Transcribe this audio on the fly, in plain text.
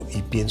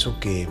pienso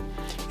que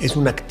es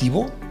un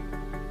activo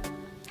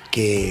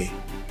que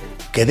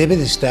debe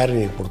de estar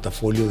en el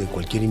portafolio de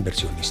cualquier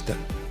inversionista.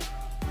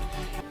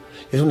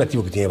 Es un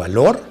activo que tiene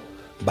valor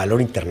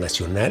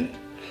internacional,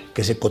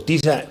 que se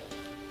cotiza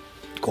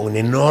con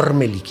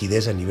enorme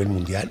liquidez a nivel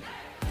mundial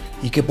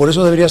y que por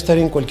eso debería estar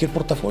en cualquier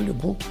portafolio.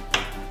 Punto.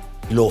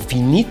 Lo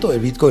finito del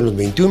Bitcoin, los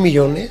 21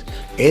 millones,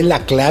 es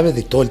la clave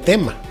de todo el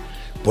tema.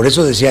 Por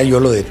eso decía yo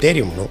lo de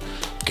Ethereum, ¿no?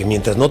 Que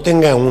mientras no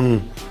tenga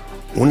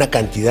una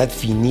cantidad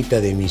finita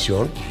de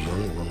emisión, pues yo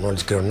no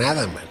les creo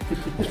nada, man.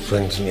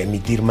 Pueden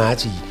emitir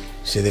más y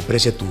se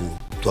deprecia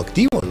tu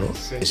activo, ¿no?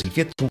 Sí. El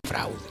fiat es un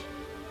fraude.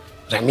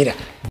 O sea, mira,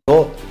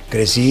 yo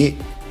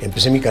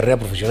empecé mi carrera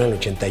profesional en el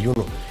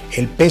 81.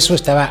 El peso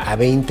estaba a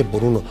 20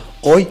 por 1.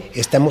 Hoy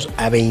estamos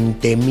a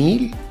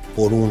 20,000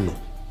 por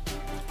 1.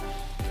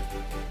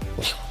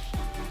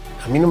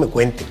 A mí no me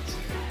cuenten.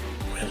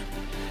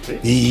 ¿Sí?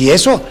 Y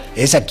eso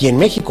es aquí en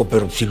México,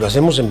 pero si lo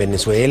hacemos en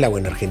Venezuela o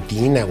en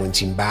Argentina o en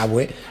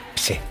Zimbabue,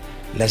 pues,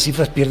 las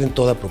cifras pierden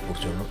toda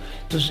proporción, ¿no?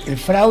 Entonces, el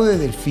fraude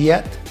del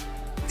fiat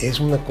es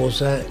una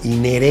cosa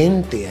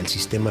inherente al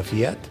sistema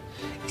fiat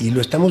y lo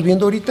estamos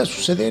viendo ahorita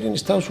suceder en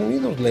Estados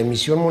Unidos. La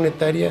emisión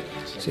monetaria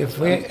se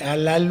fue a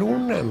la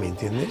luna, ¿me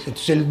entiendes?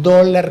 Entonces, el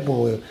dólar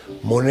como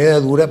moneda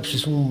dura pues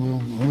es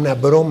una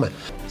broma.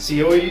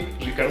 Si hoy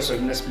Ricardo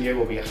Salinas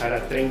Pliego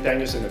viajara 30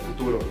 años en el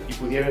futuro y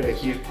pudiera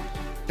elegir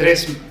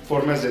 3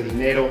 formas de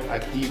dinero,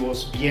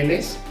 activos,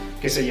 bienes,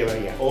 ¿qué se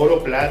llevaría?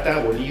 ¿Oro, plata,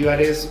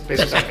 bolívares,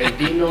 pesos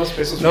argentinos,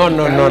 pesos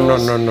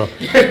mexicanos? No.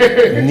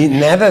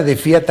 Nada de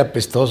fiat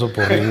apestoso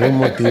por ningún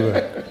motivo.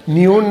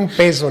 Ni un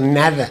peso,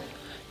 nada.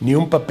 Ni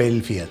un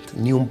papel fiat.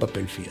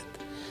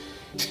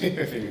 Sí,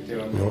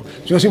 definitivamente. No,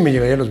 yo sí me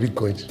llevaría los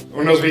bitcoins.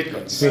 Unos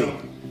bitcoins. Sí.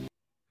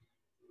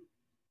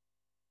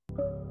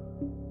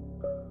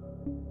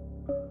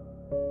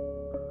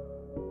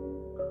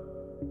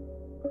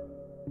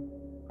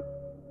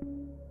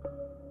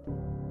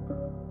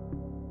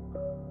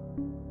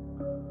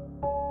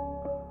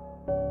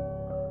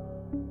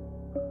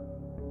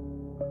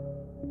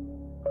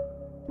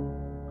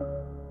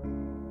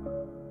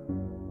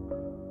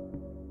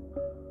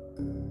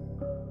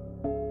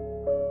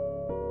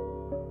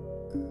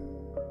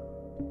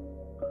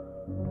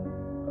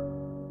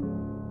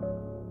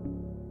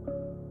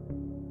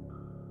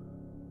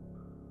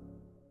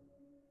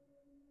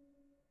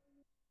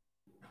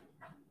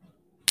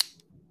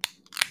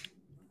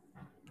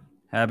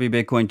 Happy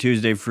Bitcoin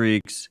Tuesday,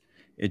 freaks.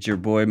 It's your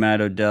boy, Matt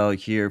Odell,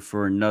 here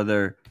for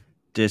another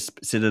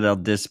Citadel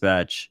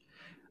Dispatch.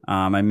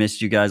 I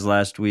missed you guys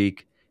last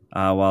week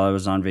while I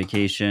was on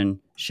vacation.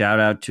 Shout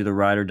out to the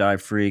Ride or Die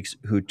freaks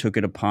who took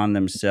it upon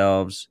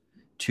themselves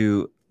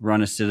to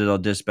run a Citadel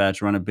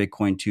Dispatch, run a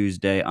Bitcoin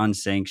Tuesday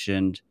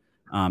unsanctioned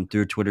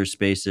through Twitter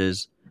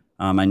Spaces.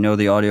 I know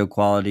the audio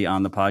quality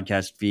on the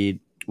podcast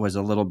feed was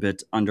a little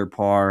bit under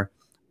par.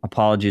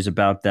 Apologies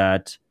about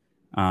that.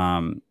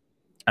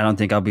 I don't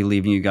think I'll be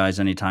leaving you guys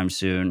anytime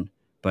soon,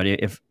 but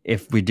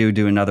if we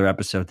do another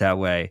episode that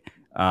way,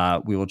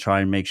 we will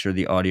try and make sure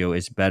the audio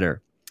is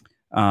better.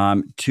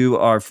 To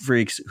our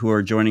freaks who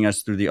are joining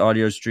us through the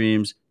audio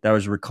streams, that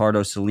was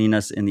Ricardo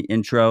Salinas in the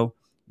intro.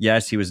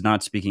 Yes, he was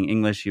not speaking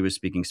English. He was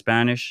speaking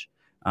Spanish.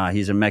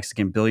 He's a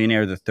Mexican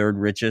billionaire, the third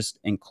richest,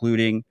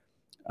 including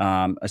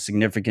a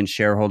significant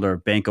shareholder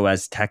of Banco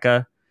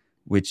Azteca,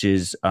 which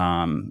is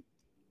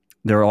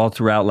they're all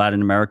throughout Latin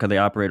America. They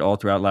operate all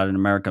throughout Latin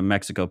America,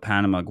 Mexico,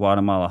 Panama,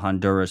 Guatemala,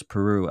 Honduras,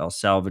 Peru, El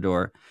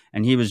Salvador.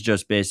 And he was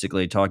just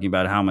basically talking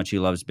about how much he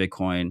loves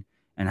Bitcoin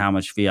and how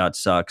much fiat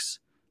sucks.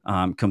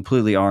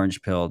 Completely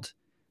orange-pilled.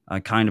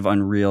 Kind of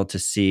unreal to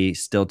see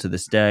still to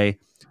this day.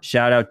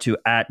 Shout out to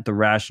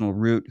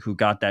 @TheRationalRoot who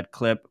got that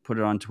clip, put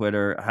it on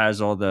Twitter, has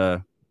all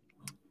the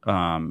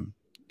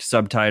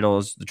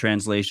subtitles, the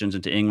translations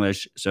into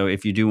English. So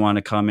if you do want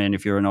to come in,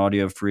 if you're an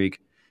audio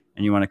freak,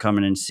 and you want to come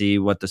in and see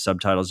what the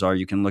subtitles are,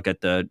 you can look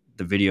at the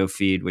video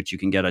feed, which you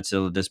can get at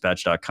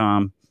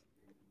citadeldispatch.com.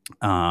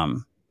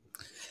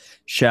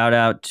 Shout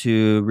out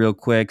to real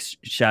quick.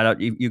 Shout out.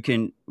 You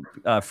can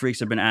freaks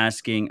have been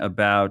asking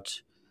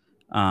about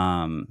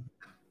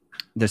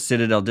the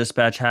Citadel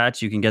Dispatch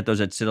hats. You can get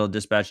those at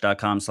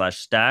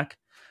citadeldispatch.com/stack.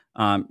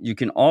 You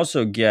can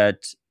also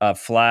get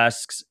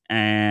flasks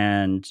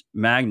and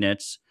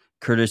magnets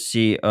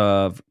courtesy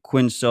of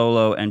Quinn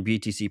Solo and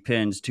BTC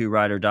Pins, 2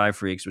 Ride or Die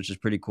freaks, which is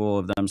pretty cool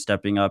of them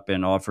stepping up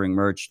and offering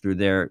merch through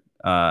their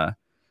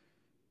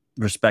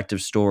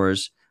respective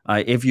stores.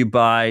 If you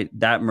buy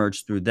that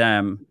merch through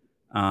them,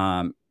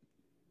 a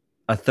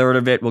third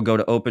of it will go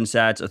to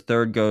OpenSats, a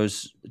third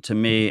goes to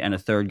me, and a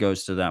third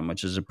goes to them,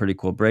 which is a pretty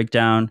cool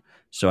breakdown.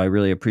 So I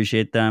really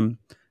appreciate them.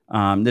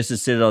 This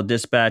is Citadel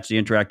Dispatch,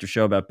 the interactive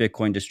show about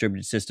Bitcoin,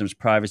 distributed systems,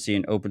 privacy,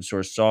 and open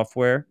source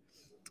software.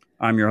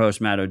 I'm your host,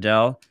 Matt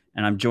Odell.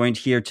 And I'm joined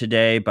here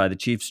today by the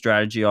Chief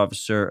Strategy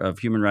Officer of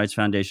Human Rights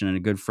Foundation and a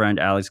good friend,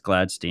 Alex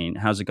Gladstein.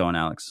 How's it going,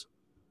 Alex?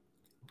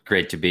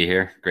 Great to be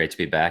here. Great to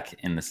be back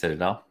in the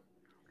Citadel.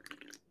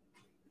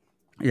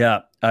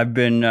 Yeah, I've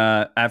been,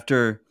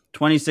 after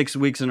 26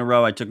 weeks in a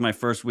row, I took my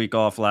first week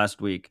off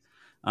last week.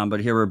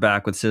 But here we're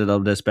back with Citadel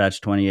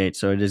Dispatch 28,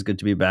 so it is good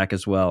to be back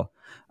as well.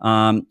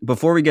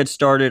 Before we get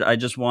started, I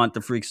just want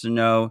the freaks to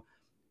know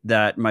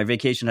that my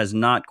vacation has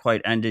not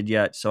quite ended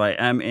yet. So I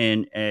am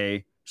in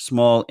a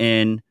small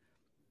inn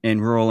in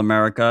rural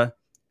America,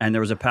 and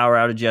there was a power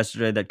outage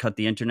yesterday that cut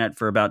the internet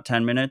for about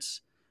 10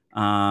 minutes.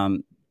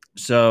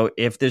 So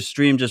if this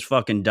stream just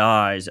fucking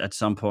dies at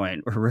some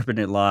point, we're ripping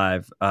it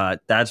live.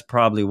 That's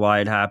probably why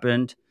it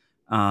happened.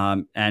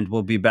 And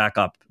we'll be back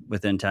up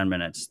within 10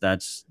 minutes.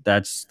 That's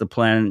the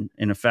plan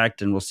in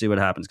effect, and we'll see what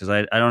happens, because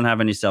I don't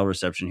have any cell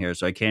reception here,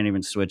 so I can't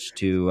even switch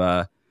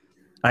to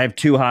I have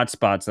two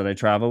hotspots that I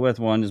travel with.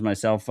 One is my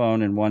cell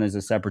phone, and one is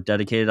a separate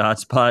dedicated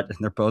hotspot, and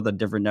they're both on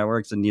different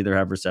networks, and neither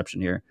have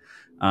reception here.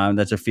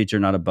 That's a feature,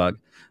 not a bug.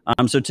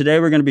 So today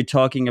we're going to be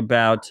talking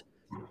about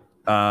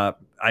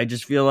I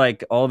just feel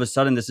like all of a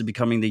sudden this is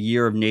becoming the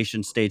year of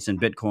nation states and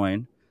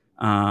Bitcoin.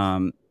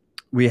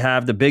 We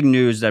have the big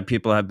news that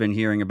people have been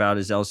hearing about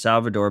is El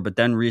Salvador, but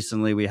then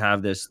recently we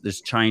have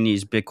this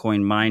Chinese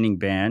Bitcoin mining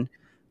ban.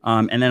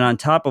 And then on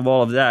top of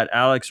all of that,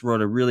 Alex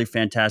wrote a really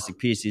fantastic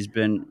piece. He's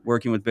been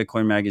working with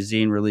Bitcoin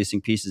Magazine, releasing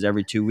pieces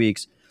every 2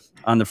 weeks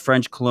on the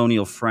French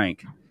colonial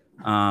franc,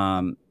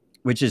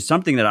 which is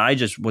something that I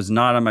just was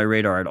not on my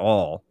radar at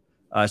all.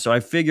 So I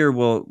figure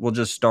we'll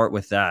just start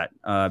with that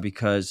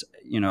because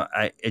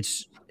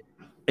it's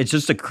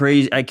just a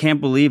crazy. I can't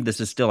believe this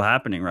is still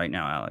happening right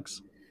now,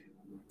 Alex.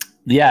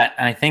 Yeah,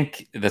 I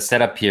think the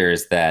setup here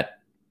is that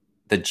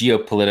the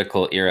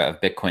geopolitical era of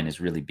Bitcoin is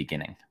really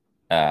beginning.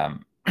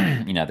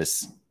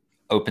 This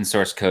open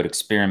source code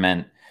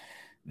experiment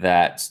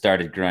that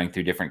started growing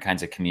through different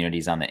kinds of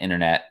communities on the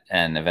internet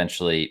and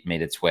eventually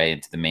made its way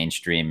into the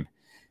mainstream.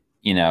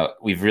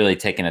 We've really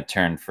taken a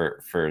turn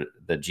for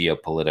the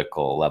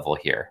geopolitical level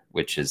here,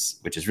 which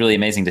is really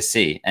amazing to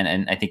see.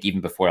 And I think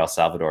even before El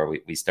Salvador,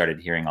 we started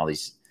hearing all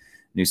these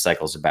news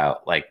cycles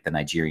about like the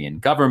Nigerian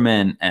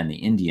government and the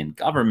Indian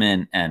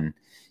government. And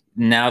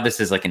now this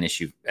is like an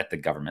issue at the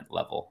government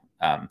level.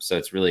 So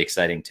it's really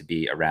exciting to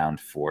be around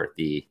for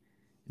the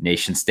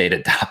nation state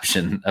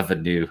adoption of a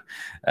new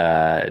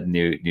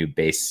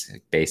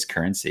base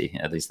currency.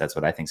 At least that's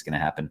what I think is going to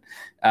happen.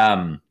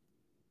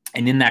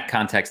 And in that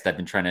context, I've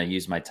been trying to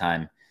use my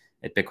time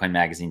at Bitcoin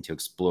Magazine to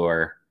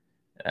explore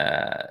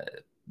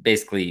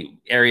basically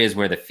areas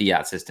where the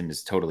fiat system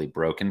is totally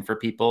broken for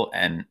people,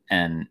 and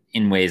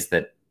in ways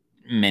that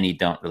many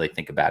don't really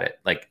think about it.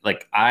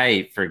 Like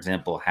I, for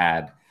example,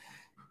 had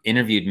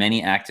interviewed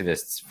many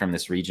activists from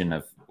this region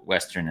of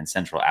Western and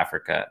Central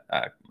Africa,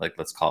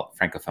 let's call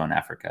it Francophone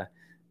Africa,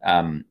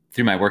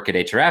 through my work at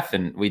HRF,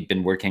 and we'd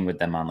been working with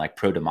them on like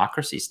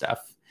pro-democracy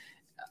stuff.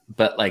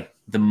 But like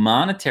the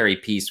monetary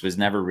piece was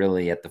never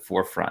really at the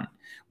forefront,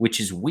 which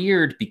is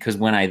weird because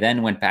when I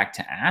then went back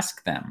to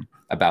ask them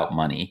about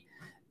money,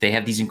 they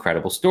have these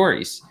incredible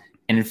stories.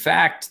 And in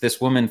fact,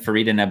 this woman,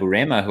 Farida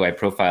Naburema, who I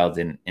profiled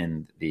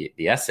in the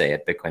essay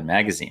at Bitcoin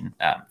Magazine,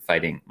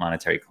 Fighting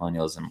Monetary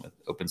Colonialism with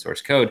Open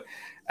Source Code.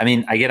 I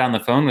mean, I get on the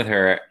phone with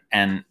her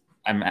and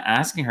I'm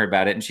asking her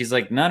about it. And she's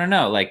like,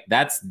 no. Like,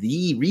 that's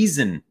the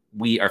reason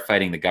we are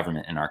fighting the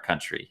government in our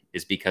country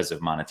is because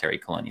of monetary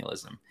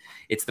colonialism.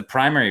 It's the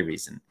primary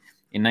reason.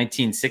 In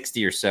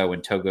 1960 or so,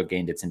 when Togo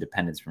gained its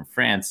independence from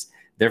France,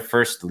 their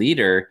first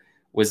leader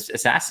was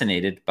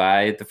assassinated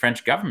by the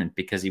French government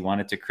because he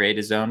wanted to create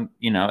his own,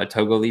 a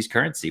Togolese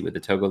currency with the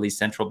Togolese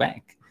central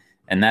bank.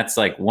 And that's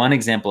like one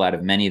example out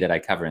of many that I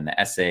cover in the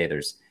essay.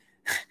 There's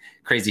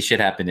crazy shit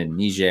happened in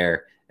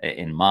Niger,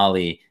 in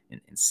Mali,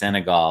 in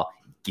Senegal.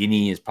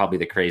 Guinea is probably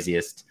the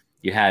craziest.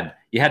 You had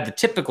the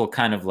typical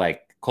kind of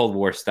like Cold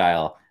War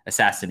style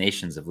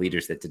assassinations of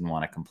leaders that didn't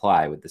want to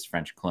comply with this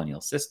French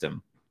colonial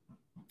system,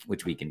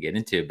 which we can get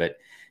into. But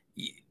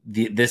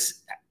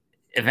this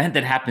event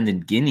that happened in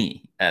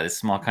Guinea, this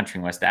small country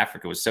in West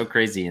Africa, was so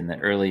crazy in the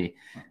early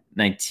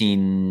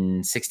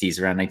 1960s,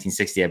 around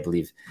 1960, I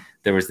believe.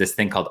 There was this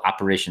thing called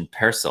Operation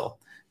Persil,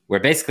 where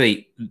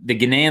basically the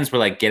Guineans were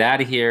like, get out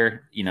of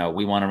here.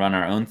 We want to run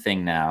our own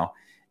thing now.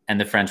 And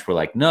the French were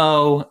like,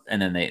 no.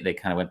 And then they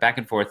kind of went back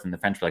and forth, and the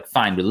French were like,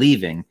 fine, we're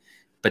leaving.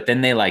 But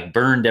then they like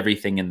burned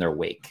everything in their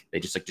wake. They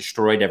just like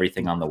destroyed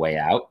everything on the way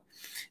out.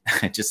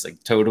 Just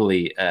like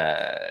totally,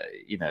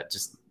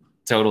 just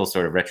total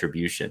sort of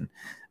retribution.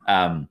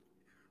 And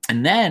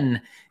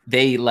then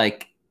they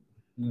like,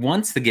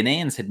 once the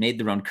Ghanaians had made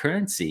their own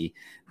currency,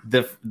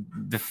 the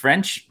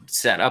French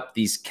set up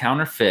these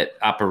counterfeit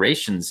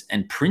operations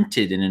and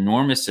printed an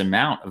enormous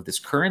amount of this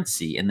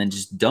currency and then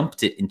just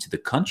dumped it into the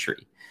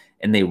country,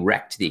 and they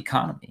wrecked the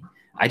economy.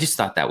 I just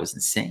thought that was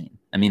insane.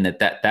 I mean,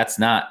 that's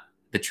not,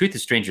 the truth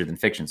is stranger than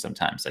fiction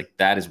sometimes. Like,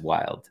 that is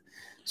wild.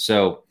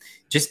 So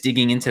just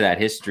digging into that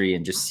history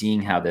and just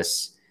seeing how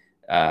this,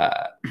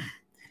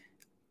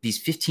 these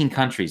 15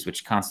 countries,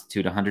 which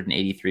constitute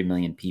 183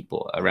 million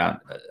people around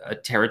a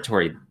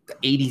territory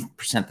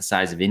 80% the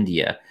size of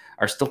India,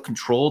 are still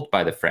controlled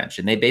by the French,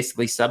 and they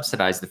basically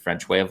subsidize the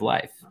French way of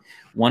life.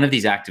 One of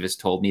these activists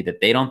told me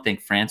that they don't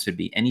think France would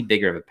be any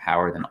bigger of a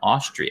power than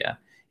Austria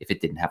if it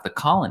didn't have the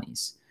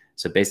colonies.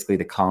 So basically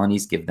the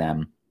colonies give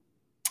them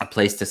a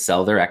place to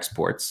sell their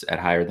exports at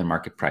higher than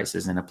market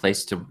prices, and a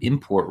place to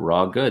import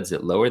raw goods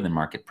at lower than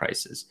market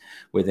prices,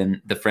 where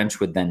then the French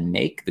would then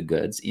make the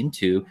goods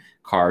into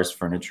cars,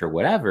 furniture,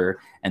 whatever,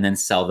 and then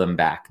sell them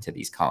back to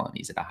these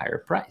colonies at a higher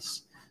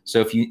price.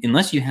 So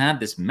unless you had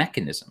this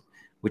mechanism,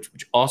 which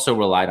also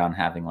relied on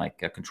having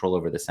like a control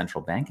over the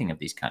central banking of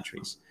these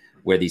countries,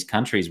 where these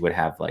countries would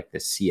have like the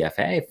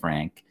CFA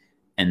franc,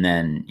 and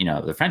then,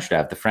 the French would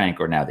have the franc,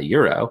 or now the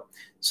euro.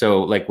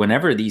 So like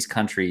whenever these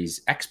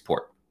countries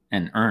export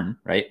and earn,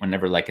 right?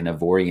 Whenever like an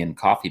Ivorian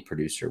coffee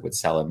producer would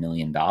sell $1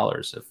 million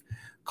of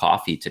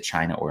coffee to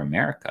China or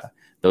America,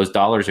 those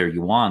dollars or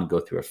yuan go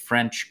through a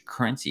French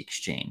currency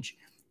exchange,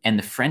 and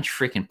the French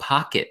freaking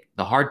pocket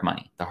the hard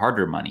money, the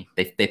harder money.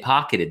 They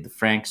pocketed the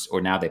francs,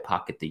 or now they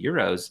pocket the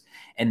euros,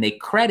 and they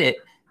credit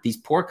these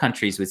poor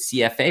countries with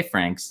CFA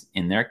francs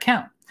in their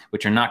account,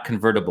 which are not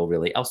convertible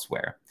really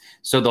elsewhere.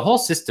 So the whole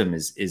system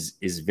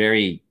is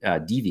very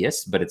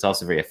devious, but it's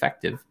also very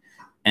effective.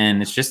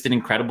 And it's just an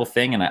incredible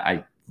thing. And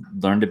I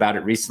learned about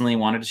it recently,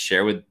 wanted to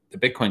share with the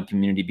Bitcoin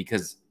community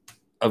because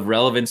of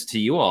relevance to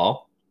you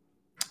all.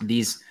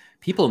 These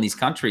people in these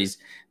countries,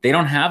 they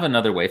don't have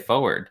another way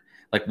forward.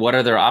 Like, what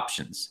are their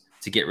options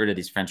to get rid of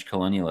these French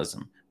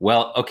colonialism?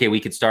 Well, okay,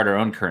 we could start our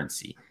own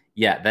currency.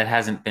 Yeah, that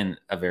hasn't been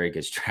a very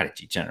good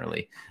strategy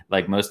generally.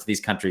 Like most of these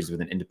countries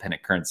with an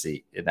independent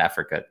currency in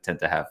Africa tend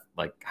to have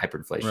like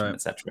hyperinflation, right,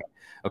 et cetera.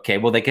 Okay,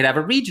 well, they could have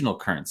a regional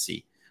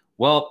currency.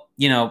 Well,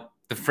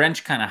 the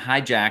French kind of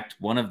hijacked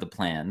one of the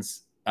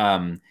plans,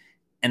 and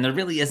there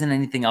really isn't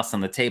anything else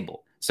on the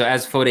table. So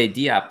as Fode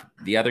Diop,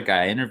 the other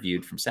guy I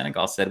interviewed from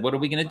Senegal, said, what are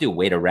we going to do?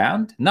 Wait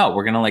around? No,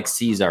 we're going to like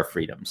seize our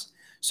freedoms.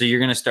 So you're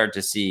going to start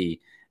to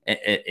see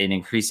an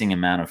increasing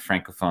amount of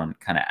Francophone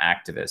kind of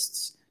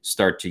activists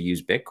start to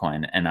use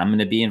Bitcoin, and I'm going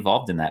to be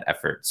involved in that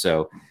effort.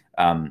 So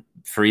Farida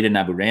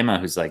Naburema,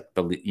 who's like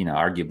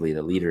arguably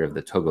the leader of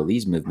the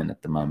Togolese movement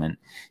at the moment,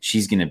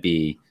 she's going to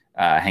be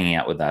hanging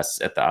out with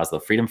us at the Oslo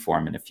Freedom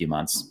Forum in a few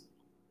months.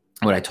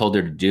 What I told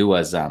her to do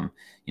was, we're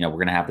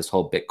going to have this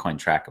whole Bitcoin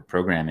track of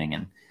programming,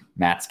 and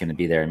Matt's going to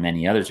be there and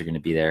many others are going to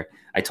be there.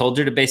 I told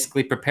her to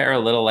basically prepare a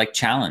little like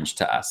challenge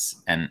to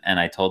us. And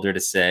I told her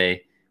to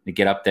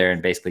get up there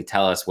and basically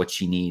tell us what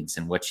she needs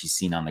and what she's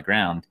seen on the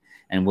ground,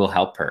 and we'll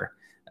help her.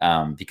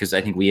 Because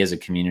I think we as a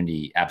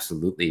community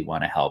absolutely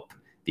want to help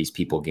these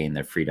people gain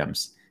their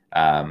freedoms.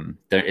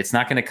 It's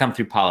not going to come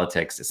through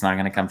politics. It's not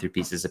going to come through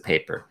pieces of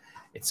paper.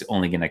 It's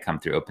only going to come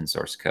through open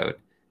source code.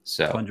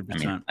 So 100%. I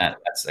mean,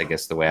 that's, I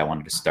guess, the way I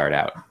wanted to start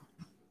out.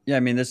 Yeah, I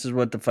mean, this is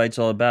what the fight's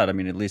all about. I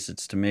mean, at least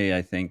it's to me.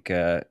 I think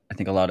a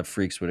lot of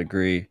freaks would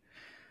agree.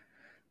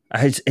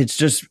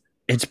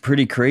 It's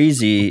pretty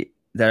crazy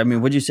that, I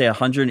mean, what'd you say?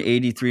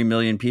 183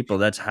 million people.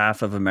 That's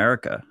half of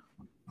America.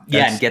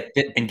 Yeah,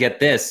 and get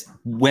this.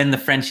 When the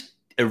French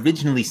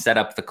originally set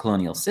up the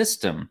colonial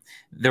system,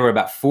 there were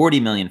about 40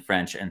 million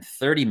French and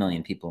 30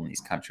 million people in these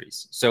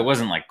countries. So it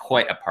wasn't like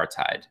quite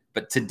apartheid.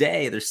 But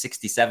today there's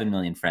 67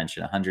 million French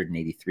and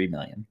 183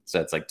 million. So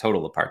it's like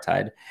total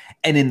apartheid.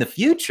 And in the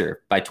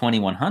future, by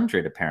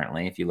 2100,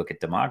 apparently, if you look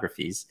at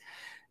demographies,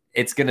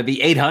 it's going to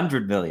be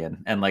 800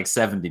 million and like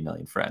 70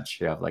 million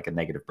French. You have like a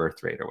negative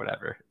birth rate or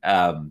whatever.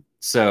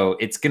 So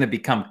it's going to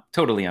become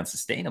totally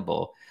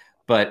unsustainable.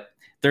 But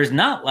there's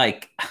not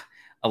like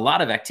a lot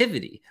of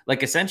activity.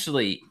 Like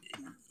essentially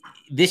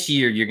this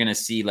year, you're going to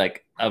see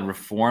like a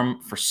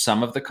reform for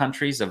some of the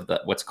countries of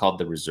what's called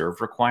the reserve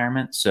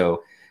requirement.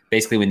 So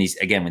basically when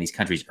these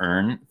countries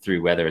earn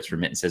through whether it's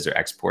remittances or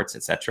exports,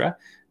 et cetera,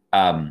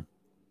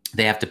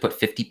 they have to put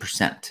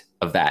 50%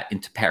 of that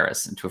into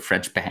Paris, into a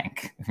French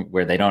bank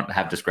where they don't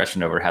have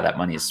discretion over how that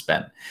money is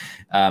spent.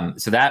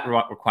 So that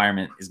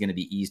requirement is going to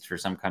be eased for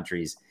some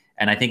countries.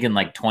 And I think in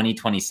like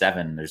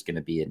 2027, there's going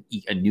to be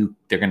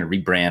they're going to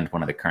rebrand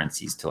one of the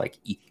currencies to like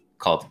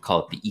call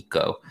it the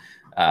ECO,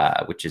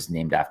 which is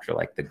named after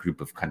like the group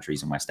of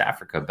countries in West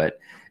Africa. But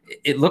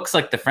it looks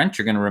like the French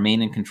are going to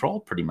remain in control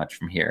pretty much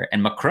from here.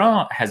 And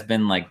Macron has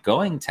been like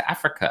going to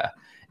Africa,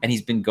 and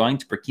he's been going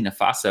to Burkina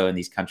Faso and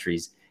these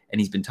countries,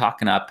 and he's been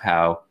talking up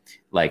how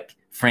like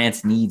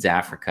France needs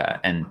Africa.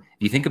 And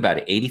if you think about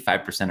it,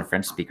 85% of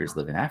French speakers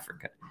live in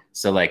Africa.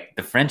 So like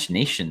the French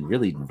nation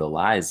really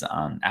relies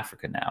on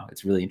Africa now.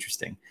 It's really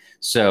interesting.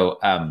 So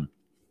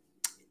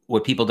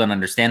what people don't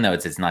understand though,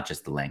 it's not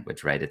just the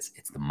language, right? It's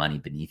the money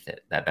beneath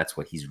it. That's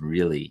what he's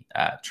really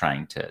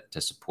trying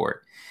to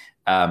support.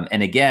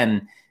 And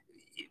again,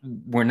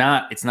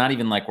 it's not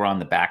even like we're on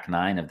the back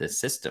nine of this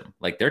system.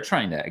 Like they're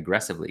trying to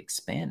aggressively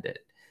expand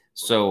it.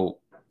 So,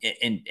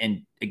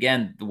 and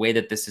again, the way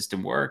that this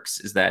system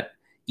works is that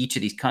each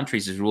of these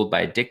countries is ruled by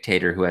a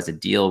dictator who has a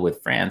deal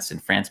with France,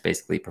 and France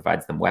basically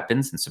provides them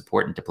weapons and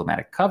support and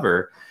diplomatic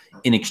cover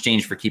in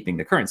exchange for keeping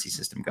the currency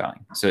system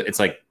going. So it's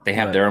like they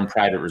have their own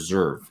private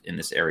reserve in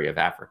this area of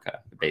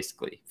Africa,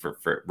 basically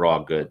for raw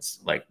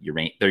goods, like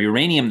the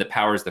uranium that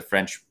powers the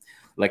French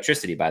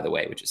electricity, by the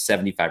way, which is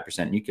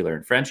 75% nuclear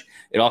in French.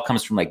 It all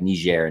comes from like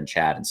Niger and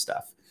Chad and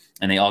stuff,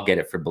 and they all get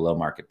it for below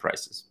market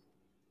prices.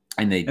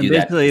 And they do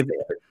that because they have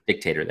a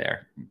dictator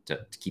there to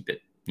keep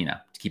it,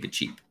 to keep it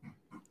cheap.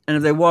 And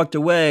if they walked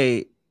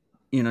away,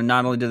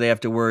 not only do they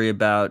have to worry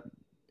about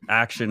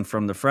action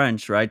from the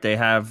French, right? They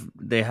have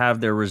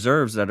their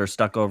reserves that are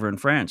stuck over in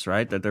France,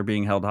 right? That they're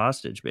being held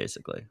hostage,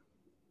 basically.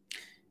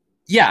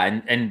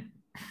 Yeah, and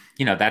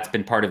that's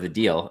been part of the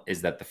deal,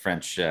 is that the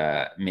French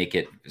make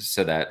it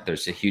so that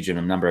there's a huge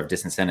number of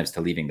disincentives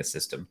to leaving the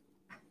system,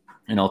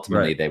 and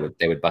ultimately they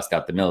would bust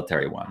out the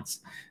military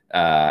ones,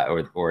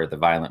 or the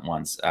violent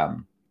ones,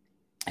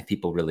 if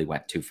people really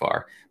went too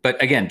far.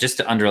 But again, just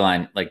to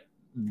underline, like,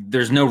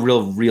 there's no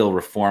real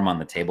reform on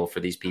the table for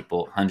these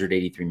people,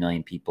 183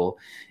 million people.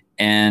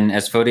 And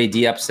as Fode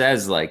Diop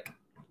says, like,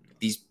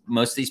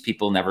 most of these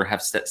people never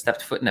have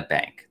stepped foot in a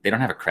bank. They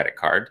don't have a credit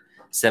card.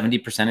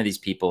 70% of these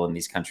people in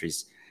these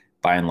countries,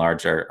 by and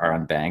large, are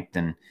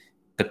unbanked,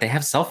 but they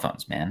have cell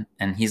phones, man.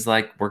 And he's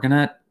like, we're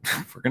gonna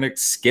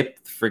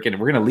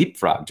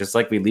leapfrog, just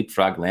like we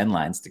leapfrog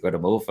landlines to go to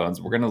mobile phones.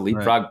 We're gonna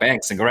leapfrog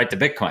banks and go right to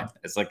Bitcoin.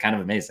 It's like kind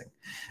of amazing.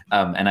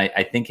 And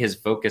I think his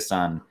focus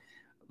on,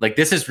 like,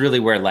 this is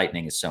really where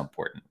Lightning is so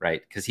important,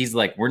 right? Because he's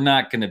like, we're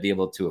not going to be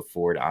able to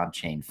afford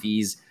on-chain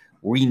fees.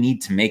 We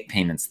need to make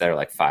payments that are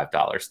like $5,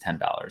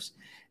 $10.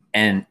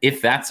 And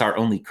if that's our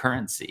only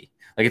currency,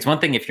 like, it's one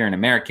thing if you're an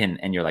American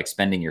and you're like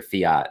spending your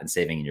fiat and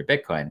saving in your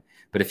Bitcoin,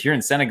 but if you're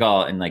in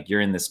Senegal and like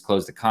you're in this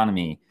closed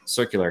economy,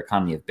 circular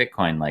economy of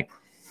Bitcoin, like,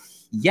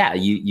 yeah,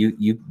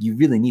 you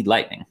really need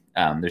Lightning.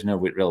 There's no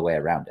real way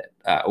around it,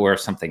 or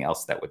something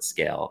else that would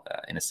scale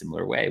in a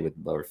similar way with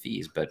lower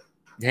fees. But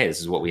hey,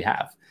 this is what we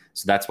have.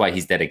 So that's why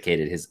he's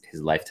dedicated his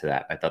life to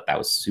that. I thought that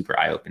was super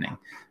eye-opening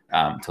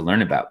to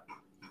learn about.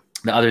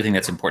 The other thing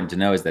that's important to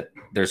know is that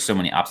there's so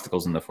many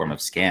obstacles in the form of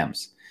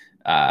scams,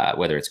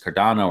 whether it's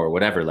Cardano or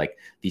whatever. Like,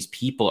 these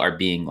people are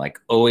being like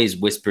always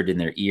whispered in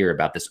their ear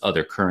about this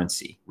other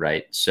currency,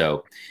 right?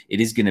 So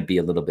it is going to be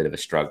a little bit of a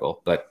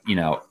struggle. But,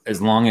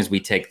 as long as we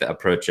take the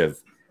approach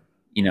of,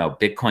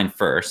 Bitcoin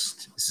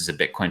first, this is a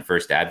Bitcoin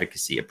first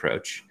advocacy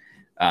approach,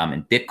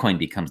 and Bitcoin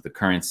becomes the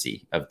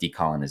currency of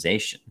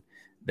decolonization,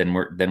 then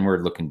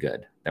we're looking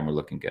good.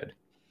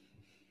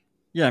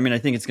 Yeah, I mean, I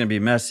think it's going to be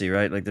messy,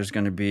 right? Like, there's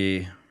going to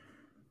be,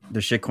 the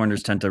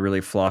shitcoiners tend to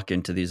really flock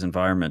into these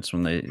environments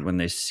when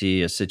they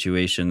see a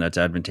situation that's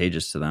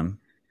advantageous to them.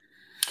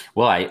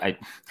 Well,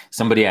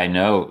 somebody I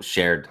know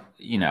shared,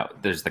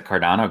 there's the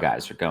Cardano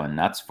guys are going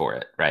nuts for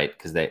it, right?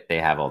 Because they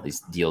have all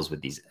these deals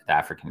with these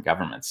African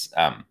governments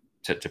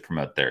to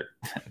promote their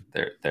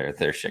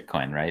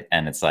shitcoin, right?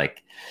 And it's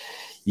like,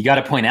 you got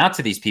to point out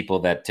to these people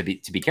that to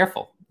be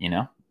careful,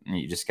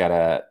 You just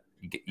gotta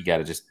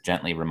just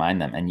gently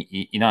remind them, and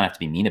you don't have to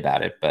be mean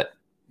about it, but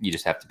you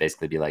just have to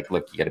basically be like,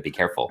 look, you got to be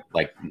careful.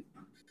 Like,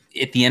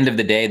 at the end of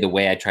the day, the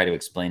way I try to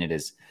explain it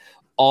is,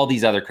 all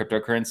these other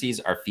cryptocurrencies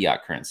are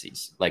fiat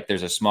currencies. Like,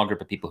 there's a small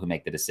group of people who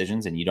make the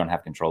decisions, and you don't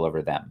have control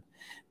over them.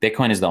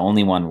 Bitcoin is the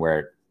only one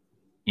where,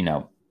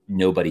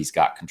 nobody's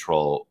got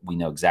control. We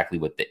know exactly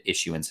what the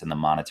issuance and the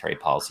monetary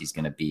policy is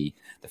going to be.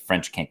 The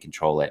French can't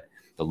control it.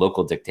 The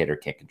local dictator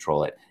can't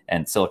control it,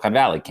 and Silicon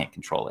Valley can't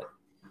control it.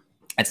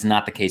 It's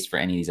not the case for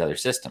any of these other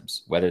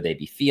systems, whether they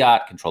be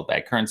fiat controlled by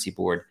a currency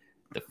board,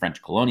 the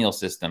French colonial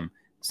system,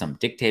 some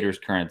dictator's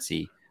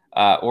currency,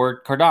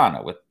 or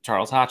Cardano with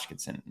Charles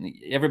Hoskinson.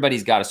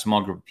 Everybody's got a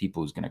small group of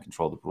people who's going to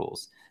control the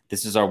rules.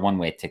 This is our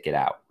one-way ticket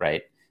out,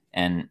 right?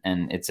 And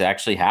it's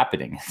actually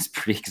happening. It's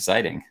pretty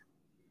exciting.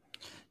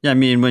 Yeah, I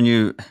mean, when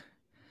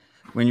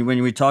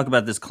we talk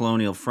about this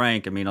colonial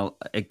franc, I mean,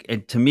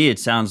 to me, it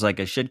sounds like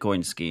a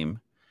shitcoin scheme.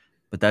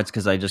 But that's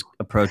because I just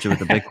approach it with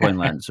the Bitcoin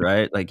lens,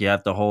 right? Like, you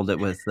have to hold it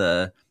with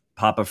the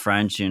Papa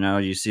French,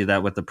 you see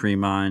that with the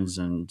pre-mines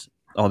and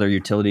all their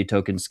utility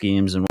token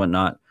schemes and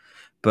whatnot.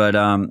 But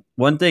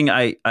one thing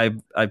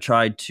I've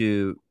tried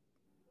to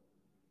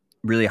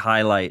really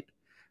highlight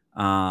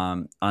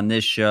on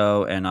this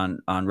show and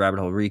on Rabbit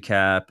Hole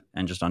Recap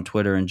and just on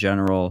Twitter in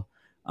general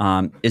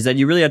is that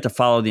you really have to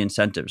follow the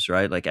incentives,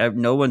 right? Like,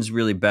 no one's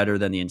really better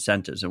than the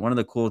incentives. And one of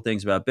the cool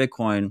things about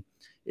Bitcoin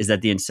is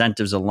that the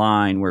incentives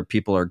align where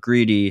people are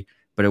greedy,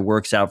 but it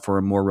works out for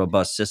a more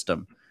robust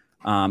system.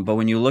 But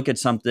when you look at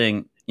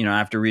something,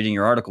 after reading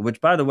your article,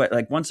 which, by the way,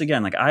 like, once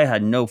again, like, I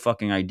had no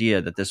fucking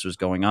idea that this was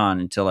going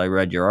on until I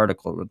read your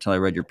article, until I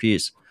read your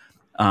piece,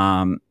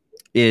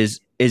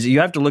 is you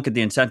have to look at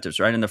the incentives,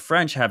 right? And the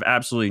French have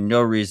absolutely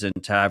no reason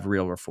to have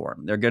real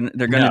reform. They're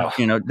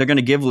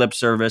gonna give lip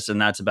service,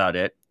 and that's about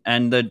it.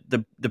 And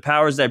the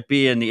powers that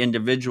be in the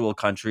individual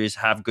countries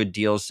have good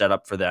deals set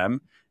up for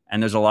them.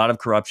 And there's a lot of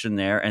corruption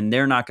there, and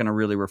they're not going to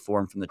really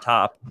reform from the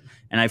top.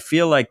 And I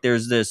feel like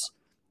there's this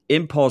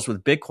impulse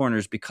with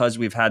Bitcoiners, because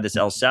we've had this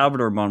El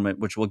Salvador moment,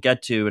 which we'll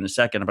get to in a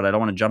second, but I don't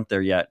want to jump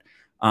there yet,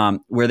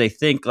 where they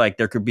think like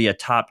there could be a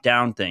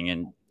top-down thing.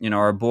 And,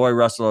 our boy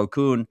Russell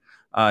Okun,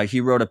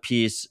 he wrote a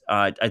piece,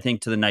 I think,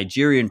 to the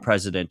Nigerian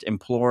president,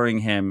 imploring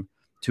him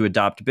to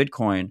adopt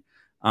Bitcoin.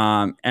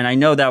 And I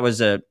know that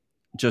was a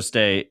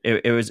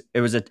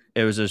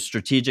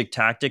strategic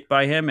tactic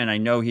by him, and I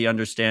know he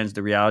understands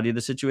the reality of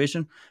the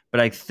situation.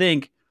 But I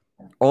think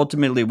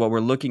ultimately what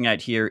we're looking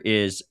at here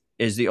is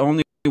the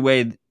only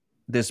way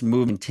this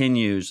move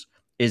continues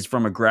is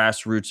from a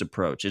grassroots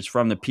approach. It's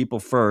from the people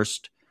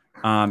first,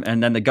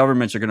 and then the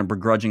governments are going to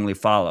begrudgingly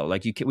follow.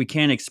 Like we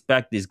can't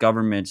expect these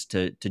governments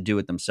to do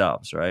it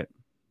themselves, right?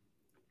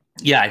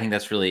 Yeah, I think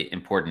that's really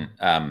important.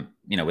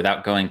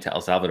 Without going to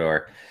El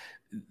Salvador,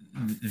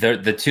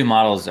 the two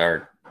models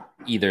are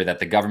either that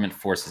the government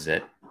forces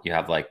it, you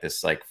have like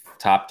this like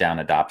top-down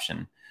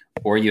adoption,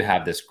 or you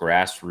have this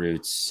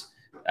grassroots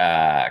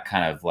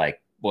kind of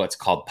like what's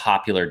called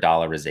popular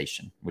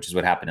dollarization, which is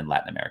what happened in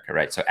Latin America,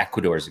 right? So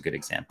Ecuador is a good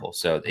example.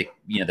 So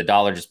the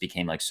dollar just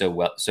became like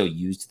so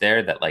used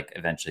there that like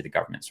eventually the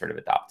government sort of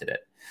adopted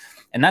it.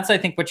 And that's, I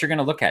think, what you're going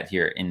to look at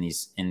here in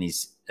these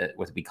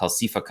what we call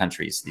CIFA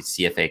countries, these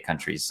CFA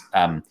countries.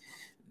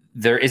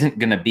 There isn't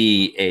going to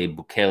be a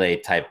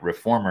Bukele type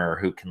reformer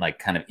who can like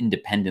kind of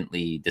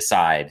independently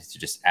decide to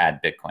just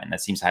add Bitcoin. That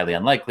seems highly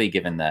unlikely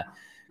given the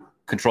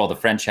control the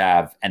French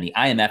have, and the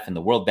IMF and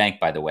the World Bank,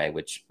 by the way,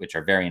 which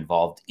are very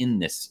involved in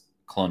this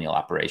colonial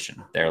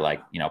operation. They're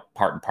like,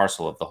 part and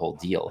parcel of the whole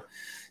deal.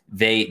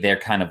 They're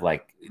kind of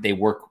like,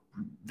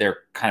 they're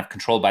kind of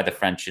controlled by the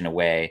French in a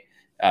way,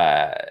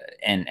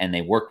 and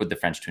they work with the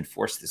French to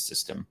enforce this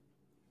system.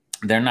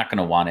 They're not going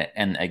to want it.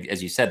 And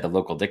as you said, the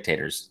local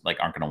dictators like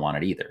aren't going to want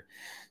it either.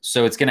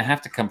 So it's going to have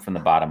to come from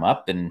the bottom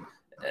up. And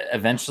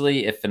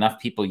eventually, if enough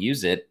people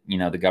use it,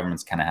 the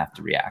governments kind of have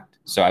to react.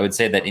 So I would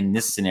say that in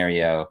this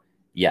scenario,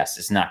 yes,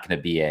 it's not going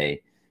to be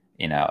a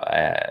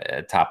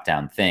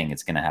top-down thing.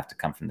 It's going to have to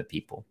come from the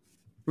people.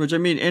 Which, I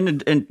mean,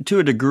 and to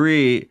a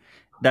degree,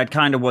 that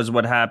kind of was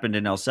what happened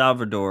in El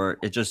Salvador.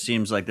 It just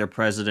seems like their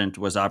president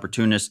was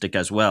opportunistic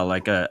as well.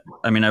 Like, I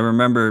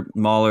remember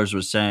Mahlers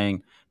was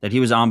saying that he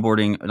was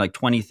onboarding like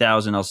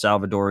 20,000 El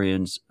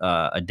Salvadorians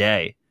a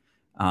day,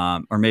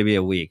 or maybe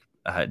a week.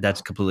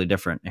 That's completely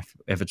different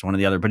if it's one or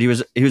the other. But he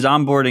was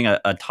onboarding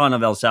a ton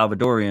of El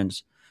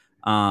Salvadorians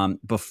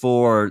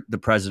before the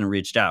president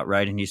reached out,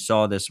 right? And he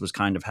saw this was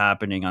kind of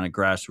happening on a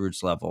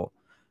grassroots level,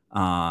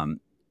 and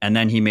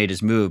then he made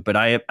his move. But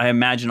I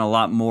imagine a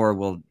lot more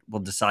will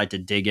decide to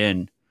dig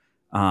in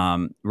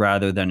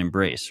rather than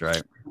embrace,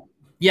 right?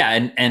 Yeah,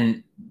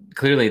 and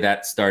clearly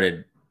that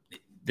started.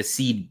 The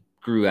seed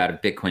grew out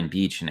of Bitcoin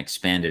Beach and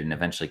expanded and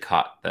eventually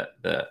caught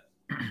the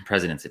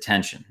president's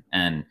attention.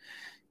 And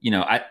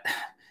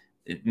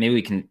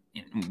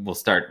we'll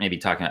start maybe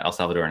talking about El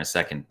Salvador in a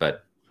second,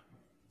 but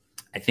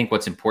I think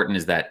what's important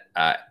is that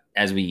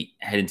as we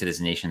head into this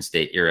nation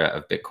state era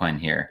of Bitcoin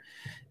here,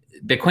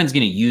 Bitcoin's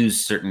going to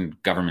use certain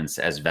governments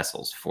as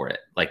vessels for it.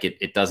 Like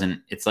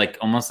it's like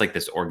almost like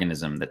this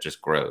organism that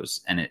just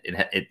grows, and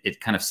it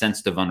kind of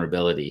sensed a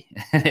vulnerability.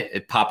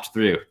 It popped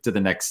through to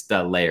the next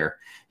layer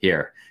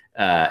here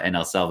in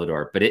El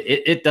Salvador, but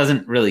it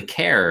doesn't really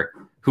care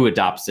who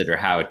adopts it or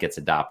how it gets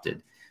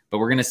adopted. But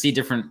we're going to see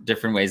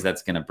different ways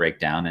that's going to break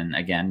down. And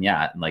again,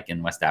 yeah, like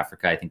in West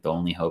Africa, I think the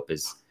only hope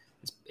is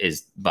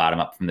bottom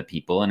up from the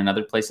people, and in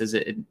other places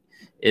it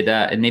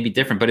may be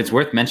different. But it's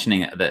worth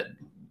mentioning that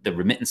the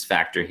remittance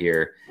factor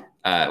here,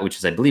 which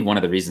is, I believe, one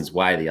of the reasons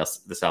why the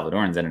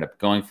Salvadorans ended up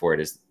going for it,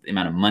 is the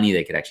amount of money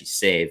they could actually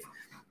save.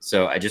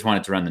 So I just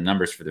wanted to run the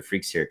numbers for the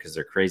freaks here because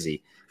they're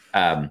crazy.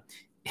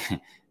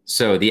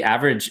 So the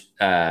average,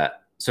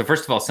 so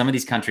first of all, some of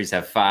these countries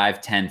have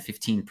 5, 10,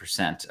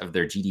 15% of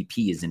their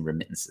GDP is in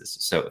remittances.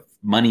 So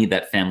money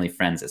that family,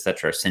 friends, et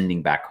cetera, are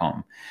sending back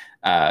home.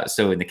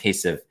 So in the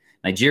case of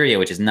Nigeria,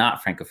 which is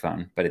not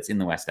Francophone, but it's in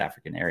the West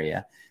African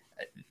area,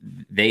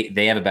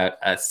 they have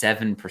about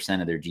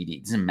 7% of their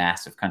GDP. This is a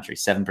massive country.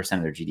 7%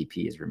 of their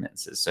GDP is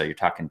remittances. So you're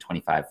talking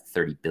 $25,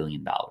 $30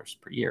 billion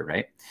per year,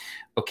 right?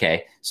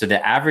 Okay, so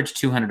the average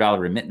 $200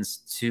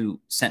 remittance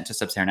sent to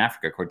Sub-Saharan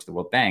Africa, according to the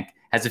World Bank,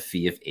 has a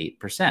fee of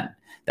 8%.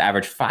 The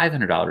average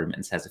 $500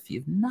 remittance has a fee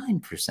of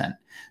 9%.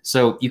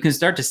 So you can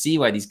start to see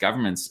why these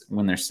governments,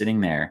 when they're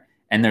sitting there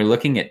and they're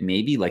looking at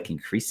maybe like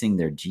increasing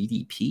their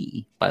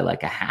GDP by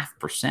like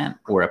 0.5%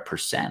 or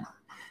 1%,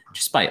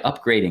 just by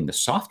upgrading the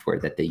software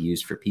that they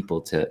use for people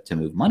to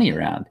move money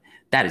around,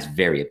 that is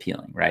very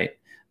appealing, right?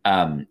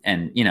 And,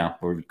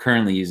 we're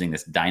currently using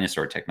this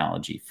dinosaur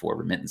technology for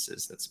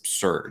remittances. That's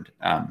absurd.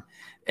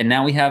 And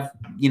now we have,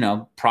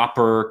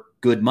 proper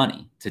good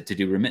money to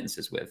do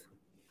remittances with.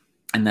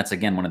 And that's,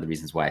 again, one of the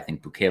reasons why I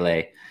think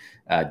Bukele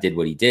did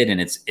what he did. And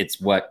it's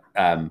what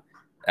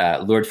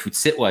Lord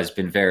Futsitwa has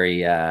been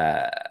very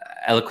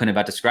eloquent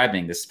about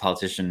describing, this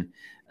politician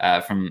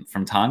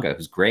from Tonga,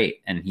 who's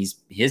great, and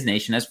his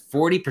nation has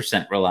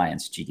 40%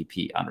 reliance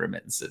GDP on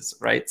remittances,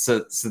 right?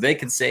 So they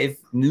can save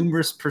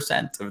numerous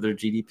percent of their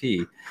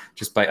GDP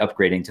just by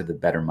upgrading to the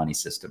better money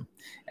system.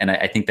 And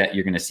I think that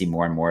you're going to see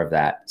more and more of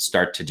that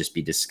start to just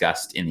be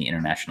discussed in the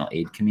international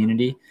aid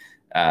community.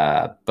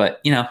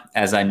 But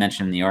as I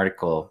mentioned in the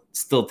article,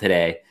 still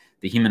today,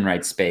 the human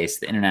rights space,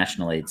 the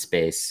international aid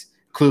space,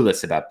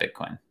 clueless about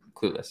Bitcoin,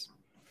 clueless.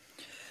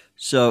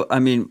 So, I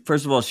mean,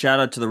 first of all, shout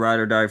out to the Ride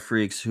or Die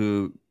Freaks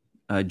who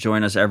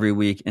join us every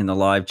week in the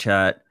live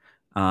chat,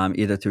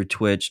 either through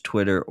Twitch,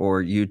 Twitter,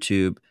 or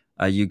YouTube.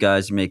 You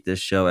guys make this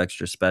show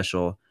extra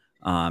special,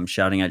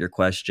 shouting out your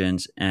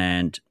questions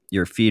and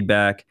your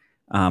feedback.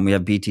 We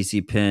have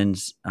BTC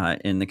pins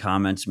in the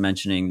comments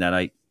mentioning that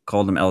I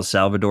called them El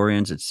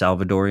Salvadorians. It's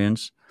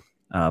Salvadorians.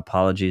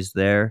 Apologies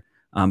there.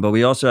 But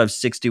we also have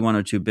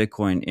 6102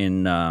 Bitcoin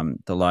in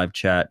the live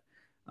chat.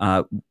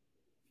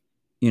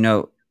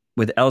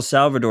 With El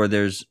Salvador,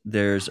 there's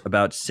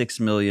about 6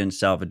 million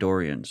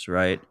Salvadorians,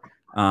 right?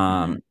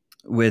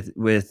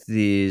 With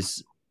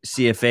these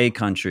CFA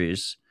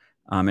countries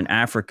in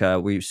Africa,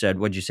 we said,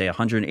 what'd you say,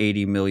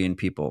 180 million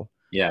people?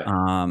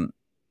 Yeah.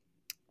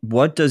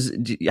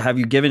 Have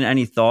you given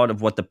any thought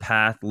of what the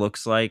path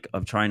looks like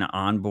of trying to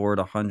onboard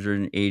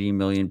 180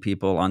 million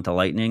people onto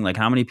Lightning? Like,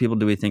 how many people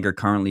do we think are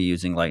currently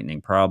using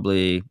Lightning?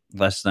 Probably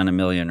less than a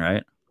million,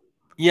 right?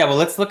 Yeah, well,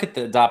 let's look at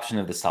the adoption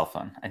of the cell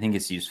phone. I think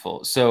it's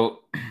useful. So,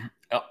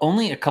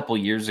 only a couple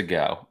years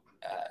ago,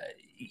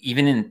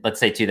 even in, let's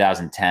say,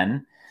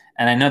 2010,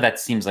 and I know that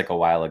seems like a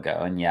while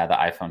ago, and yeah, the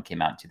iPhone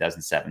came out in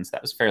 2007, so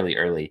that was fairly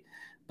early.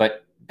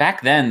 But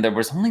back then, there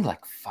was only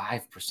like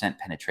 5%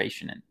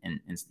 penetration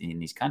in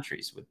these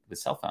countries with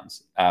cell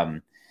phones,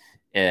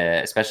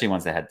 especially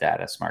ones that had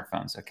data,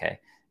 smartphones. Okay.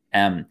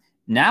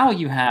 Now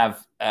you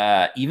have,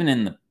 even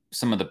in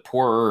some of the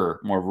poorer,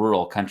 more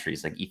rural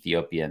countries like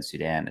Ethiopia and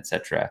Sudan, et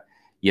cetera,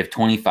 you have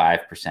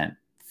 25%,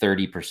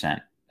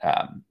 30%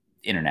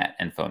 internet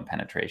and phone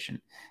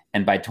penetration.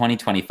 And by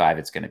 2025,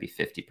 it's going to be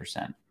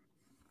 50%.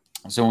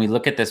 So when we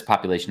look at this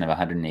population of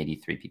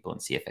 183 people in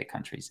CFA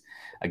countries,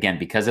 again,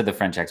 because of the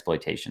French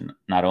exploitation,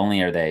 not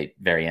only are they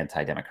very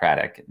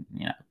anti-democratic,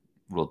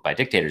 ruled by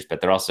dictators,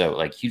 but they're also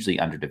like hugely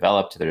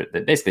underdeveloped. They're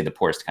basically the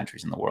poorest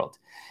countries in the world.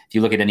 If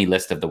you look at any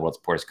list of the world's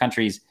poorest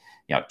countries,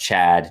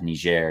 Chad,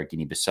 Niger,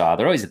 Guinea-Bissau,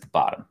 they're always at the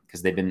bottom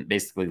because they've been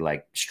basically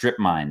like strip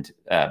mined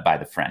by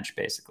the French,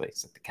 basically.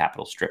 It's like the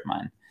capital strip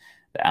mine,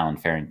 the Alan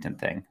Farrington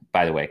thing.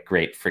 By the way,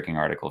 great freaking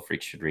article.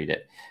 Freaks should read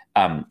it.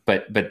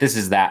 But this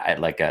is that at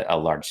like a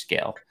large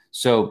scale.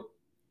 So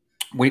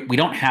we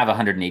don't have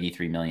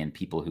 183 million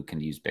people who can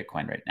use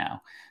Bitcoin right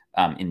now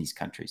in these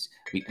countries.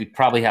 We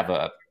probably have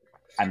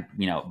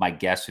my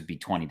guess would be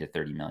 20 to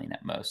 30 million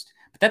at most.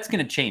 But that's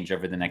going to change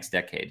over the next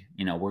decade.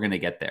 We're going to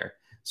get there.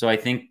 So I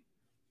think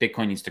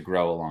Bitcoin needs to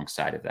grow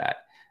alongside of that.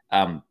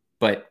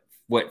 But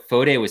what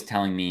Fode was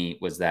telling me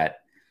was that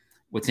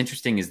what's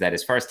interesting is that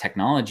as far as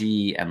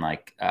technology and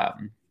like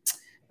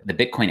the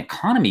Bitcoin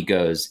economy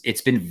goes,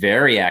 it's been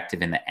very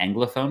active in the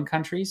Anglophone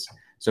countries.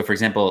 So for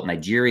example,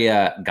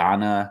 Nigeria,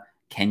 Ghana,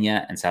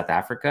 Kenya, and South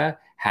Africa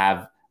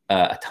have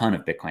a ton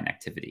of Bitcoin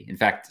activity. In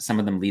fact, some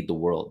of them lead the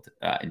world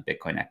in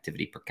Bitcoin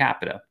activity per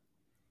capita.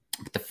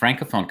 But the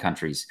Francophone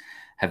countries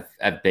have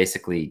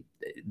basically,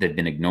 they've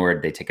been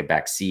ignored. They take a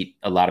back seat.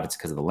 A lot of it's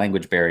because of the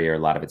language barrier. A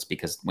lot of it's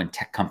because when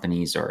tech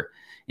companies or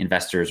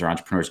investors or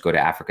entrepreneurs go to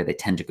Africa, they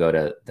tend to go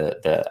to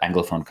the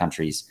Anglophone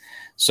countries.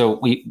 So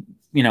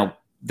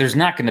there's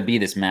not going to be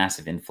this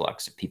massive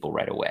influx of people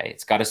right away.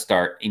 It's got to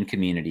start in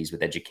communities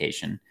with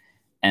education,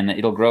 and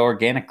it'll grow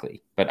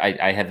organically. But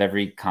I have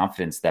every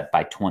confidence that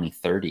by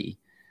 2030,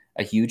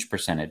 a huge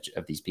percentage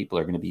of these people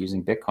are going to be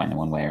using Bitcoin in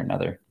one way or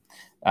another.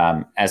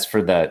 As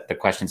for the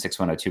question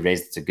 6102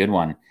 raised, it's a good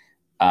one.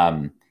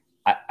 I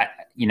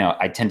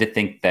tend to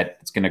think that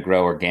it's going to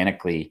grow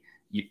organically.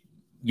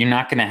 You're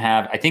not going to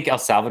have, I think El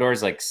Salvador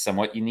is like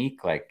somewhat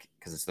unique, like,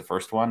 because it's the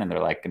first one and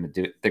they're like going to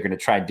do it. They're going to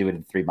try and do it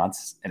in 3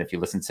 months. And if you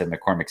listen to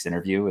McCormick's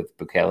interview with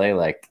Bukele,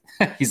 like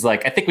he's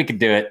like, I think we could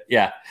do it.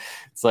 Yeah.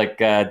 It's like,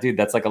 dude,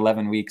 that's like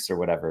 11 weeks or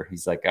whatever.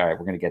 He's like, all right,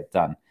 we're going to get it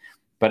done.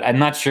 But I'm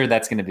not sure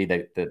that's going to be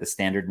the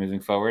standard moving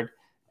forward.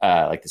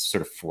 Like this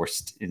sort of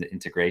forced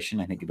integration.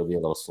 I think it'll be a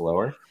little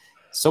slower.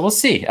 So we'll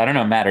see. I don't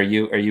know, Matt, are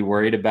you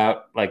worried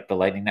about like the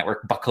Lightning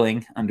Network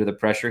buckling under the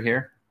pressure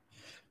here?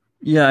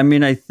 Yeah. I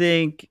mean, I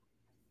think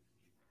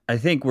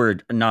we're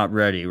not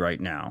ready right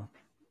now.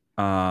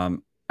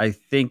 I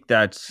think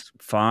that's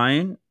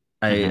fine.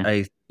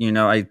 I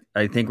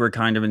think we're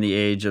kind of in the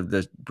age of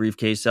the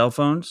briefcase cell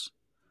phones.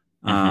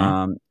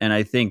 And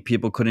I think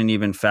people couldn't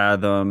even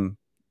fathom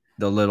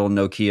the little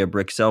Nokia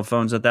brick cell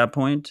phones at that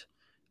point,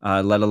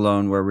 let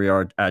alone where we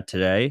are at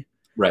today.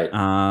 Right.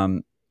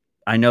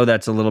 I know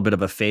that's a little bit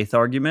of a faith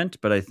argument,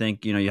 but I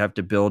think, you have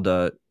to build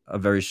a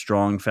very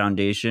strong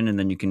foundation, and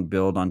then you can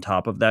build on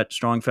top of that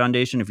strong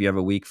foundation. If you have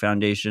a weak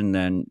foundation,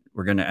 then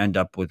we're going to end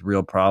up with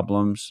real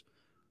problems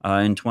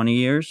in 20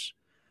 years.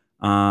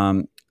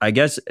 I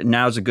guess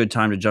now's a good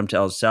time to jump to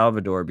El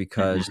Salvador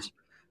because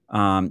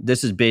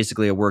this is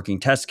basically a working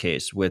test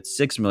case with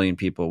 6 million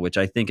people, which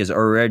I think is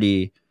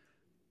already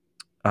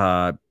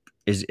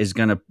is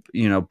going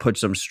to put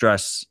some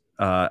stress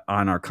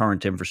on our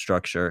current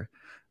infrastructure.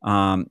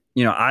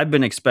 I've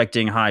been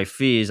expecting high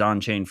fees,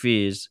 on-chain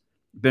fees.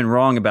 Been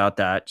wrong about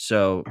that.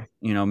 So,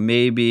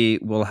 maybe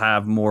we'll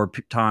have more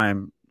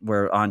time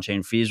where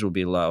on-chain fees will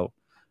be low.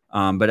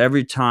 But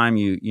every time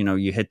you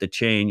hit the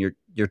chain,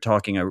 you're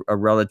talking a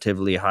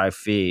relatively high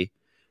fee.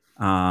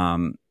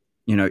 And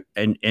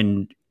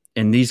in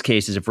these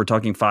cases, if we're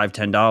talking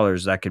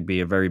 $5-10, that could be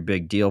a very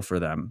big deal for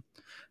them.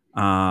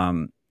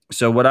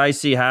 So what I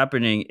see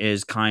happening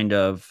is kind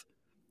of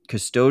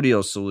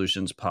custodial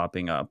solutions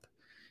popping up,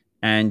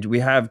 and we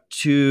have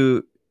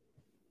two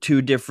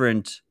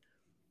different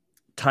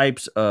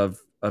types of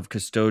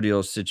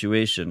custodial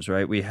situations,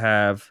 right? We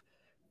have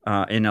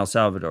in El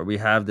Salvador. We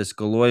have this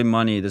Galoy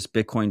Money, this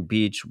Bitcoin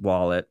Beach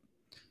wallet,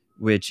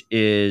 which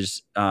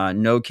is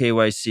no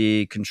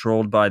KYC,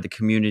 controlled by the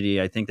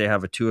community. I think they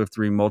have a 2 of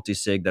 3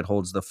 multi-sig that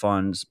holds the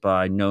funds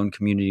by known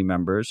community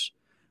members.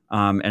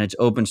 And it's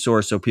open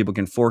source, so people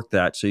can fork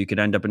that. So you could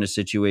end up in a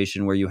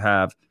situation where you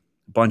have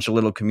a bunch of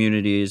little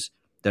communities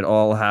that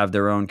all have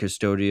their own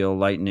custodial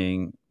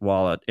Lightning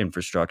wallet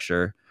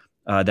infrastructure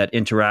that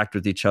interact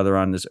with each other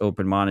on this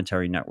open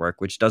monetary network,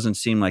 which doesn't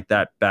seem like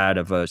that bad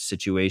of a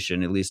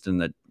situation, at least in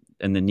the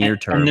near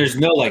term. And there's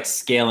no like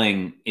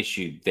scaling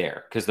issue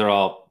there because they're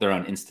all their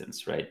own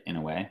instance, right? In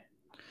a way.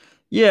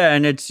 Yeah,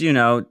 and it's,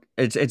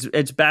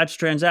 it's batch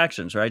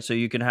transactions, right? So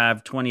you can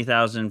have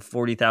 20,000,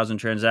 40,000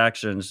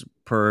 transactions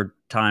per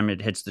time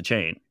it hits the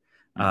chain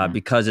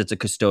because it's a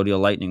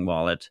custodial Lightning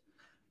wallet.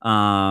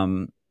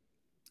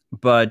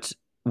 But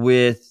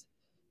with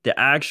the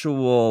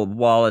actual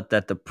wallet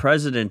that the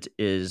president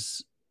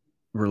is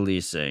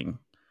releasing,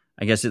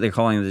 I guess they're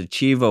calling it the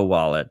Chivo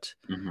wallet,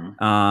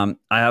 I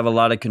have a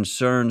lot of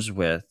concerns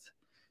with,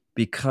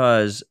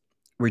 because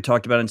we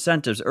talked about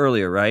incentives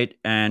earlier, right?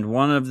 And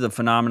one of the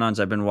phenomenons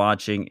I've been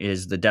watching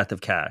is the death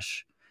of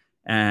cash.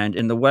 And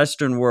in the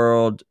Western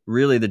world,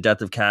 really the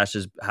death of cash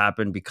has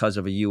happened because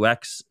of a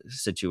UX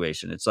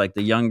situation. It's like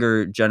the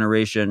younger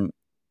generation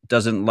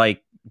doesn't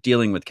like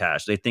dealing with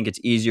cash. They think it's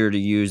easier to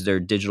use their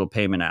digital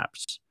payment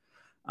apps.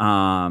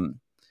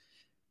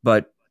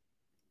 But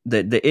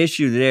the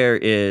issue there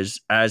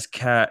is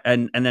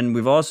and then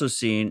we've also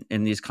seen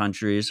in these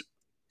countries,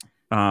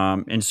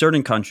 in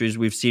certain countries,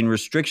 we've seen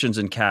restrictions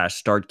in cash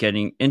start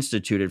getting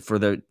instituted for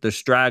the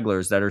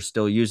stragglers that are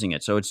still using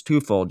it. So it's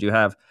twofold. You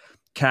have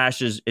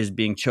cash is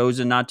being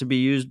chosen not to be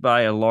used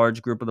by a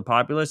large group of the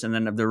populace, and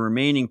then of the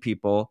remaining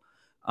people,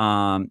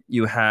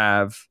 you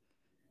have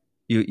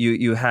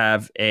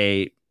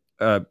a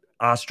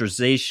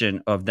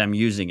ostracization of them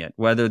using it,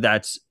 whether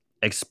that's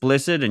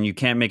explicit and you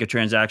can't make a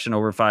transaction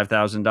over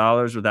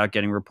 $5,000 without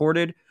getting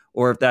reported,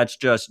 or if that's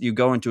just you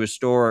go into a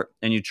store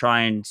and you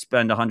try and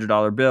spend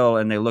 $100 bill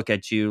and they look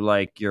at you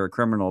like you're a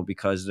criminal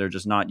because they're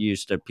just not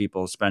used to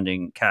people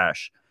spending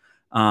cash.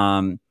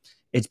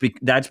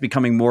 That's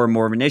becoming more and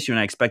more of an issue, and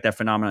I expect that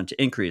phenomenon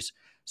to increase.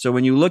 So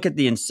when you look at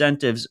the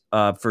incentives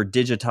for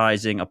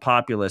digitizing a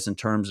populace in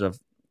terms of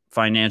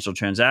financial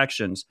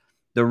transactions,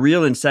 the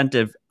real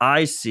incentive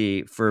I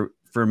see for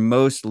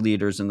most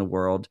leaders in the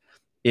world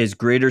is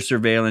greater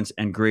surveillance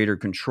and greater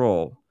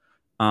control.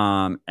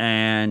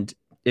 And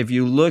if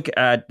you look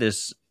at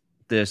this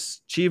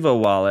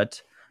Chivo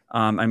wallet,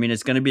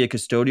 it's going to be a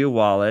custodial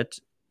wallet.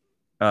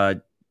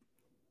 That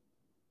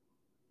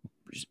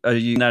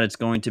it's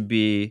going to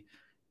be,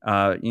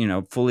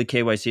 fully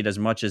KYC'd as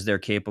much as they're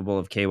capable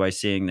of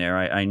KYCing there.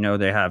 I know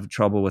they have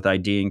trouble with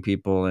IDing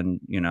people and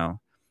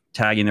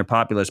tagging their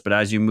populace, but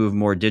as you move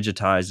more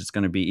digitized, it's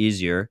going to be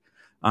easier.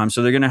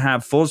 So they're going to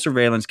have full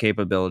surveillance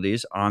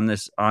capabilities on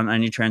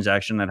any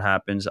transaction that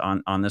happens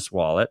on this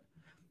wallet.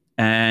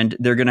 And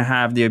they're going to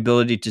have the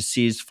ability to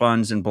seize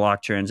funds and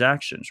block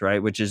transactions,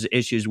 right? Which is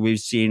issues we've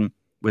seen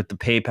with the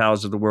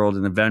PayPals of the world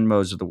and the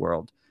Venmos of the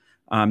world.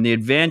 The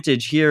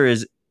advantage here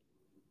is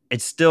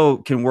it still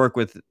can work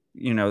with,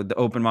 the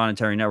open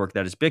monetary network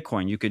that is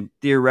Bitcoin. You could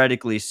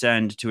theoretically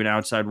send to an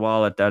outside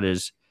wallet that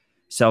is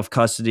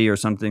self-custody or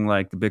something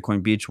like the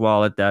Bitcoin Beach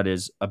wallet that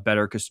is a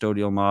better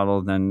custodial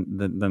model than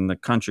the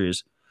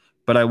countries.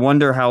 But I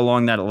wonder how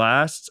long that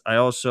lasts. I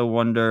also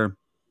wonder,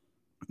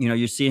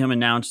 you see him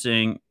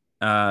announcing,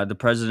 the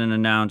president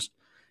announced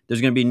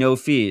there's going to be no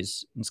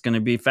fees. It's going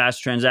to be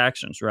fast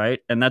transactions, right?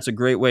 And that's a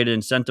great way to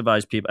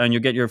incentivize people. And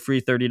you'll get your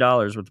free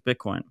 $30 with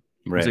Bitcoin.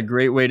 Right. It's a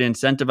great way to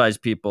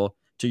incentivize people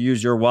to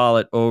use your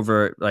wallet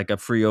over like a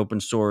free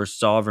open source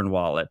sovereign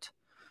wallet.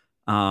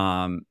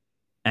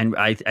 And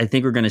I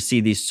think we're going to see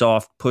these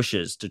soft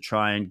pushes to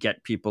try and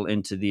get people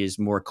into these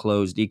more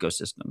closed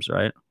ecosystems,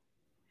 right?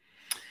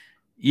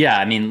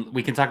 Yeah,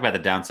 we can talk about the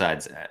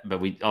downsides, but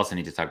we also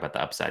need to talk about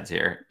the upsides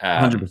here.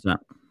 100%.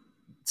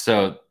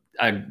 So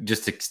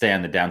just to stay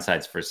on the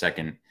downsides for a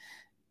second,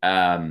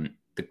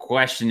 the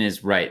question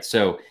is, right,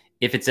 so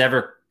if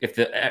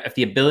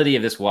the ability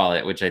of this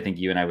wallet, which I think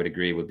you and I would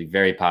agree would be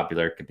very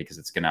popular because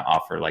it's going to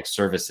offer like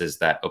services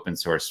that open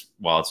source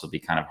wallets will be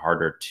kind of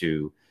harder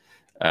to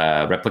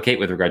replicate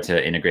with regard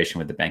to integration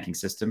with the banking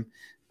system,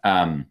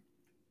 and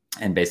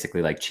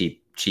basically like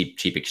cheap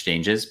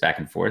exchanges back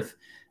and forth.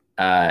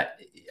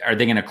 Are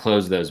they going to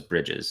close those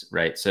bridges,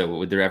 right? So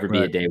would there ever be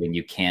a day when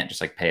you can't just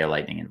like pay a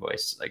Lightning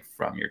invoice like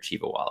from your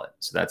Chivo wallet?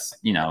 So that's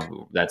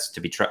that's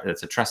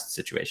a trust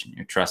situation.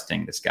 You're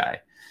trusting this guy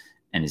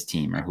and his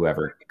team or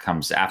whoever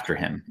comes after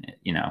him,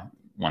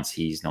 once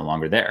he's no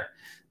longer there.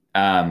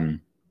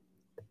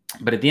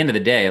 But at the end of the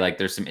day, like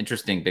there's some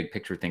interesting big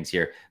picture things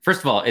here.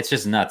 First of all, it's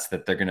just nuts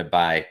that they're going to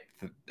buy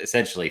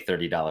essentially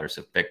 $30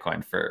 of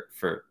Bitcoin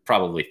for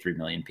probably 3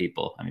 million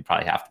people.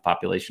 Probably half the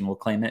population will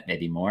claim it,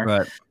 maybe more.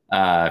 Right.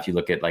 If you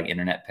look at like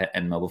internet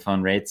and mobile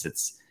phone rates,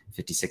 it's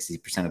 50,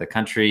 60% of the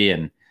country.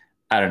 And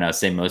I don't know,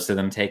 say most of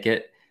them take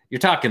it. You're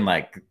talking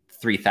like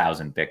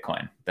 3,000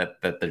 Bitcoin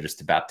that they're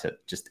just about to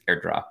just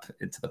airdrop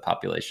into the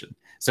population.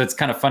 So it's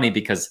kind of funny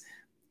because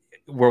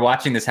we're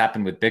watching this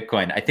happen with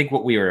Bitcoin. I think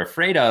what we were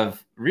afraid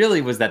of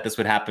really was that this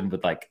would happen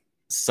with like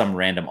some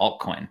random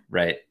altcoin,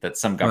 right? That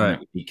some government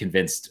would be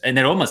convinced, and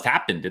it almost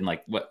happened in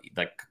like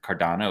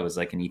Cardano was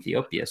like in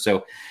Ethiopia.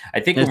 So I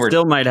think it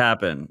still might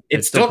happen.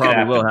 It still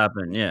probably will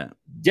happen. Yeah.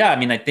 Yeah. I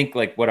mean, I think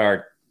like what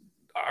our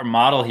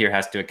model here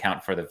has to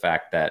account for the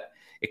fact that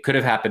it could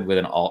have happened with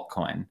an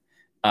altcoin.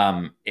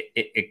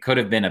 It could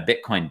have been a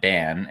Bitcoin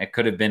ban. It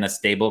could have been a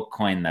stable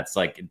coin that's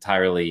like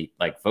entirely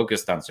like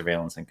focused on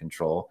surveillance and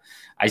control.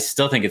 I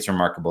still think it's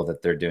remarkable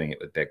that they're doing it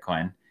with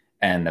Bitcoin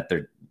and that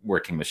they're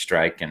working with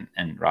Strike and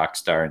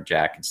Rockstar and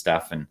Jack and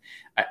stuff. And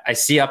I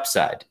see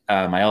upside.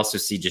 I also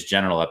see just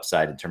general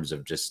upside in terms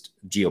of just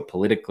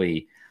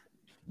geopolitically,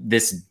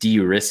 this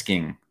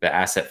de-risking the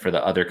asset for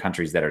the other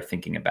countries that are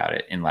thinking about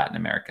it in Latin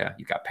America.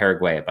 You got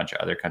Paraguay, a bunch of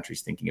other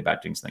countries thinking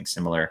about doing something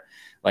similar.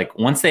 Like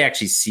once they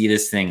actually see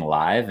this thing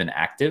live and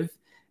active,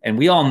 and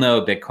we all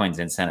know Bitcoin's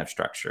incentive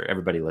structure,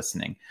 everybody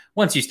listening,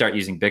 once you start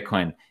using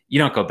Bitcoin, you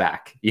don't go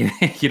back. You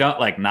don't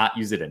like not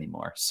use it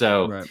anymore.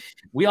 So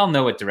we all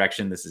know what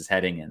direction this is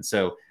heading in.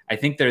 So I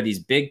think there are these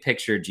big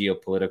picture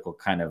geopolitical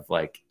kind of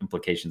like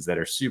implications that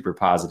are super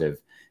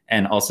positive,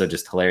 and also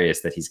just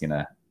hilarious that he's going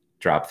to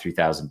drop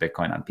 3,000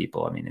 Bitcoin on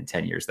people. I mean, in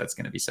 10 years, that's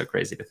going to be so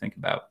crazy to think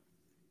about.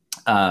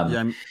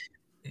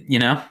 You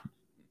know,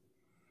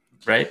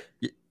 right?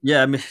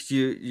 Yeah, I mean,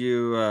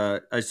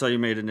 I saw you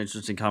made an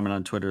interesting comment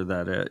on Twitter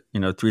that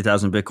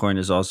 3,000 Bitcoin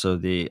is also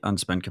the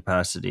unspent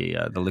capacity,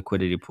 the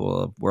liquidity pool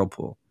of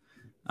Whirlpool.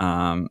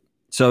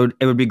 So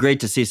it would be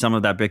great to see some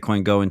of that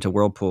Bitcoin go into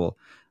Whirlpool.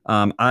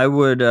 I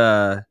want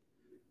to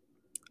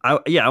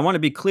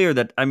be clear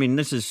that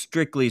this is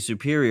strictly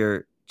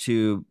superior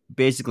to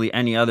basically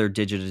any other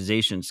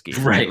digitization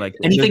scheme, right? Like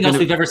anything else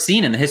we've ever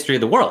seen in the history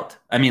of the world.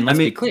 Let's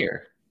be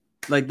clear.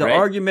 Like the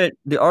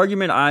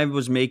argument I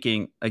was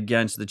making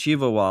against the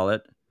Chivo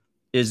wallet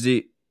is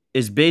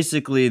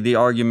basically the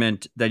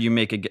argument that you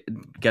make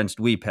against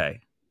WePay,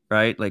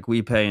 right? Like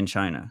WePay in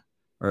China,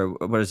 or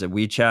what is it,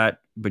 WeChat?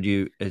 But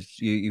you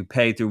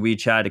pay through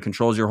WeChat. It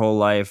controls your whole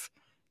life.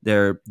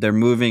 They're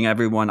moving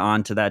everyone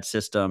onto that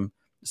system.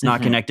 It's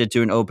not connected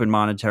to an open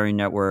monetary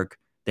network.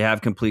 They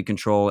have complete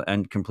control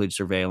and complete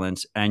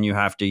surveillance, and you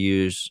have to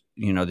use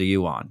the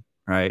yuan,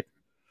 right?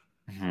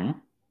 Mm-hmm.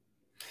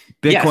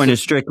 Bitcoin is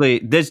strictly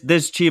this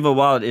Chivo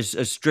wallet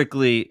is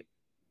strictly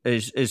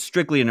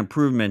an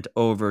improvement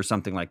over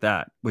something like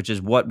that, which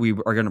is what we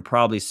are going to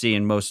probably see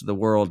in most of the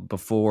world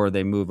before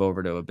they move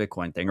over to a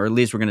Bitcoin thing, or at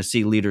least we're going to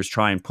see leaders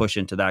try and push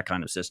into that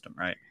kind of system,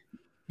 right?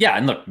 Yeah,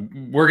 and look,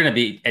 we're going to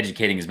be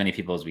educating as many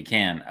people as we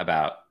can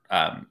about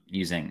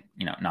using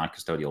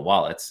non-custodial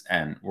wallets,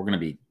 and we're going to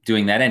be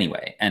doing that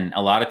anyway. And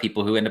a lot of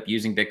people who end up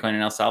using Bitcoin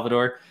in El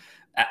Salvador,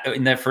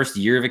 in their first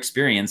year of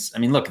experience,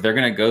 look, they're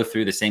going to go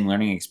through the same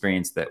learning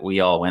experience that we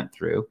all went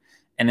through.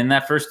 And in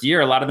that first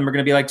year, a lot of them are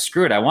going to be like,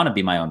 screw it, I want to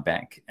be my own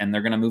bank. And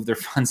they're going to move their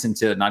funds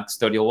into a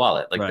non-custodial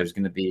wallet. Like there's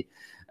going to be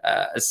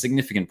a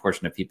significant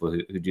portion of people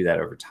who do that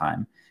over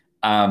time.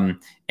 And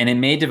it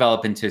may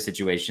develop into a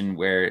situation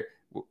where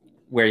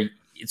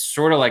it's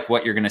sort of like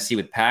what you're going to see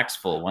with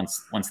Paxful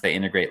once they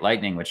integrate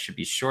Lightning, which should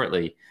be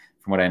shortly,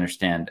 from what I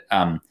understand,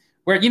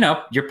 where,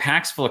 your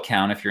Paxful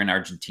account, if you're in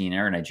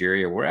Argentina or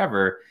Nigeria or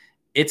wherever,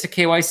 it's a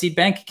KYC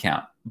bank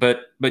account,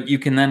 but you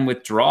can then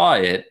withdraw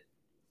it,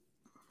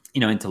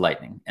 into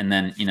Lightning. And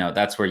then,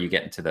 that's where you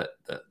get into the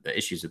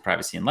issues with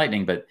privacy and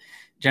Lightning. But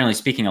generally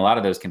speaking, a lot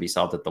of those can be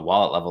solved at the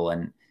wallet level,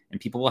 and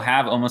people will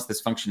have almost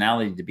this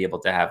functionality to be able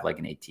to have like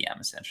an ATM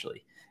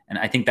essentially. And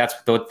I think that's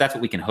what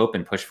we can hope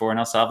and push for in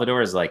El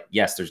Salvador is like,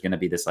 yes, there's going to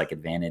be this like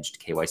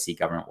advantaged KYC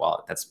government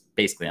wallet. That's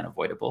basically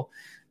unavoidable.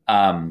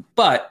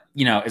 But,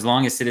 as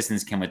long as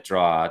citizens can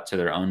withdraw to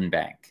their own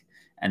bank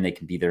and they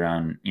can be their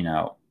own,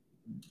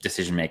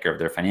 decision maker of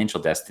their financial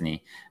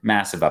destiny,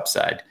 massive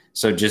upside.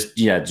 So just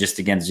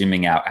again,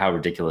 zooming out how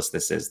ridiculous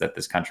this is that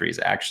this country is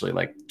actually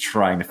like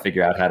trying to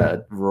figure out how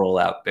to roll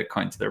out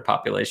Bitcoin to their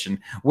population.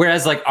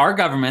 Whereas like our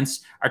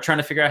governments are trying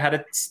to figure out how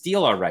to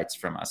steal our rights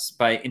from us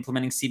by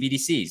implementing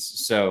CBDCs.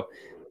 So,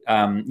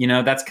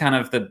 that's kind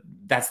of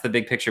that's the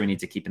big picture we need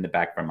to keep in the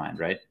back of our mind,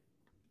 right?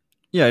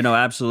 Yeah, no,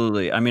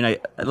 absolutely.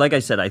 Like I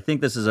said, I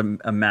think this is a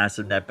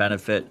massive net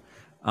benefit.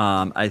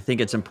 I think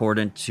it's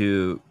important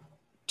to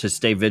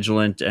stay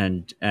vigilant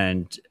and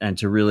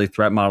to really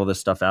threat model this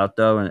stuff out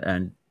though,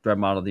 and threat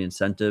model the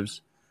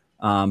incentives.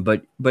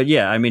 But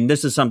yeah,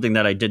 this is something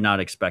that I did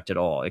not expect at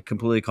all. It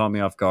completely caught me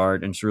off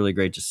guard, and it's really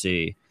great to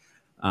see.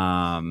 Go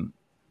on.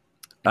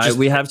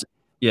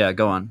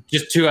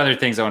 Just two other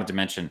things I wanted to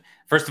mention.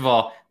 First of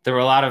all, there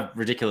were a lot of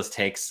ridiculous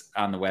takes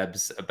on the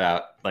webs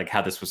about like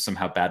how this was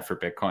somehow bad for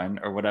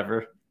Bitcoin or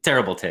whatever.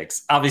 Terrible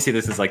takes. Obviously,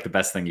 this is like the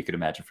best thing you could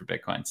imagine for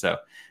Bitcoin. So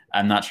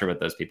I'm not sure what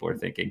those people were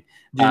thinking.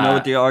 Do you know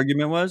what the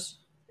argument was?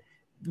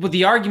 Well,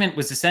 the argument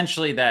was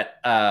essentially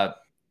that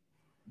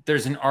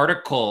there's an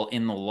article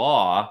in the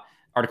law,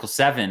 Article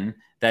 7,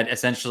 that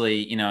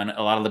essentially, and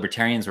a lot of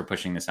libertarians were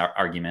pushing this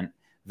argument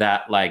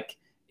that like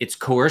it's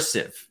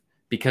coercive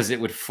because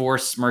it would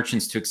force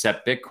merchants to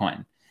accept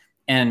Bitcoin.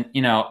 And,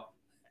 you know,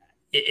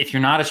 if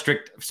you're not a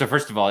strict, so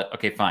first of all,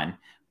 okay, fine.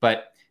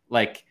 But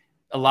like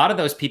a lot of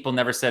those people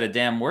never said a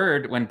damn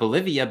word when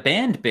Bolivia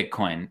banned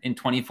Bitcoin in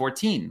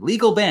 2014,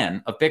 legal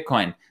ban of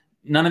Bitcoin.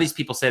 None of these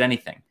people said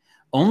anything.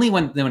 Only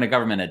when a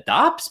government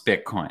adopts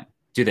Bitcoin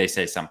do they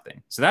say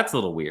something. So that's a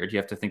little weird. You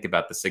have to think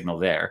about the signal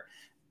there.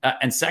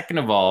 And second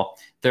of all,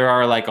 there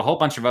are like a whole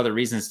bunch of other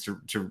reasons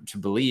to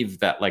believe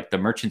that like the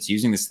merchants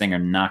using this thing are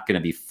not going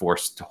to be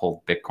forced to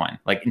hold Bitcoin.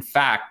 Like, in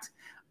fact,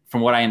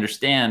 from what I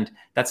understand,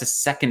 that's a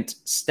second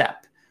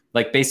step.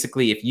 Like,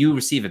 basically, if you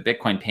receive a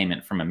Bitcoin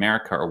payment from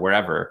America or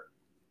wherever,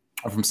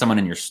 or from someone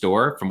in your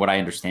store, from what I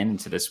understand,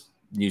 into this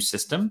new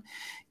system,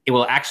 it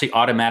will actually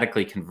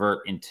automatically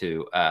convert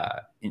into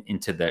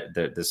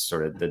the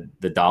sort of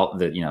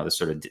the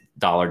sort of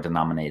dollar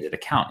denominated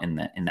account in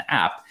the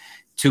app.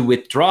 To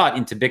withdraw it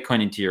into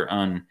Bitcoin into your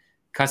own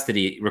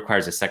custody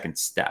requires a second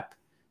step.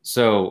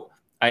 So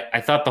I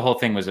thought the whole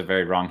thing was a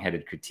very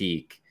wrong-headed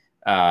critique,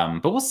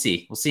 but we'll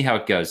see. We'll see how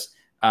it goes.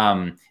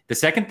 The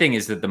second thing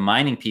is that the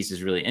mining piece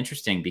is really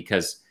interesting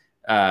because,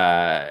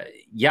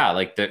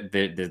 like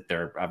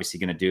they're obviously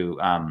going to do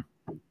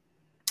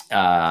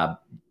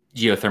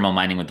geothermal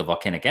mining with the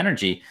volcanic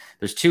energy.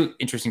 There's two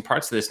interesting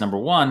parts to this. Number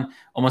one,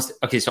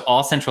 so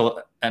all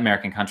Central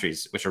American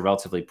countries, which are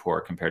relatively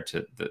poor compared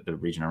to the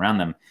region around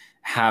them,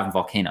 have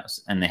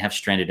volcanoes, and they have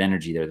stranded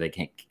energy there they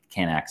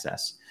can't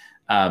access.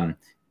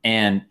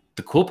 And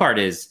the cool part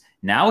is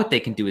now what they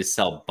can do is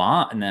sell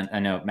bond. And then I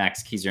know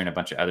Max Keiser and a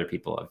bunch of other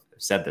people have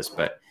said this,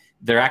 but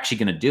they're actually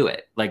going to do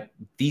it. Like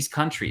these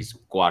countries,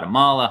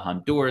 Guatemala,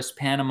 Honduras,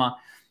 Panama,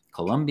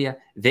 Colombia,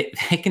 they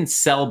can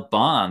sell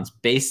bonds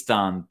based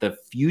on the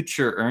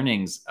future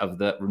earnings of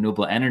the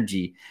renewable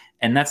energy.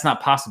 And that's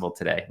not possible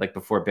today. Like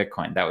before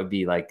Bitcoin, that would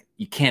be like,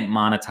 you can't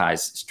monetize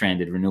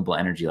stranded renewable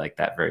energy like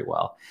that very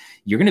well.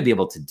 You're going to be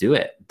able to do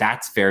it.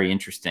 That's very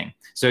interesting.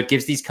 So it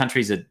gives these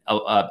countries an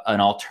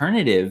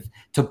alternative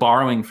to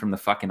borrowing from the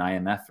fucking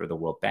IMF or the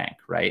World Bank,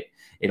 right?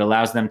 It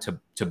allows them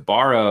to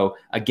borrow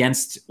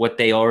against what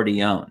they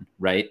already own,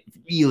 right?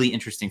 Really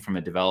interesting from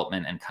a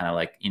development and kind of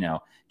like, you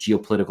know,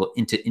 geopolitical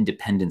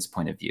independence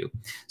point of view.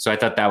 So I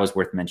thought that was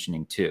worth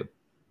mentioning too.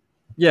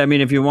 Yeah, I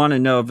mean, if you want to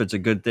know if it's a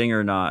good thing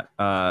or not,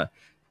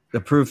 the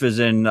proof is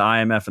in the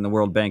IMF and the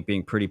World Bank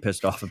being pretty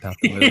pissed off about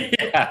the move.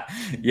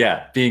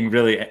 yeah, being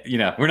really, you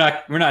know, we're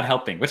not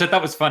helping, which I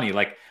thought was funny.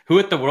 Like, who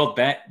at the World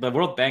Bank? The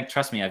World Bank,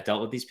 trust me, I've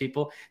dealt with these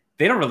people.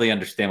 They don't really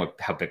understand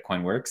how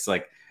Bitcoin works.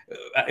 Like,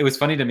 it was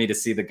funny to me to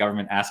see the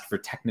government ask for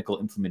technical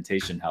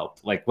implementation help.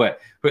 Like,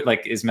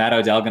 like, is Matt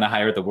Odell going to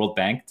hire the World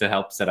Bank to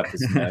help set up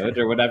his node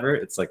or whatever?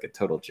 It's like a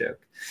total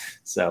joke.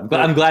 So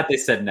I'm glad they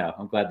said no.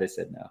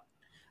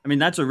 I mean,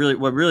 that's what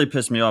really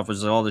pissed me off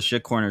was all the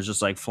shitcoiners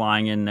just like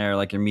flying in there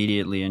like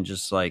immediately and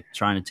just like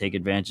trying to take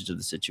advantage of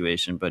the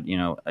situation. But, you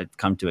know, I've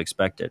come to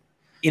expect it.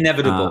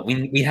 Inevitable.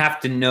 We have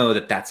to know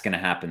that that's going to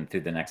happen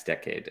through the next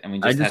decade, and we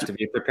just have to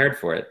be prepared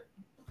for it.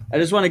 I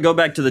just want to go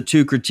back to the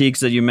two critiques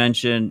that you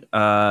mentioned.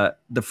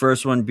 The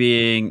first one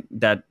being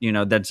that, you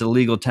know, that's a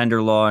legal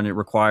tender law and it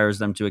requires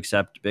them to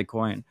accept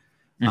Bitcoin.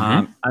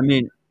 I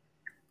mean,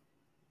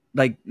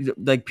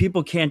 like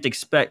people can't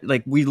expect,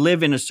 like, we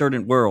live in a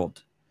certain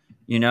world.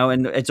 You know,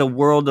 and it's a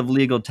world of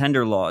legal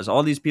tender laws.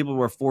 All these people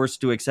were forced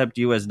to accept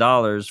US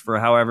dollars for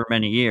however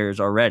many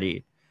years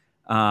already.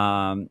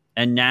 And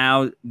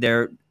now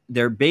they're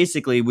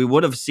basically, we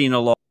would have seen a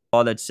law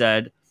that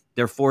said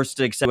they're forced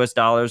to accept US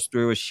dollars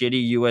through a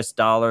shitty US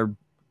dollar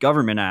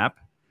government app.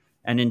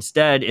 And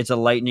instead, it's a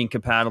Lightning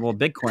compatible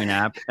Bitcoin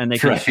app, and they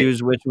can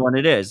choose which one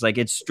it is. Like,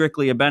 it's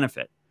strictly a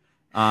benefit.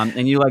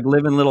 And you like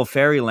live in little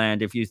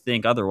fairyland if you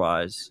think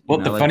otherwise. Well,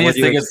 the funniest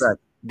thing is,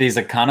 these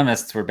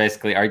economists were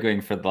basically arguing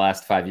for the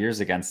last 5 years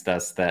against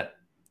us that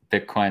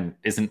Bitcoin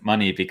isn't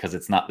money because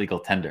it's not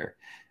legal tender.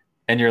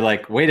 And you're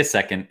like, wait a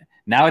second,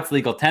 now it's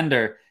legal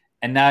tender,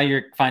 and now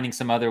you're finding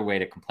some other way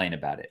to complain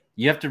about it.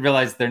 You have to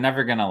realize they're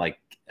never going to like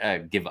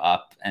give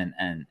up, and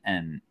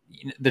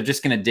they're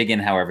just going to dig in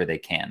however they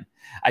can.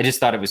 I just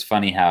thought it was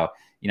funny how,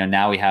 you know,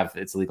 now we have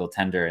it's legal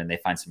tender and they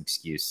find some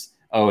excuse.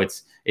 Oh,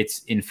 it's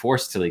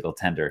enforced to legal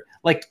tender.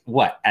 Like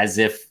what? As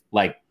if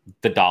like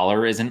the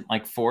dollar isn't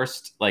like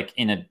forced like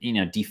in a, you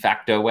know, de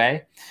facto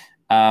way.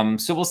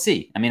 So we'll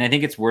see. I mean, I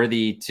think it's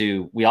worthy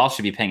we all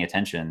should be paying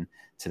attention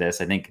to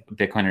this. I think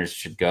Bitcoiners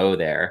should go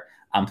there.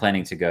 I'm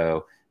planning to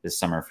go this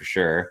summer for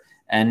sure.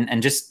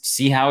 And just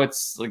see how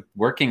it's like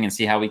working and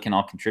see how we can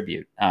all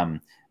contribute.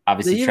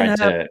 Obviously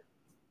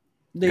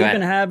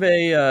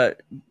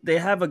they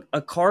have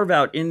a carve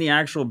out in the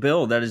actual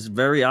bill that is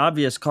very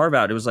obvious carve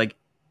out. It was like,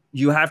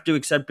 you have to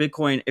accept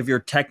Bitcoin if you're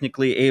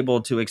technically able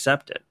to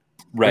accept it.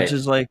 Right. Which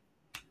is like,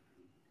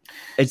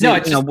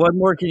 what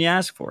more can you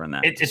ask for in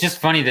that? It's just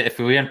funny that if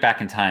we went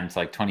back in time to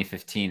like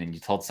 2015 and you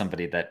told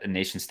somebody that a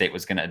nation state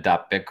was going to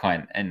adopt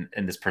Bitcoin and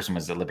this person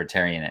was a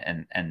libertarian,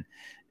 and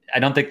I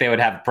don't think they would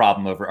have a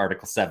problem over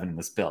Article 7 in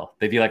this bill.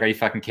 They'd be like, are you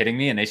fucking kidding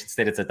me? A nation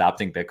state that's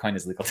adopting Bitcoin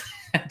as legal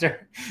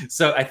tender.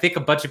 So I think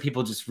a bunch of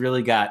people just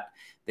really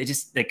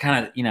they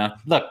kind of, you know,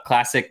 look,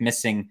 classic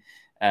missing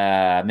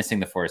missing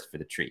the forest for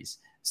the trees.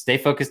 Stay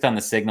focused on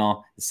the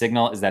signal. The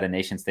signal is that a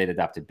nation state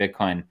adopted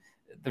Bitcoin.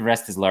 The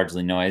rest is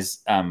largely noise.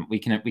 We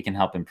can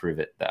help improve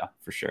it though,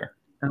 for sure.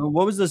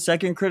 What was the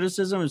second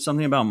criticism? It's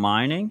something about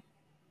mining?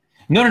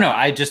 No.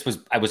 I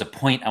was a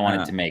point I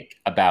wanted to make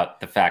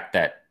about the fact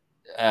that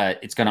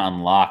it's going to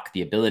unlock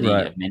the ability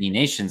of many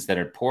nations that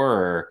are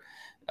poorer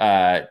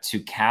to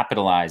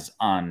capitalize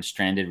on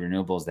stranded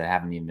renewables that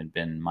haven't even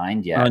been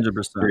mined yet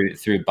 100%.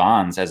 through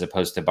bonds, as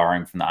opposed to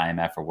borrowing from the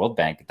IMF or World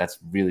Bank. That's a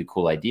really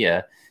cool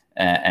idea.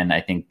 And I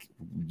think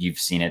you've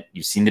seen it.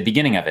 You've seen the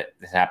beginning of it.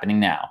 It's happening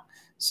now.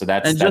 So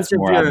that's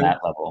more on that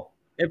level.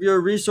 If you're a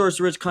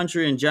resource-rich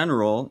country in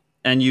general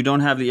and you don't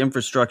have the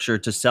infrastructure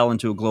to sell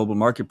into a global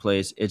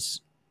marketplace, it's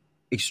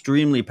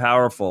extremely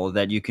powerful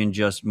that you can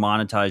just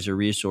monetize your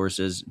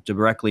resources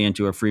directly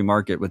into a free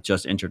market with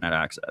just internet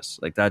access.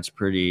 Like that's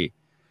pretty,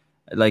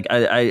 like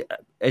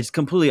it's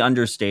completely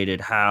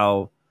understated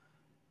how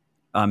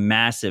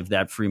massive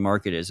that free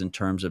market is in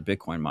terms of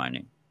Bitcoin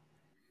mining.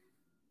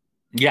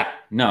 Yeah,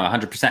 no,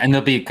 100%. And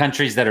there'll be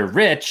countries that are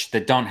rich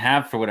that don't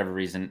have, for whatever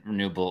reason,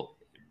 renewable,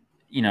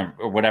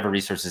 or whatever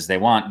resources they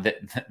want,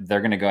 that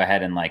they're going to go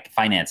ahead and like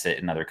finance it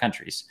in other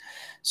countries.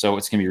 So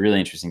it's going to be really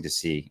interesting to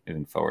see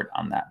moving forward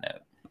on that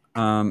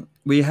note.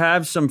 We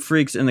have some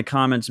freaks in the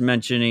comments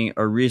mentioning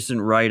a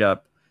recent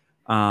write-up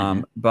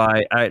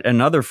by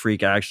another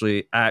freak,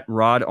 actually, at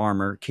Rod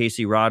Armor,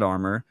 Casey Rod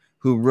Armor,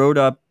 who wrote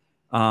up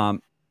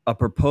a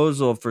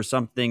proposal for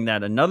something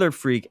that another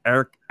freak,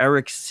 Eric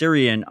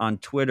Sirion on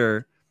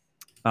Twitter,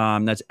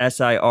 that's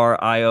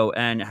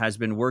Sirion, has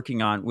been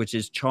working on, which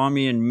is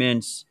Chaumian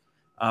Mints,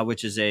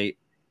 which is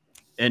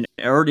an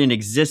already an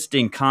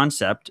existing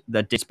concept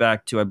that dates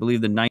back to, I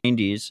believe, the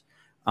 90s,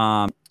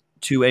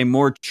 to a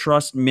more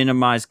trust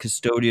minimized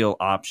custodial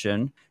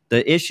option.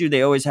 The issue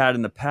they always had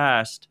in the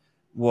past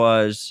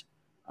was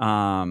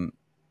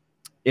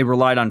it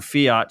relied on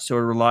fiat, so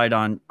it relied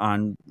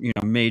on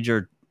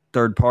major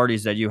third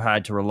parties that you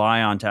had to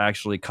rely on to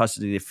actually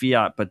custody the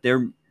fiat, but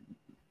they're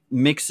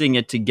mixing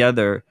it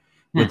together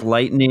with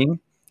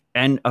Lightning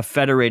and a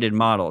federated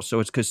model.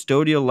 So it's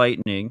custodial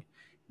Lightning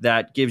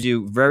that gives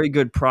you very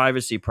good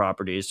privacy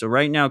properties. So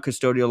right now,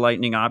 custodial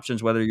Lightning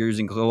options, whether you're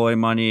using Galoy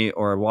Money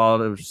or a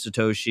wallet of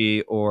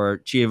Satoshi or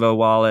Chivo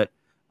wallet,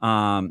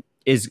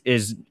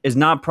 is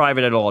not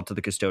private at all to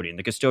the custodian.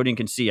 The custodian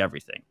can see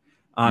everything.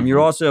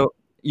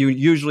 You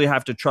usually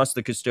have to trust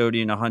the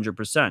custodian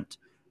 100%.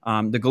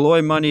 The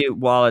Galoy Money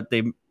wallet,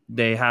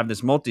 they have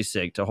this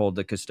multi-sig to hold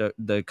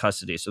the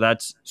custody, so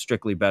that's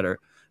strictly better.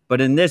 But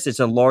in this, it's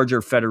a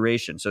larger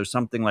federation, so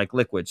something like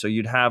Liquid. So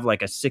you'd have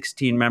like a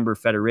 16-member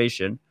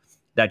federation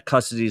that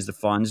custodies the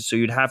funds. So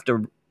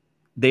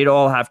they'd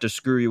all have to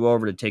screw you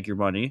over to take your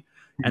money.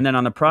 And then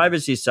on the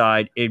privacy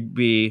side, it'd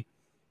be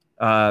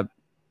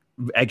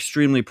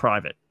extremely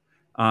private.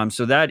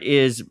 So that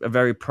is a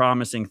very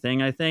promising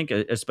thing, I think,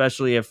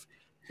 especially if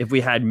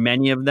we had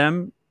many of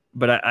them.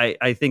 But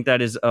I think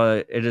that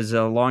it is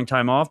a long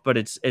time off. But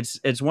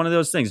it's one of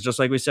those things, just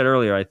like we said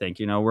earlier. I think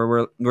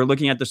where we're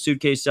looking at the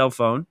suitcase cell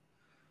phone.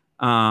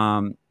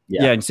 And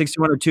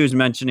 6102 is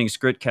mentioning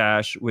Scrit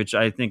Cash, which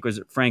I think was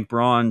Frank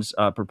Braun's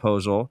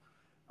proposal,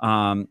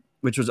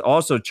 which was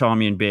also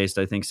Chaumian based.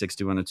 I think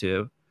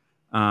 6102.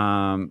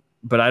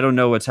 But I don't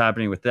know what's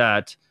happening with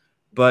that.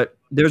 But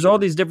there's all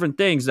these different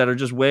things that are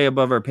just way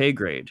above our pay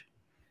grade.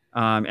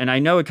 And I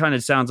know it kind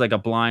of sounds like a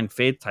blind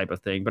faith type of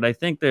thing, but I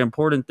think the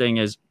important thing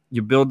is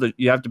you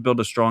have to build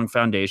a strong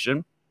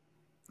foundation.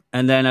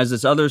 And then as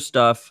this other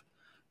stuff,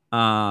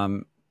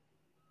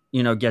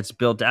 gets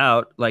built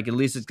out, like at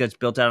least it gets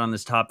built out on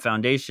this top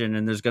foundation,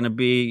 and there's going to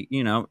be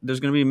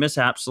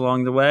mishaps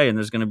along the way, and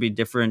there's going to be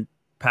different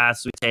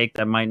paths we take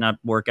that might not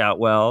work out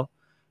well.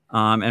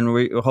 And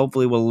we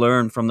hopefully will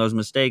learn from those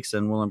mistakes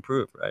and we'll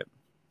improve. Right.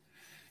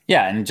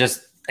 Yeah. And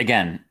just,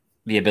 again,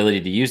 the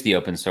ability to use the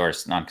open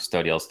source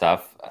non-custodial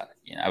stuff.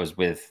 I was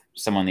with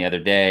someone the other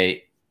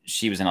day.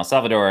 She was in El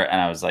Salvador,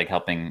 and I was like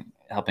helping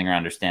her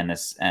understand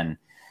this and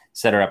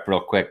set her up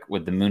real quick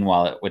with the Moon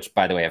Wallet, which,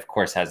 by the way, of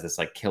course, has this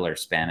like killer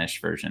Spanish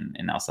version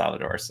in El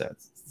Salvador. So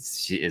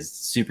she is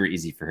super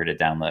easy for her to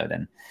download,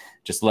 and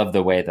just love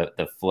the way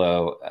the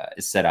flow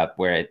is set up.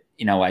 Where I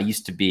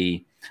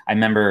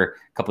remember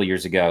a couple of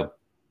years ago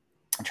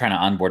trying to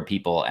onboard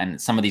people,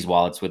 and some of these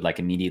wallets would like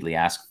immediately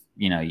ask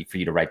for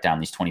you to write down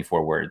these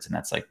 24 words. And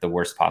that's like the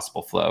worst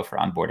possible flow for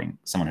onboarding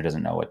someone who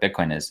doesn't know what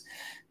Bitcoin is.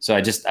 So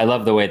I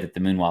love the way that the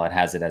Moon Wallet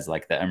has it as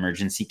like the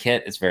emergency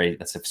kit.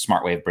 That's a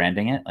smart way of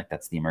branding it. Like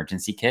that's the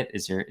emergency kit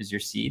is your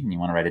seed, and you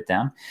want to write it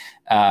down.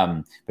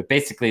 But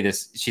basically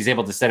she's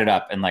able to set it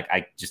up, and like,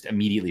 I just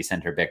immediately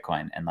send her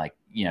Bitcoin, and like,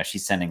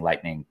 she's sending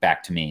Lightning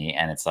back to me.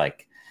 And it's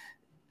like,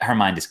 her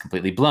mind is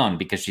completely blown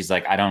because she's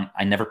like,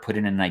 I never put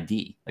in an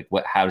ID. Like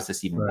how does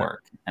this even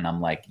work? And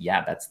I'm like,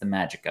 yeah, that's the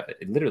magic of it.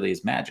 It literally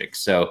is magic.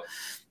 So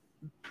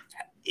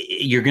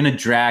you're going to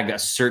drag a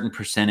certain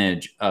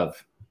percentage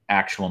of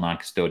actual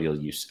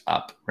non-custodial use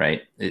up,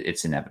 right?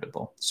 It's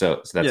inevitable.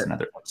 So that's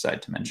another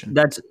upside to mention.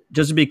 That's,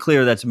 just to be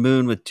clear, that's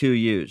Moon with 2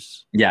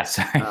 U's. Yeah.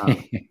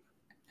 Sorry.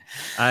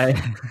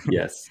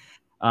 Yes.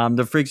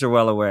 The freaks are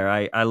well aware.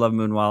 I love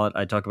Moon Wallet.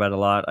 I talk about it a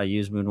lot. I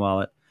use Moon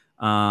Wallet.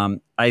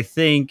 I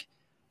think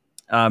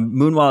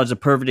Moon Wallet is a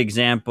perfect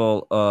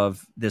example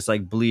of this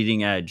like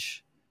bleeding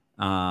edge.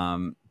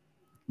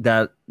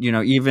 That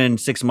even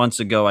 6 months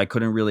ago I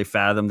couldn't really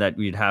fathom that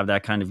we'd have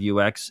that kind of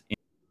UX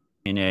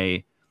in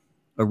a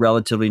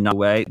relatively new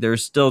way.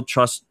 There's still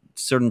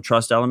certain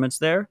trust elements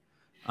there,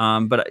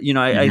 but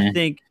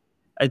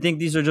I think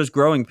these are just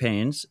growing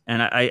pains,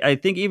 and I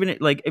think even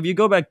like if you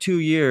go back 2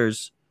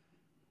 years,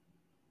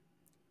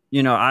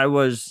 I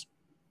was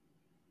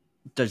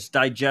just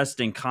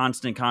digesting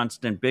constant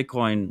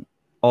Bitcoin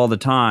all the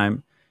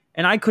time,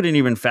 and I couldn't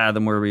even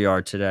fathom where we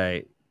are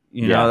today.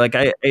 Like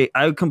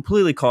I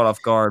completely caught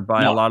off guard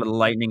by a lot of the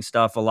Lightning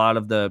stuff, a lot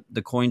of the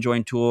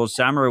CoinJoin tools.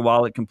 Samurai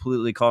Wallet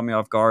completely caught me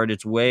off guard.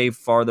 It's way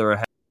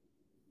farther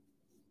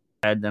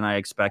ahead than I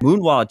expected.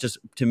 Moon Wallet just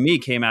to me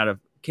came out of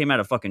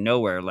fucking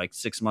nowhere like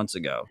 6 months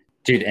ago,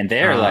 dude. And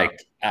they're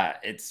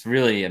it's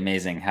really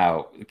amazing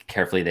how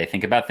carefully they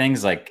think about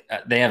things. Like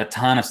they have a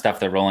ton of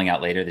stuff they're rolling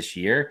out later this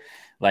year,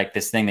 like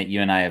this thing that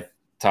you and I have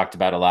talked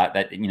about a lot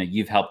that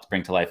you've helped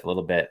bring to life a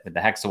little bit with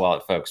the Hexa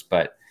Wallet folks,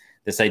 but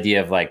this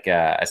idea of like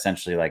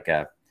essentially like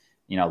a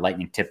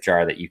Lightning tip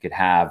jar that you could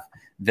have.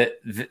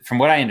 From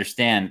what I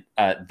understand,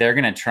 they're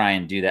going to try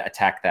and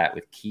attack that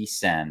with key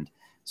send.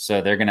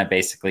 So they're going to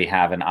basically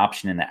have an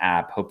option in the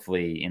app,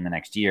 hopefully in the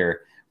next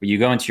year, where you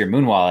go into your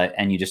Moon Wallet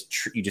and you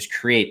just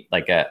create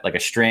like a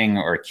string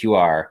or a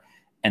QR,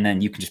 and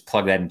then you can just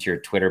plug that into your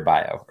Twitter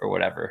bio or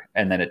whatever,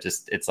 and then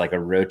it's like it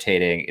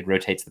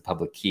rotates the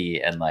public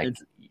key, and like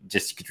you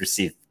could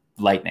receive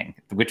Lightning,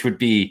 which would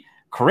be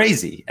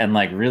crazy and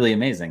like really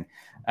amazing.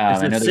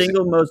 It's the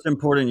single most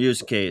important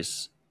use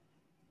case.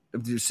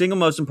 The single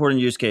most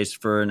important use case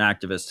for an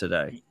activist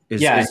today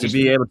is to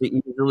be able to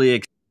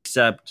easily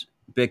accept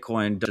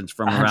Bitcoin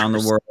from around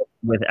the world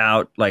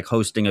without like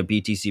hosting a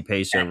BTC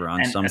Pay server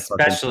on some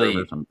especially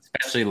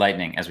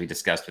Lightning, as we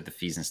discussed with the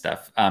fees and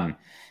stuff.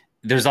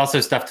 There's also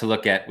stuff to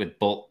look at with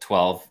Bolt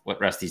 12. What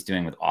Rusty's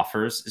doing with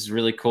offers is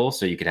really cool.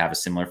 So you could have a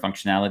similar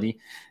functionality.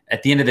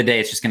 At the end of the day,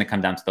 it's just going to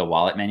come down to the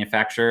wallet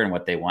manufacturer and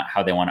what they want,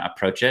 how they want to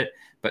approach it.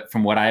 But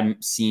from what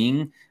I'm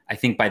seeing, I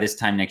think by this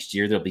time next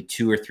year, there'll be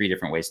 2 or 3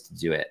 different ways to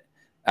do it.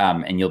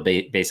 And you'll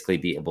basically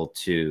be able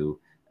to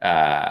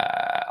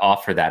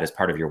offer that as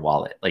part of your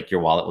wallet. Like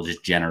your wallet will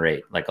just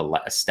generate like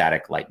a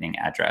static Lightning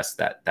address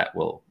that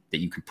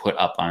you can put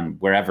up on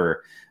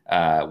wherever,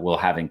 while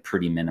having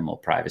pretty minimal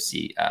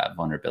privacy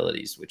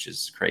vulnerabilities, which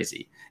is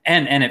crazy.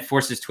 And it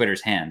forces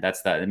Twitter's hand.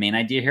 That's the main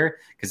idea here,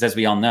 because as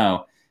we all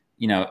know,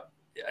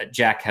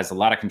 Jack has a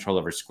lot of control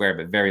over Square,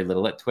 but very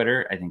little at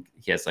Twitter. I think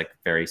he has like a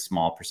very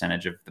small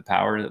percentage of the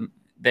power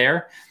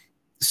there.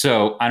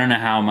 So I don't know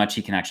how much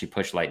he can actually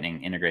push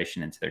Lightning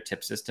integration into their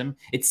tip system.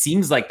 It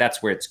seems like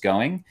that's where it's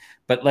going,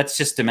 but let's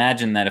just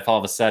imagine that if all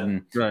of a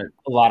sudden a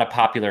lot of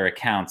popular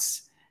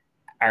accounts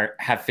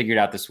have figured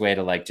out this way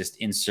to like just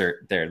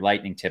insert their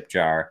Lightning tip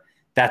jar,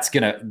 that's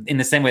gonna, in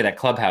the same way that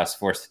Clubhouse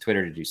forced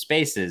Twitter to do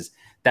Spaces,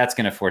 that's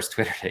gonna force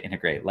Twitter to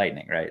integrate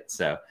Lightning, right?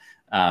 So,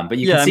 but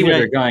you can see where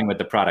they're going with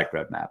the product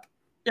roadmap.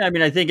 Yeah, I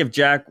mean, I think if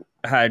Jack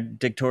had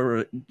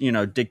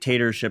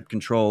dictatorship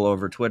control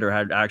over Twitter,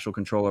 had actual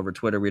control over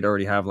Twitter, we'd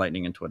already have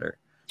Lightning in Twitter.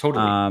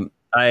 Totally.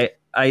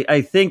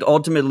 I think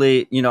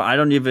ultimately, I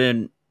don't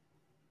even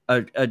a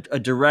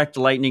direct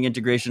Lightning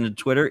integration to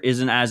Twitter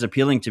isn't as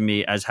appealing to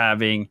me as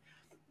having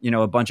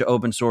a bunch of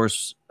open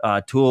source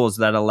tools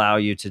that allow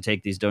you to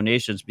take these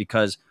donations,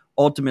 because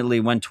ultimately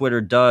when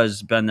Twitter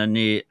does bend the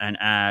knee and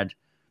add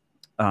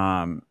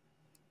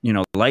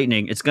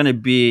Lightning, it's going to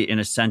be in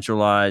a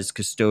centralized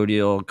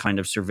custodial kind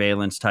of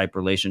surveillance type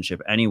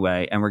relationship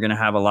anyway, and we're going to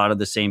have a lot of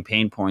the same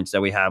pain points that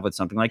we have with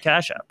something like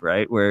Cash App,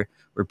 right? Where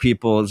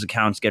people's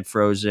accounts get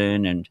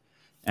frozen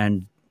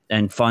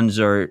and funds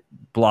are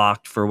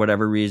blocked for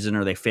whatever reason,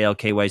 or they fail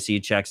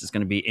KYC checks. It's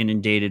going to be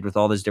inundated with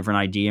all this different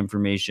ID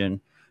information.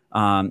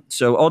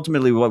 So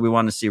ultimately what we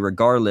want to see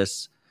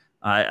regardless,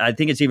 I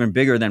think it's even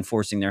bigger than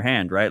forcing their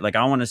hand, right? Like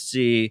I want to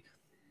see,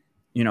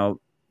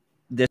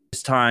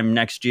 this time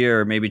next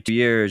year, maybe 2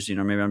 years,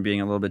 maybe I'm being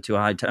a little bit too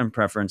high time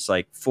preference,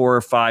 like 4 or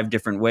 5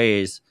 different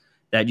ways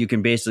that you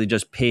can basically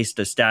just paste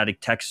a static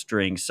text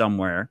string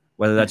somewhere,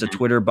 whether that's a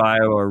Twitter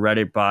bio or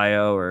Reddit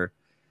bio or,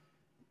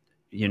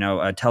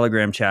 a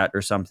Telegram chat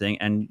or something,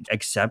 and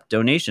accept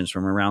donations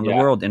from around the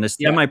world in a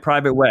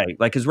semi-private way.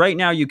 Like, because right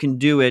now you can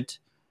do it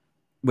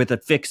with a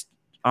fixed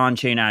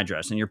on-chain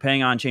address and you're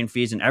paying on-chain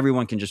fees and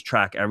everyone can just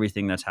track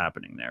everything that's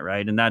happening there,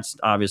 right? And that's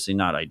obviously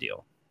not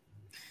ideal.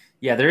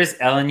 Yeah, there is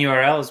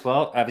LNURL as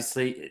well.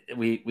 Obviously,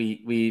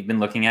 we've been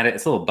looking at it.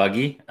 It's a little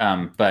buggy,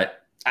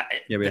 but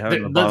we have it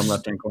in the bottom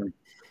left-hand corner.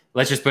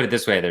 Let's just put it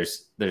this way: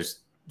 there's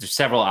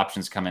several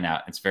options coming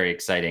out. It's very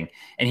exciting.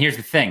 And here's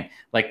the thing: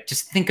 like,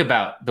 just think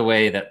about the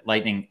way that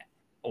Lightning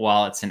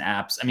wallets and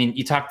apps. I mean,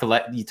 you talk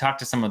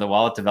to some of the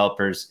wallet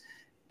developers.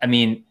 I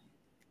mean,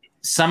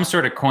 some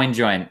sort of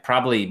CoinJoin,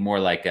 probably more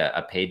like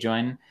a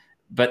PayJoin,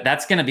 but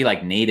that's going to be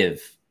like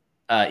native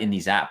in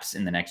these apps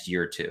in the next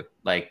year or two.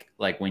 Like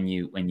when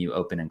you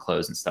open and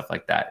close and stuff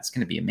like that, it's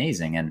going to be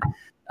amazing. And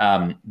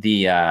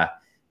the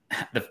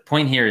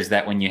point here is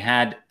that when you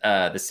had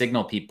the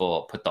Signal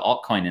people put the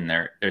altcoin in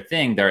their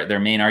thing, their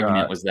main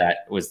argument was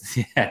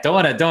yeah, don't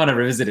want to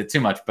revisit it too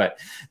much, but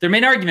their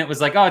main argument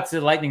was like, oh,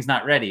 Lightning's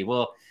not ready.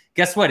 Well,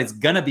 guess what? It's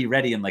gonna be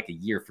ready in like a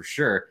year for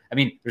sure. I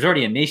mean, there's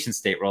already a nation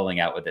state rolling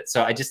out with it.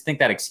 So I just think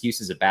that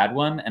excuse is a bad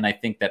one. And I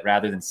think that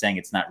rather than saying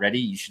it's not ready,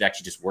 you should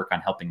actually just work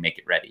on helping make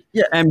it ready.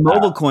 Yeah, and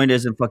MobileCoin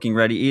isn't fucking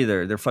ready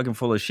either. They're fucking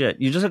full of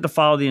shit. You just have to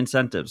follow the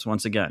incentives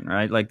once again,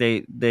 right? Like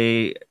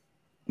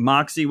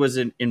Moxie was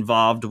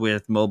involved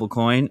with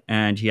MobileCoin,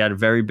 and he had a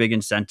very big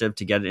incentive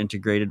to get it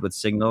integrated with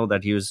Signal.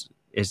 That is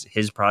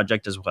his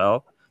project as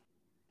well.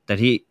 That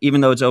even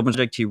though it's open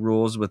project, he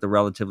rules with a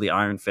relatively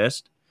iron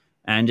fist,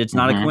 and it's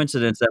not a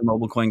coincidence that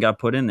MobileCoin got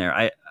put in there.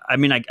 I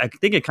mean, I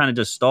think it kind of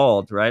just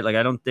stalled, right? Like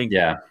I don't think,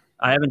 I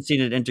haven't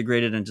seen it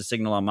integrated into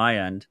Signal on my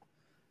end,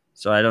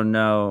 so I don't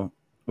know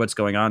what's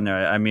going on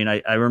there. I mean,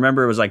 I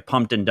remember it was like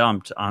pumped and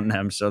dumped on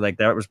them, so like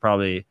that was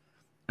probably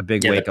a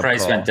big wake up call. The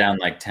price went down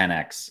like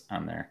 10x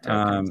on their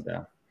tokens.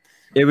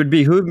 It would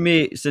behoove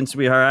me, since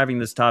we are having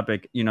this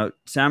topic,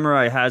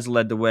 Samurai has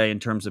led the way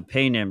in terms of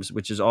Paynims,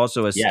 which is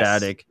also a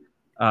static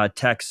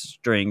text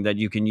string that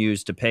you can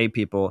use to pay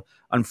people.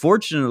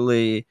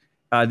 Unfortunately,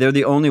 they're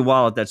the only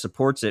wallet that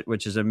supports it,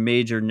 which is a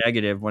major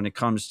negative when it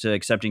comes to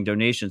accepting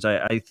donations.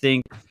 I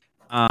think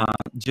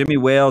Jimmy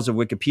Wales of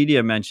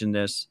Wikipedia mentioned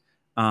this,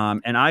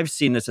 and I've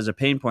seen this as a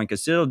pain point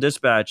because Citadel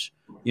Dispatch,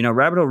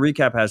 Rabbit Hole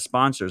Recap has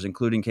sponsors,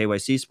 including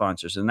KYC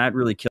sponsors, and that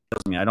really kills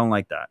me. I don't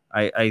like that.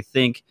 I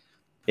think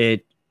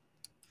it's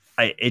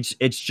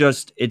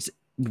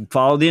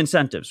follow the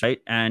incentives,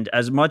 right? And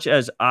as much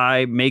as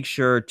I make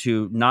sure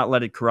to not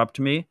let it corrupt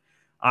me,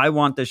 I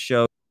want this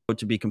show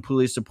to be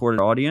completely supported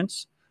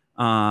audience.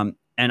 And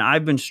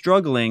I've been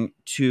struggling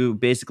to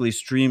basically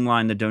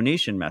streamline the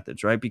donation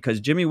methods, right? Because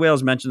Jimmy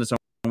Wales mentioned this on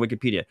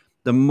Wikipedia.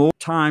 The more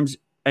times,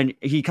 and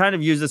he kind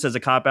of used this as a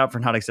cop-out for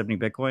not accepting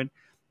Bitcoin,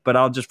 but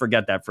I'll just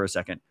forget that for a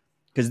second,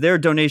 because they're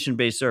a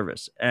donation-based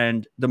service.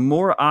 And the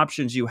more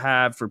options you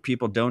have for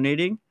people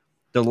donating,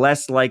 the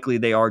less likely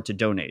they are to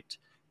donate.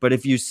 But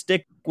if you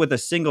stick with a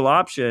single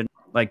option,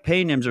 like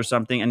Paynims or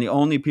something, and the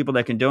only people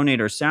that can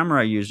donate are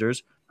Samurai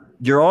users,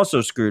 you're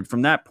also screwed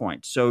from that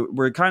point. So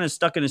we're kind of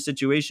stuck in a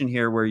situation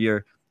here where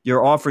you're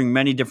offering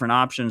many different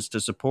options to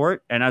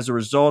support, and as a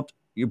result,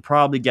 you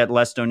probably get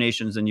less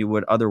donations than you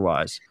would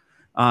otherwise.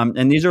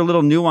 And these are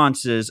little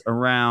nuances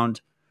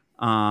around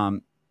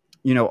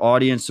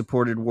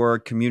audience-supported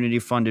work,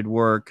 community-funded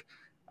work,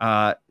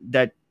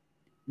 that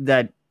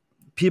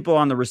people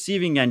on the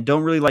receiving end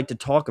don't really like to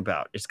talk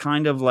about. It's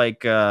kind of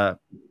like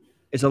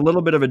it's a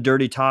little bit of a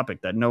dirty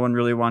topic that no one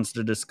really wants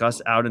to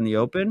discuss out in the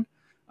open,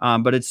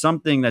 but it's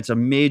something that's a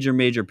major,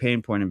 major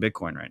pain point in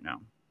Bitcoin right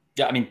now.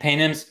 Yeah, I mean,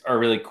 Paynims are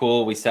really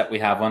cool. We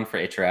have one for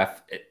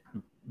HRF,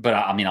 but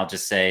I mean, I'll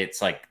just say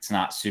it's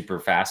not super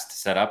fast to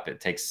set up. It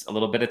takes a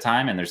little bit of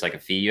time, and there's like a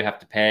fee you have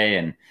to pay,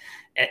 and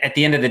at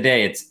the end of the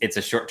day, it's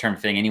a short-term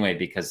thing anyway,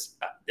 because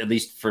at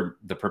least for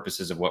the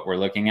purposes of what we're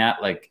looking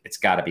at, like it's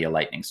got to be a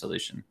Lightning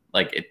solution.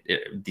 Like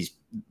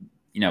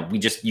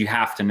you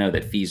have to know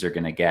that fees are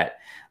going to get,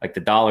 like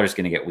the dollar is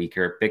going to get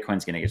weaker.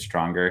 Bitcoin's going to get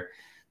stronger.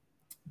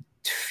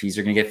 Fees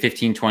are going to get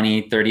 $15,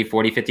 $20, $30,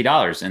 $40,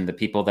 $50. And the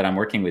people that I'm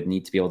working with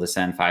need to be able to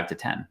send 5 to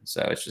 10.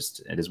 So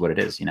it is what it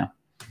is,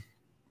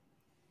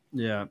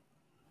 Yeah.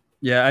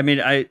 Yeah. I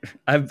mean, I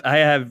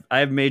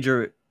have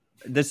major,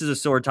 this is a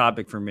sore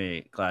topic for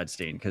me,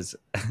 Gladstein, because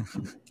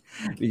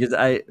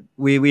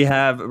we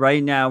have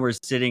right now, we're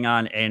sitting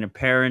on an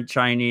apparent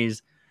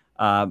Chinese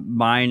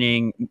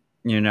mining,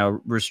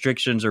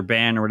 restrictions or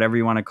ban or whatever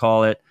you want to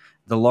call it,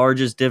 the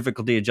largest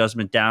difficulty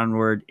adjustment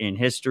downward in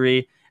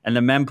history, and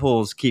the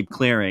mempools keep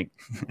clearing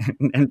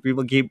and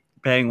people keep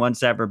paying 1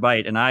 cent per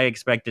byte, and I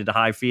expected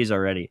high fees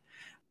already.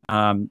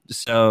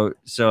 So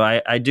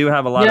I do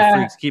have a lot of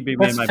freaks keeping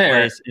me in my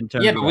place in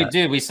terms of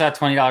but we saw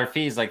 $20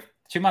 fees like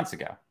 2 months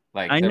ago.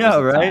 Like I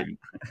know, right?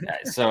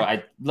 So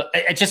I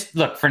just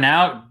look, for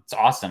now, it's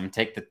awesome.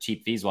 Take the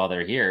cheap fees while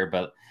they're here,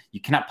 but you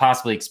cannot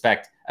possibly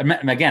expect,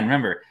 again,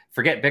 remember,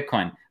 forget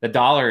Bitcoin. The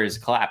dollar is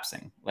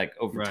collapsing like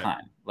over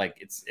time. Like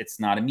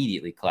it's not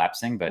immediately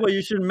collapsing, but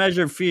you should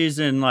measure fees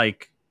in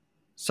like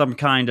some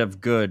kind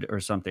of good or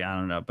something. I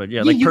don't know, but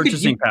like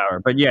purchasing power.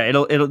 But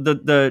it'll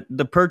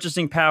the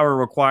purchasing power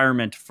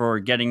requirement for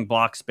getting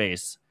block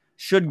space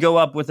should go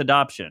up with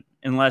adoption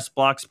unless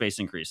block space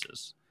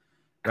increases.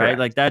 Right,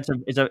 like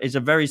it's a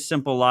very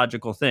simple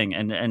logical thing,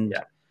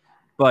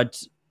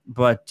 but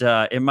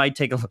it might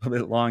take a little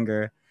bit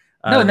longer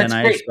than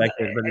I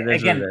expected. But it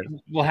is what it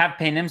is. We'll have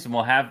Paynims and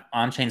we'll have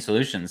on-chain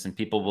solutions, and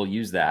people will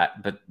use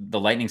that. But the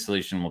Lightning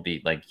solution will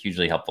be like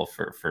hugely helpful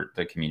for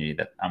the community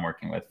that I'm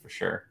working with, for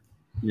sure.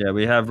 Yeah,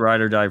 we have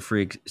Ride or Die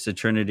Freak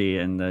Citrinity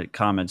in the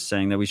comments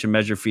saying that we should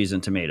measure fees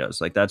in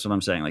tomatoes. Like that's what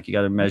I'm saying. Like you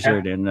got to measure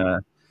it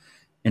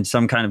in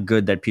some kind of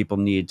good that people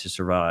need to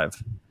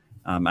survive.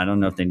 I don't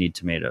know if they need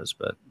tomatoes,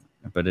 but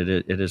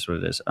it is what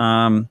it is.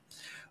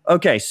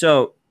 Okay,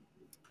 so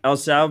El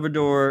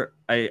Salvador,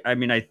 I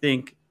mean, I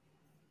think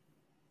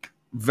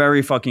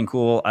very fucking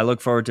cool. I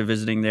look forward to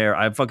visiting there.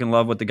 I fucking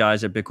love what the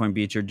guys at Bitcoin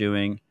Beach are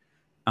doing.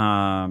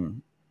 I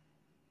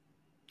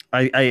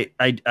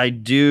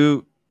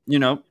do, you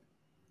know,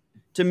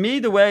 to me,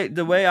 the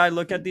way I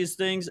look at these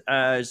things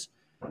as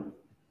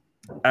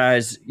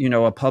you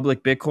know, a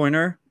public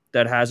Bitcoiner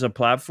that has a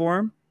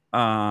platform,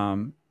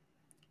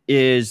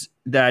 is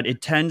that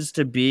it tends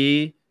to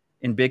be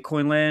in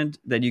Bitcoin land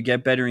that you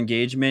get better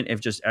engagement if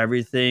just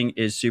everything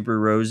is super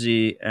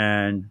rosy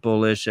and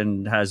bullish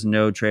and has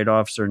no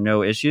trade-offs or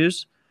no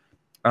issues.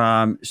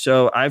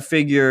 So I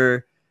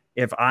figure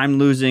if I'm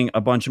losing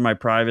a bunch of my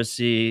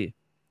privacy,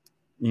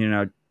 you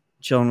know,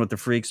 chilling with the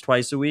freaks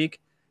twice a week,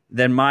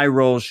 then my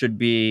role should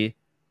be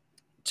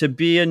to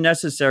be a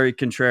necessary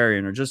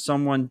contrarian, or just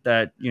someone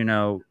that, you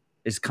know,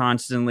 is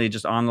constantly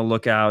just on the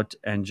lookout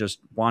and just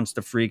wants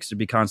the freaks to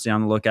be constantly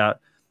on the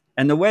lookout.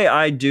 And the way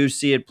I do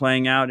see it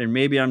playing out, and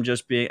maybe I'm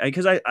just being,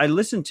 because I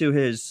listened to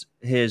his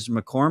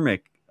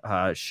McCormick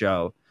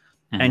show,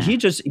 and he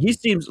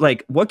seems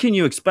like, what can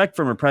you expect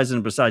from a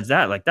president besides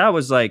that? Like, that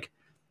was like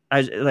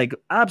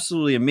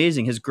absolutely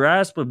amazing. His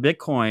grasp of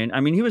Bitcoin.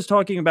 I mean, he was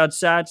talking about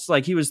sats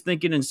like he was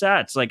thinking in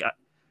sats. Like,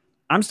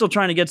 I'm still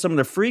trying to get some of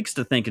the freaks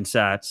to think in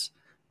sats.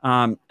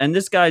 And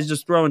this guy's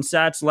just throwing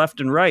sats left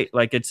and right.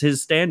 Like, it's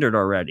his standard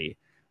already.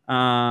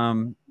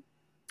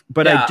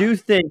 But I do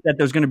think that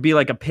there's going to be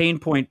like a pain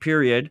point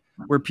period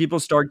where people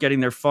start getting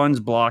their funds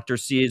blocked or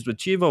seized with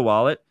Chivo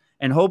Wallet.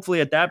 And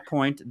hopefully at that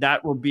point,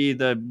 that will be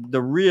the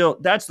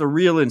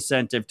real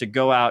incentive to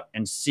go out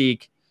and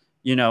seek,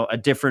 you know, a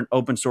different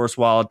open source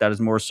wallet that is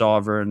more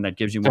sovereign, that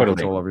gives you more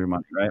control over your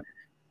money, right?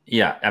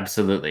 Yeah,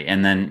 absolutely.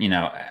 And then, you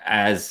know,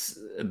 as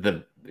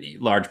the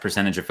large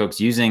percentage of folks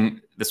using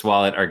this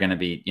wallet are going to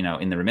be, you know,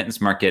 in the remittance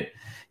market,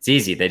 it's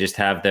easy. They just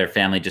have their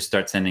family just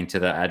start sending to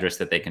the address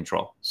that they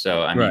control.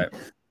 So, I mean,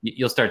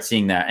 you'll start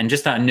seeing that. And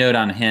just a note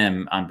on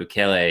him, on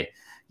Bukele,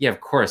 yeah, of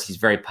course, he's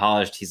very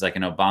polished. He's like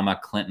an Obama,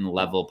 Clinton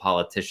level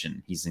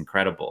politician. He's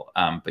incredible.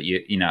 But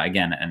you know,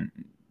 again, and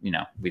you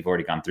know, we've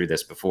already gone through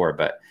this before,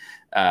 but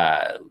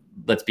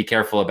let's be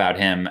careful about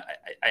him.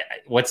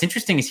 What's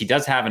interesting is he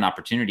does have an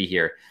opportunity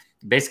here.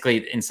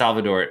 Basically, in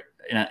Salvador,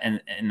 in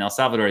El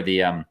Salvador,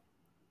 the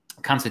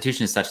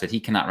constitution is such that he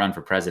cannot run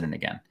for president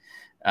again.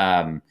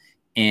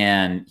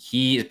 And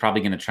he is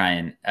probably going to try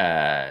and,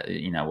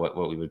 you know,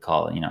 what we would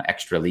call, you know,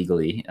 extra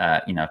legally,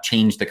 you know,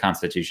 change the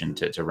constitution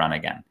to run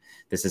again.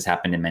 This has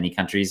happened in many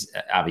countries.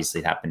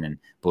 Obviously, it happened in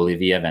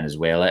Bolivia,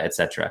 Venezuela,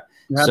 etc.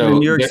 So in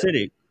New York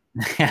City.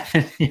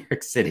 New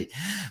York City.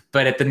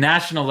 But at the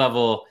national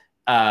level,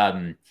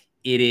 it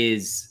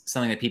is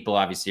something that people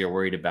obviously are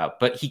worried about.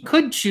 But he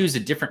could choose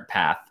a different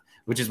path,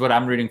 which is what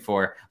I'm rooting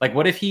for. Like,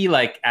 what if he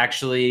like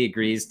actually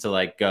agrees to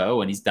like go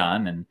and he's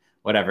done and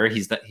whatever,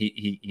 he's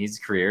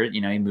career,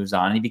 you know, he moves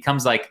on and he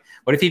becomes like,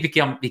 what if he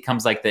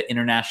becomes like the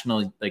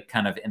international, like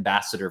kind of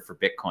ambassador for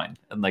Bitcoin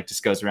and like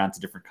just goes around to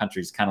different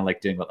countries, kind of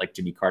like doing what like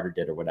Jimmy Carter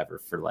did or whatever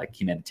for like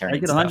humanitarian I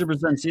could stuff.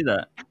 100% see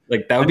that.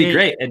 Like, that would be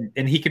great.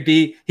 And he could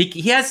be,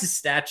 he has his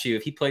statue.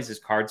 If he plays his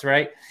cards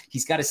right,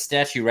 he's got a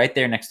statue right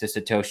there next to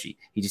Satoshi.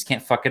 He just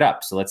can't fuck it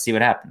up. So let's see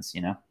what happens,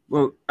 you know?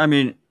 Well, I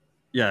mean,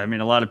 yeah, I mean,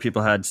 a lot of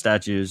people had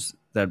statues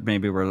that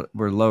maybe were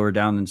lower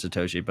down than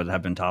Satoshi, but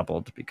have been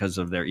toppled because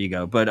of their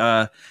ego. But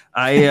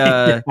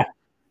yeah,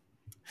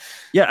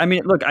 I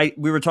mean, look,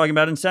 we were talking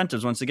about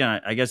incentives once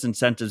again. I guess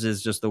incentives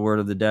is just the word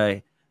of the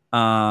day.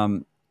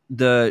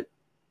 There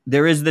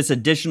is this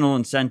additional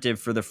incentive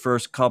for the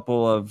first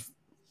couple of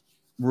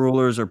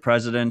rulers or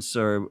presidents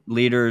or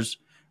leaders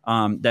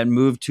that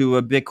move to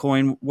a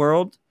Bitcoin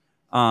world,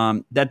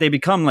 that they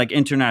become like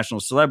international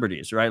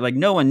celebrities, right? Like,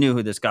 no one knew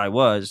who this guy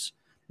was.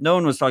 No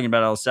one was talking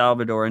about El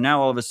Salvador, and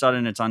now all of a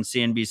sudden it's on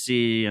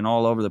CNBC and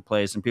all over the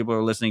place, and people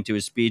are listening to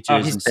his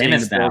speeches and seeing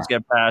the bills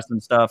get passed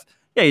and stuff.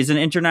 Yeah, he's an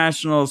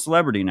international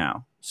celebrity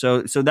now.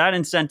 So that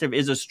incentive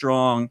is a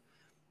strong.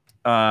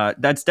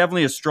 That's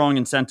definitely a strong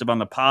incentive on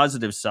the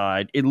positive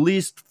side, at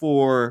least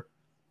for,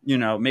 you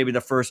know, maybe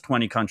the first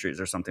 20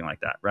 countries or something like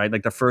that, right?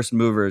 Like the first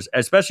movers,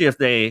 especially if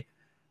they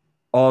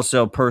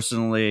also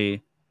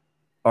personally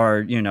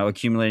are, you know,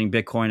 accumulating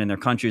Bitcoin and their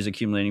country is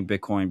accumulating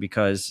Bitcoin,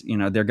 because, you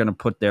know, they're going to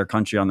put their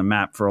country on the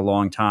map for a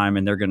long time,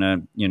 and they're going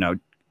to, you know,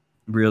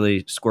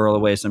 really squirrel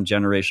away some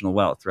generational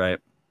wealth, right?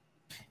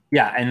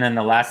 Yeah. And then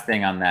the last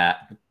thing on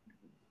that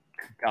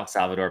El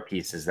Salvador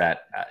piece is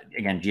that,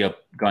 again,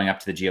 going up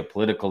to the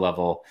geopolitical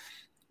level,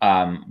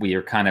 we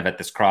are kind of at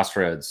this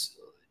crossroads.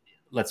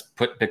 Let's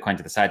put Bitcoin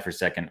to the side for a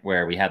second,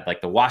 where we had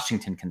like the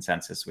Washington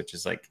consensus, which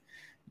is like,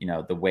 you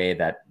know, the way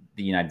that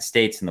the United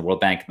States and the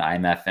World Bank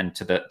and the IMF and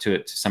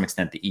to some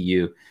extent the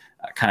EU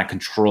kind of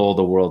control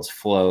the world's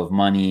flow of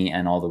money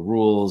and all the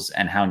rules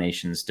and how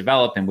nations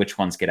develop and which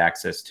ones get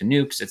access to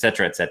nukes, et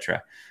cetera, et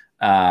cetera.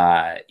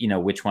 You know,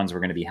 which ones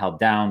were going to be held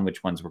down,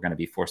 which ones were going to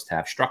be forced to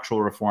have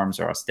structural reforms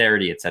or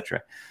austerity, et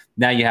cetera.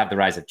 Now you have the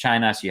rise of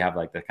China. So you have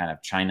like the kind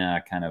of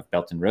China kind of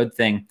Belt and Road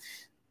thing.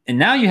 And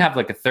now you have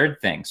like a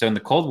third thing. So in the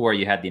Cold War,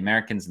 you had the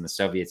Americans and the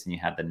Soviets, and you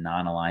had the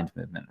non-aligned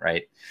movement,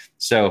 right?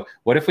 So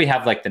what if we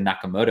have like the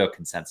Nakamoto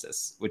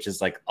consensus, which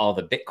is like all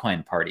the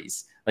Bitcoin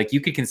parties? Like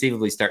you could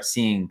conceivably start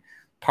seeing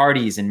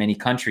parties in many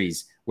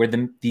countries where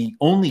the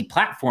only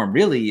platform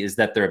really is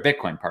that they're a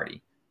Bitcoin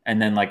party.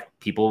 And then like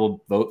people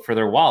will vote for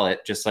their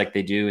wallet, just like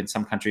they do in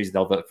some countries.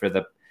 They'll vote for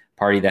the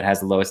party that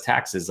has the lowest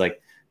taxes.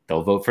 Like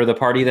they'll vote for the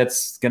party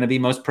that's going to be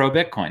most pro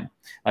Bitcoin.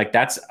 Like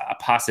that's a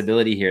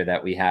possibility here,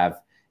 that we have,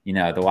 you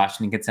know, the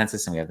Washington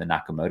consensus and we have the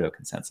Nakamoto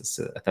consensus.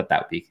 So I thought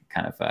that would be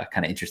kind of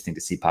interesting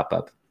to see pop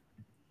up.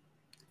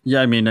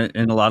 Yeah, I mean,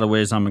 in a lot of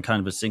ways, I'm a kind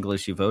of a single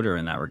issue voter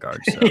in that regard.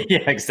 So.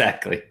 Yeah,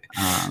 exactly.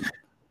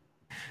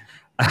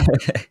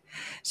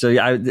 So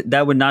yeah,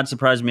 that would not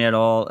surprise me at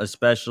all,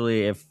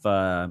 especially if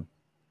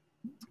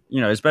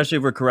especially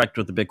if we're correct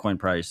with the Bitcoin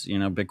price. You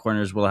know,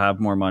 Bitcoiners will have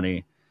more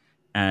money,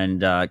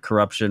 and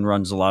corruption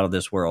runs a lot of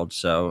this world.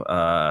 So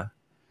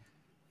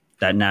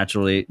that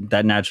naturally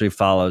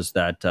follows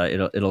that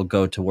it'll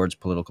go towards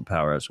political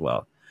power as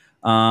well.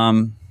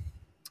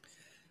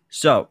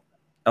 So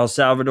El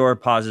Salvador,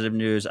 positive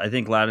news. I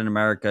think Latin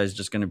America is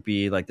just going to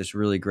be like this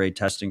really great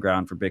testing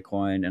ground for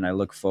Bitcoin, and I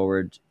look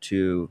forward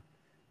to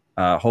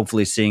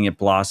hopefully seeing it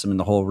blossom in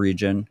the whole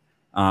region.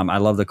 I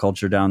love the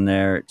culture down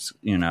there. It's,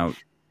 you know,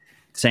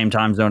 same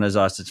time zone as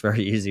us. It's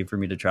very easy for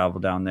me to travel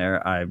down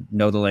there. I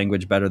know the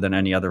language better than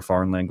any other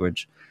foreign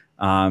language.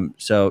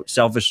 So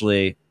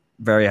selfishly,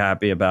 very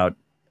happy about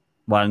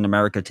Latin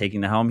America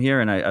taking the helm here,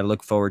 and I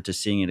look forward to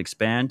seeing it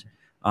expand.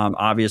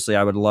 Obviously,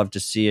 I would love to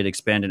see it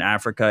expand in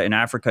Africa. In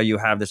Africa, you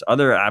have this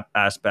other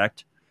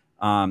aspect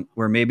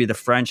where maybe the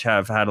French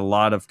have had a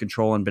lot of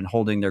control and been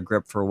holding their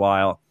grip for a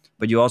while,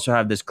 but you also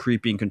have this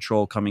creeping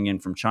control coming in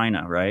from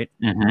China, right?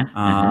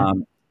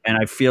 And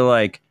I feel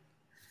like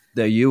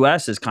the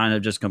U.S. has kind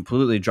of just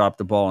completely dropped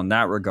the ball in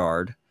that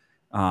regard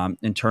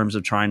in terms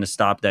of trying to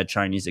stop that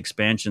Chinese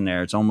expansion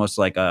there. It's almost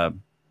like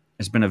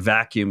it's been a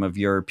vacuum of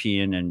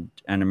European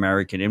and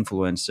American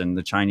influence, and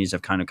the Chinese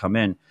have kind of come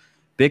in.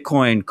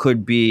 Bitcoin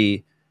could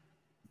be,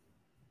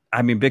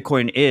 I mean,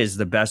 Bitcoin is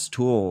the best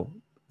tool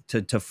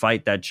to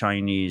fight that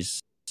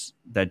Chinese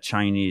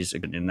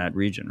in that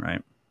region,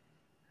 right?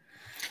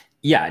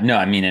 Yeah, no,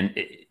 I mean,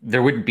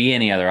 there wouldn't be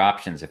any other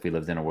options if we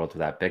lived in a world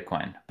without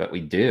Bitcoin, but we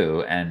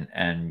do,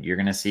 and you're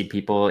going to see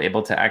people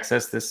able to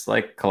access this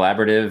like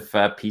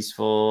collaborative,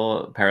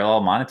 peaceful, parallel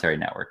monetary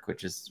network,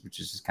 which is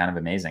just kind of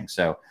amazing.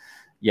 So,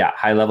 yeah,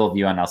 high level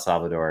view on El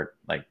Salvador,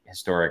 like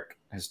historic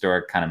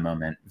kind of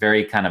moment,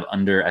 very kind of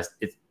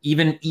it's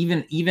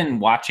even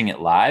watching it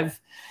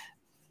live,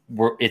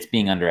 it's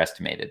being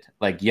underestimated.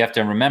 Like you have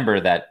to remember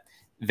that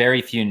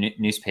very few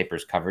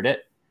newspapers covered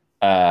it.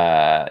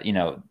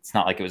 It's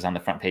not like it was on the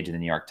front page of the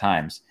New York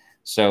Times.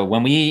 So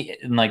when we,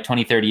 in like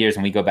 20, 30 years,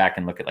 when we go back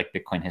and look at like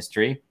Bitcoin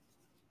history,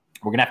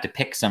 we're going to have to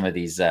pick some of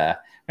these, we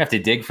have to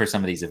dig for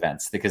some of these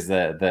events because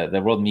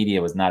the world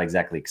media was not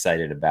exactly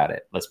excited about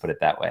it. Let's put it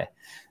that way.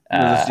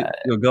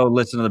 You'll go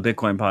listen to the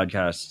Bitcoin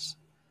podcasts.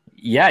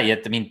 Yeah.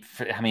 I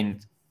mean,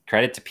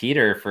 credit to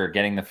Peter for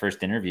getting the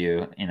first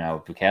interview,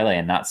 Bukele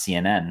and not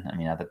CNN. I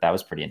mean, I thought that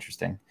was pretty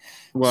interesting.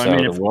 Well, so I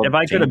mean, if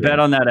I could have bet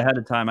on that ahead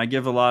of time, I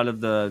give a lot of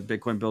the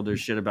Bitcoin builders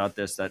shit about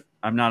this, that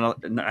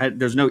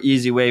there's no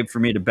easy way for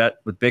me to bet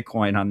with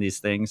Bitcoin on these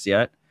things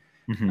yet.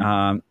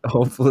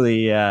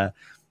 Hopefully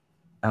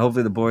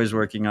the boys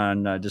working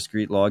on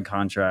discrete log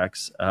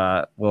contracts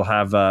will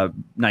have a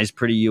nice,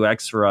 pretty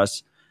UX for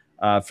us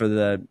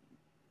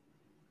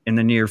in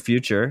the near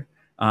future.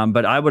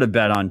 But I would have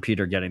bet on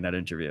Peter getting that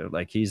interview.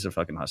 Like, he's a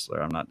fucking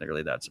hustler. I'm not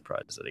really that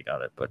surprised that he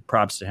got it, but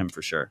props to him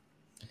for sure.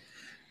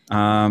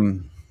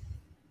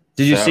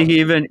 Did you see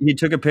he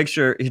took a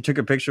picture? He took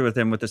a picture with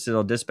him with the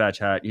Citadel Dispatch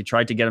hat. He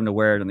tried to get him to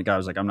wear it, and the guy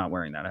was like, "I'm not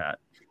wearing that hat."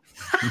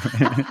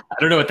 I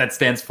don't know what that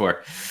stands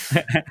for.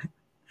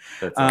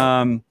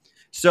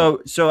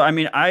 So I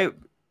mean,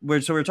 we're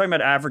talking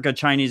about Africa,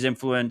 Chinese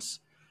influence,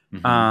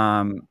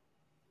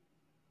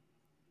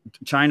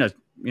 China.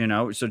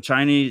 So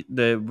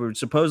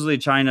supposedly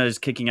China is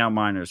kicking out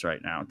miners right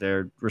now.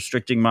 They're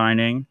restricting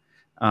mining,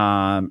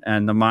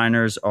 and the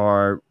miners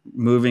are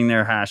moving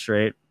their hash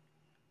rate.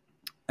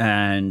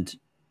 And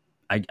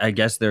I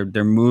guess they're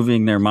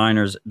moving their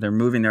miners. They're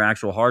moving their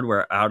actual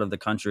hardware out of the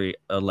country.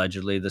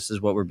 Allegedly, this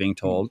is what we're being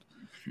told.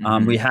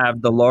 We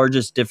have the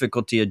largest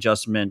difficulty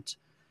adjustment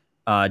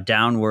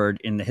downward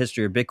in the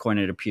history of Bitcoin.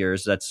 It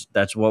appears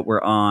that's what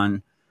we're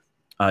on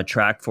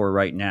track for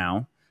right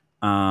now.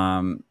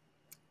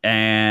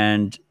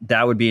 And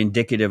that would be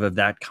indicative of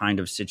that kind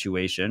of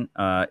situation.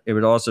 It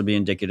would also be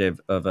indicative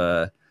of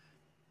a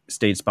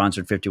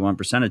state-sponsored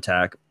 51%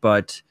 attack.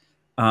 But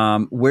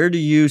where do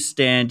you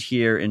stand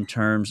here in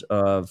terms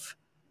of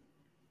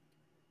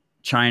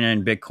China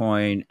and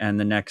Bitcoin and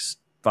the next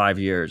 5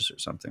 years or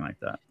something like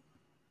that?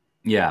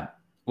 Yeah.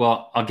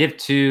 Well, I'll give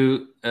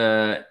two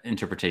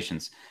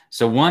interpretations.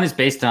 So one is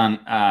based on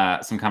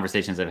some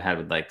conversations I've had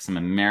with like some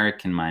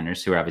American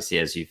miners who are obviously,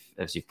 as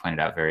you've pointed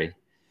out,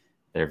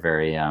 they're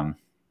very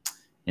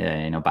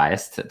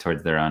biased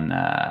towards their own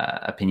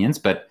opinions.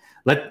 But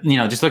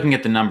Just looking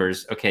at the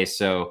numbers. Okay,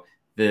 so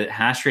the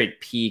hash rate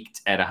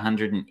peaked at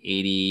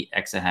 180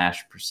 exahash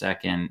per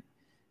second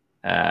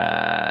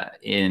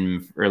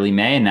in early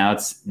May, and now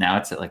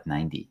it's at like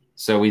 90.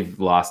 So we've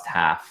lost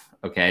half.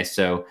 Okay,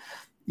 so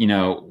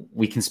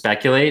we can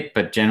speculate,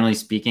 but generally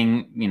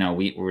speaking,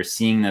 we're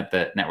seeing that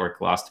the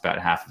network lost about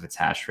half of its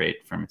hash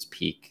rate from its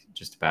peak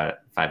just about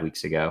 5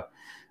 weeks ago,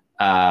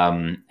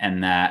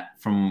 and that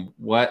from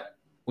what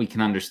we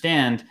can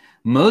understand,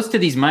 most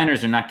of these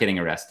miners are not getting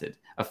arrested.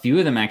 A few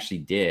of them actually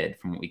did,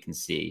 from what we can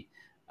see.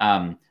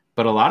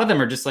 But a lot of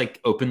them are just like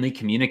openly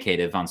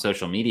communicative on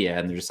social media,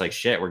 and they're just like,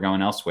 shit, we're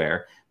going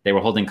elsewhere. They were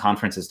holding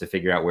conferences to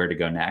figure out where to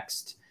go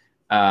next.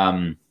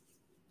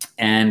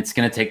 And it's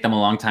going to take them a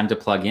long time to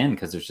plug in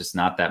because there's just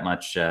not that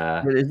much.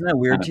 Isn't that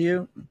weird to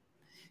you?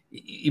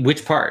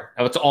 Which part?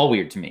 Oh, it's all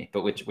weird to me,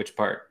 but which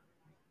part?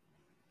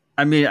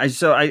 I mean, I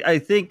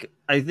think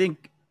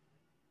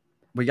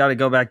we got to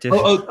go back to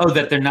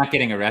that they're not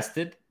getting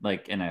arrested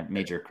like in a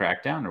major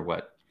crackdown or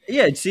what?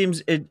 Yeah, it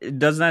seems it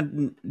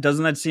doesn't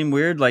that seem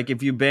weird? Like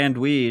if you banned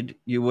weed,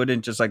 you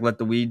wouldn't just like let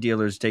the weed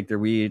dealers take their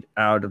weed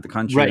out of the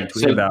country and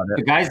tweet about it.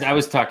 The guys I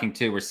was talking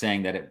to were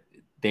saying that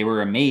they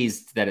were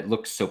amazed that it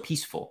looked so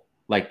peaceful.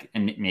 Like,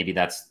 and maybe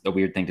that's a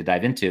weird thing to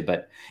dive into,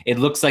 but it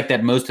looks like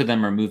that most of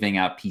them are moving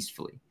out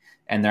peacefully,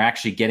 and they're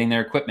actually getting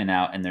their equipment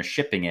out and they're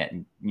shipping it.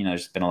 And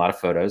there's been a lot of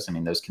photos. I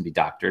mean, those can be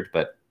doctored,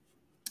 but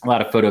a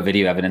lot of photo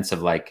video evidence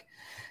of like,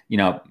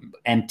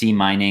 empty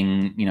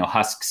mining,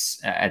 husks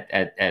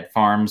at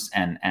farms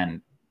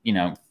and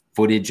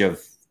footage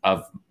of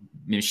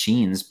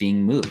machines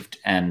being moved.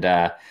 And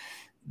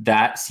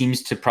that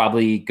seems to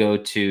probably go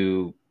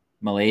to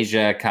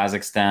Malaysia,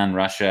 Kazakhstan,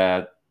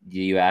 Russia, the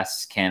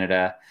US,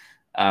 Canada.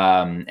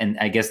 And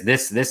I guess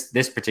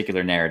this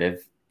particular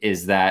narrative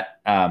is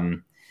that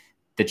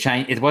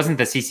it wasn't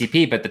the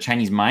CCP, but the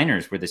Chinese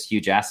miners were this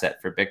huge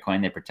asset for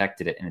Bitcoin. They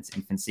protected it in its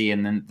infancy.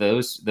 And then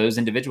those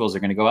individuals are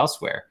going to go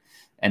elsewhere.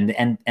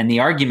 And the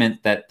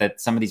argument that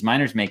some of these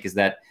miners make is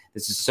that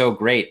this is so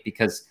great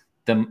because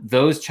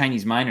those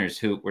Chinese miners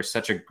who were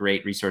such a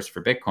great resource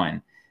for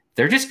Bitcoin,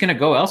 they're just going to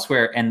go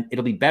elsewhere, and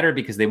it'll be better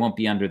because they won't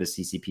be under the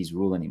CCP's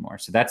rule anymore.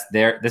 So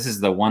this is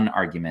the one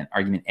argument.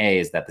 Argument A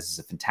is that this is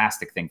a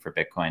fantastic thing for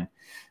Bitcoin,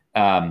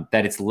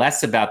 that it's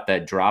less about the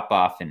drop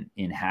off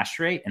in hash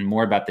rate and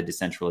more about the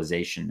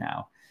decentralization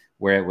now,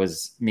 where it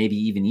was maybe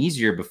even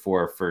easier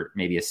before for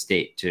maybe a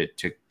state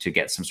to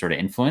get some sort of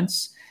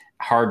influence,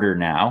 harder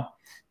now.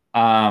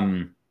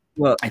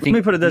 Well, let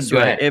me put it this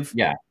way: if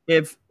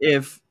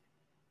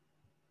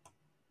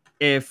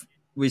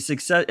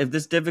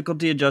this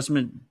difficulty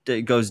adjustment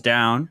goes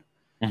down,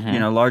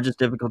 largest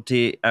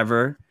difficulty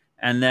ever,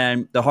 and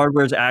then the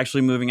hardware is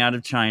actually moving out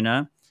of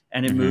China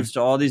and it moves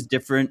to all these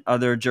different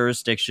other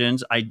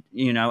jurisdictions,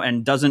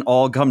 and doesn't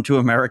all come to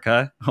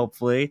America,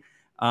 hopefully.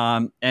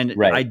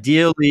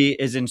 Ideally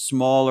is in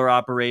smaller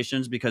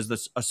operations,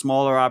 because a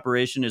smaller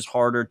operation is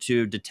harder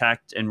to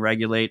detect and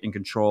regulate and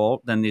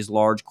control than these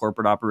large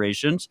corporate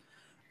operations.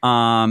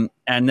 And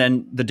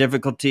then the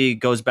difficulty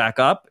goes back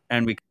up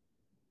and we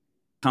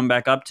come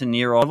back up to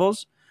near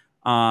levels.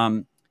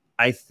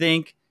 I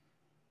think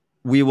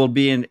we will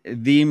be in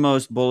the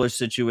most bullish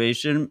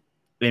situation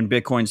in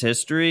Bitcoin's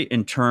history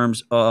in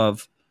terms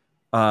of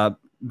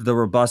the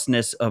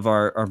robustness of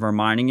our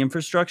mining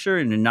infrastructure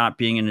and not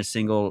being in a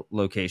single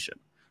location.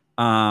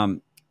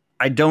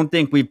 I don't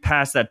think we've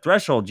passed that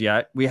threshold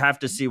yet. We have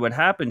to see what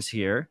happens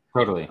here.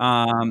 Totally.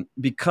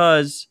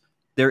 Because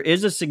there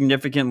is a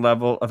significant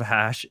level of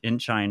hash in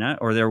China,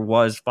 or there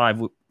was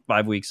five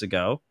weeks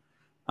ago.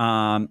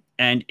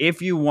 And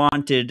if you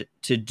wanted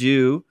to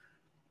do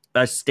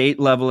a state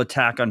level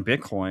attack on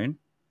Bitcoin,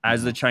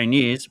 as the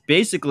Chinese,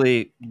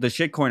 basically the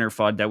shitcoiner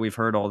FUD that we've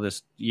heard all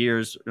this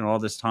years and all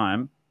this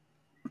time,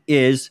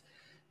 is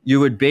you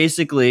would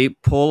basically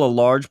pull a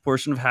large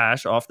portion of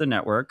hash off the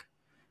network,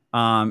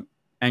 and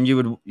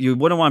you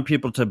wouldn't want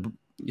people to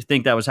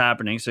think that was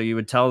happening. So you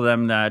would tell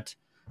them that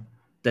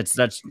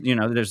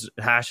there's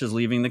hash is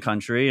leaving the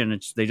country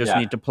and they just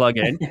need to plug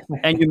in.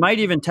 And you might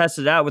even test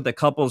it out with a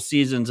couple of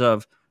seasons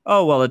of,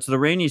 oh, well, it's the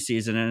rainy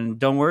season and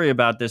don't worry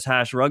about this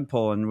hash rug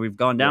pull. And we've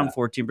gone down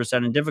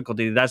 14% in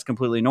difficulty. That's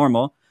completely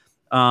normal.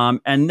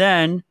 And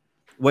then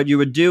what you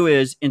would do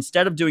is,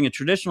 instead of doing a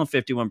traditional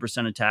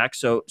 51% attack,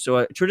 so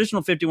a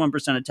traditional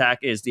 51% attack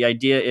is, the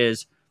idea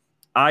is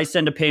I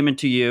send a payment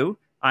to you.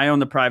 I own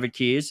the private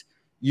keys.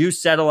 You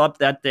settle up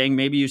that thing.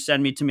 Maybe you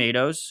send me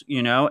tomatoes,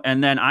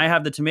 and then I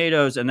have the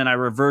tomatoes, and then I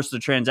reverse the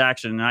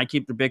transaction and I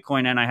keep the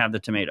Bitcoin and I have the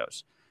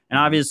tomatoes. And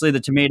obviously the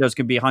tomatoes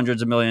could be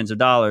hundreds of millions of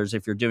dollars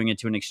if you're doing it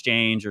to an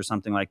exchange or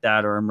something like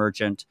that, or a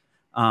merchant.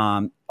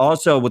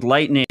 Also with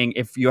Lightning,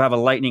 if you have a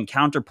Lightning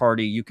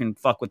counterparty, you can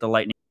fuck with the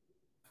Lightning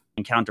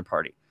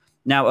counterparty.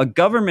 Now, a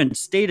government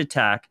state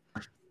attack,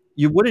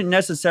 you wouldn't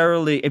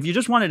necessarily, if you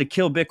just wanted to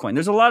kill Bitcoin,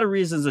 there's a lot of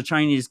reasons the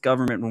Chinese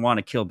government would want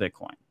to kill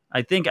Bitcoin.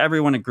 I think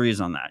everyone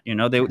agrees on that.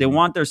 They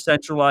want their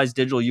centralized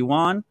digital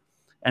yuan,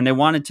 and they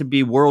want it to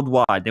be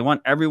worldwide. They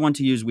want everyone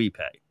to use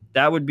WePay.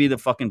 That would be the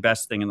fucking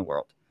best thing in the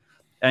world.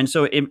 And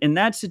so in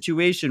that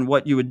situation,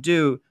 what you would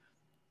do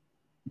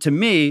to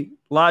me,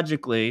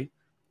 logically,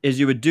 is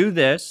you would do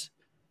this,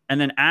 and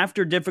then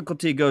after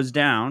difficulty goes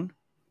down,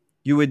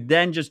 you would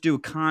then just do a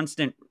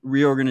constant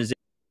reorganization.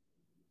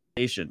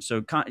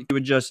 So you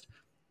would just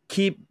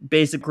keep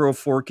basic curl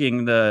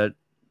forking the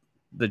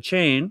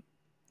chain.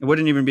 It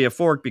wouldn't even be a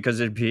fork because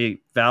it'd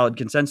be valid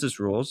consensus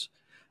rules.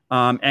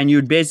 And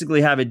you'd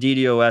basically have a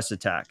DDoS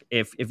attack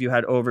if you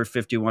had over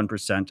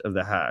 51% of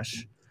the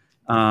hash.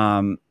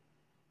 And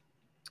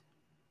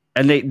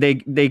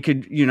they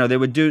could, they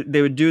would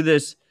do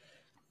this.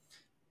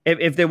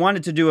 If they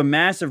wanted to do a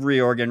massive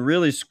reorg and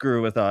really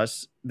screw with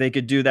us, they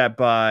could do that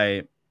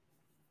by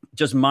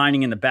just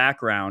mining in the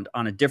background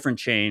on a different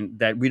chain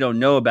that we don't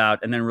know about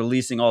and then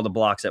releasing all the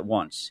blocks at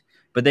once.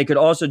 But they could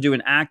also do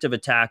an active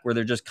attack where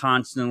they're just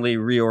constantly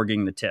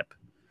reorging the tip.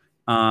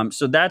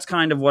 So that's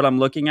kind of what I'm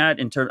looking at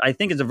in terms. I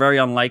think it's a very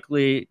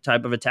unlikely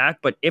type of attack,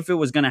 but if it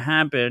was going to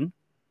happen,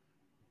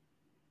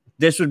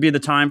 this would be the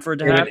time for it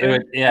to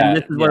happen. And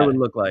this is what it would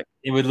look like.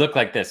 It would look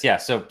like this. Yeah.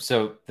 So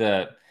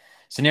the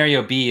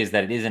scenario B is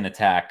that it is an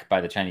attack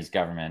by the Chinese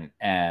government,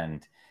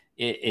 and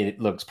it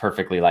looks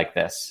perfectly like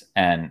this,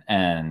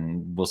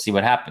 and we'll see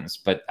what happens.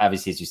 But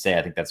obviously, as you say,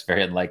 I think that's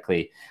very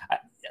unlikely.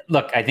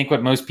 Look, I think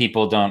what most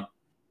people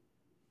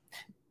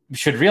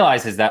should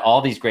realize is that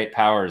all these great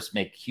powers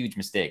make huge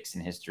mistakes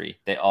in history.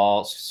 They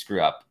all screw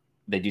up.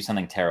 They do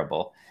something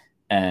terrible.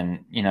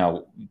 And,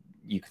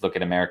 you could look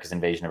at America's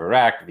invasion of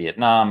Iraq,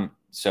 Vietnam,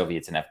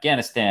 Soviets in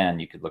Afghanistan.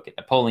 You could look at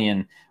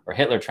Napoleon or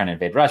Hitler trying to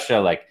invade Russia.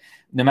 Like,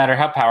 no matter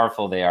how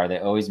powerful they are, they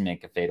always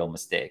make a fatal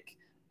mistake,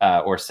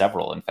 or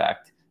several, in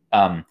fact.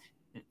 And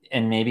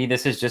maybe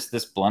this is just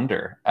this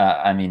blunder.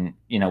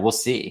 We'll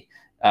see.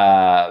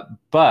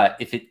 But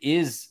if it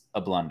is a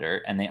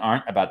blunder and they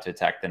aren't about to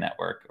attack the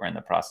network or in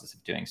the process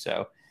of doing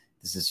so,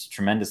 this is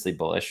tremendously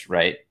bullish,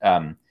 right?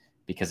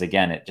 Because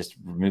again, it just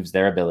removes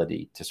their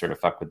ability to sort of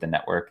fuck with the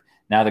network.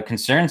 Now the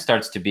concern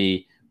starts to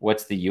be,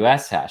 what's the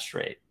US hash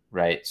rate,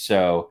 right?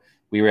 So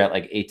we were at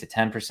like 8 to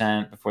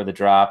 10% before the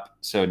drop.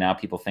 So now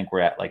people think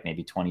we're at like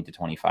maybe 20 to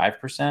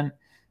 25%.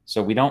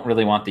 So we don't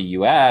really want the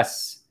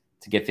US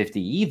to get 50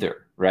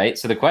 either, right?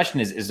 So the question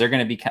is there going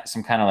to be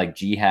some kind of like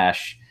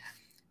Ghash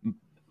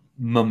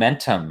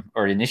momentum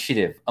or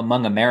initiative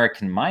among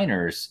American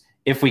miners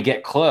if we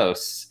get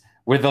close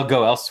where they'll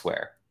go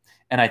elsewhere?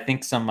 And I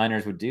think some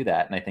miners would do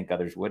that, and I think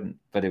others wouldn't,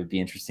 but it would be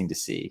interesting to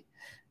see.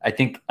 I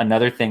think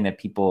another thing that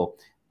people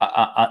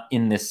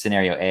in this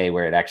scenario A,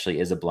 where it actually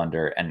is a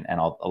blunder and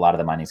a lot of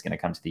the mining is going to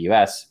come to the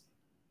US,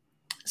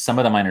 some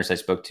of the miners I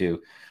spoke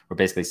to were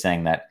basically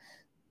saying that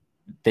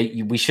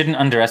we shouldn't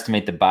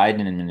underestimate the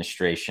Biden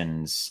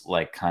administration's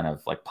kind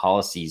of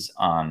policies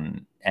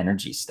on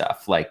energy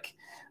stuff.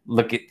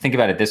 Think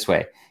about it this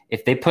way.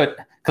 If they put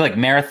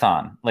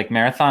Marathon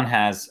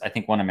has, I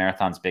think one of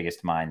Marathon's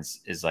biggest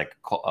mines is like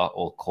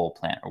old coal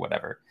plant or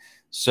whatever.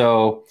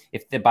 So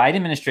if the Biden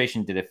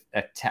administration did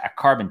a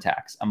carbon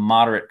tax, a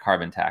moderate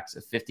carbon tax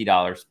of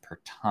 $50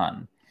 per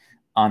ton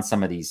on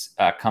some of these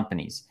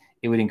companies,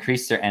 it would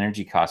increase their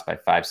energy cost by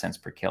 5 cents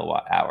per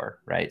kilowatt hour,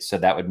 right? So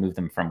that would move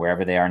them from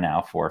wherever they are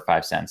now, 4 or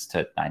 5 cents,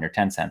 to 9 or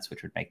 10 cents,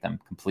 which would make them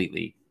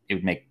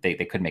they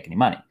couldn't make any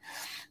money.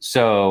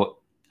 So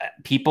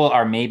people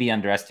are maybe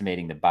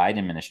underestimating the Biden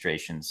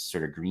administration's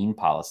sort of green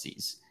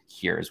policies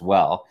here as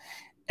well.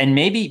 And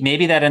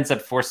maybe that ends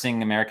up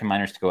forcing American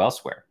miners to go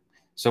elsewhere.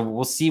 So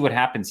we'll see what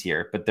happens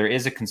here, but there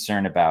is a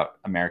concern about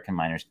American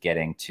miners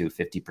getting to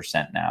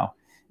 50% now.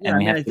 And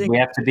we have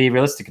to be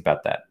realistic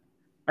about that.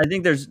 I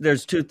think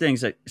there's two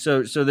things.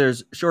 So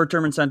there's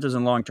short-term incentives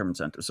and long-term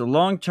incentives. So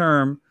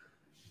long-term,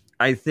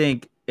 I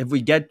think if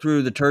we get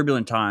through the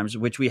turbulent times,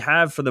 which we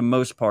have for the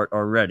most part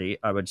already,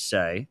 I would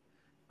say,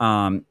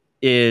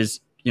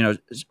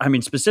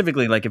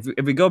 specifically, like if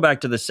we go back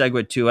to the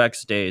SegWit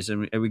 2x days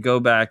and we go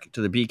back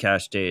to the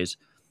Bcash days,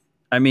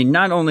 I mean,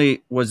 not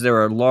only was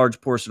there a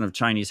large portion of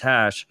Chinese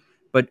hash,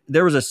 but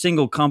there was a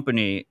single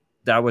company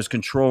that was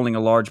controlling a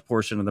large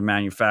portion of the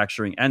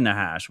manufacturing and the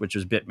hash, which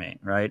was Bitmain,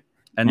 right?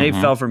 And they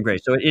fell from grace.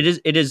 So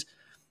it is,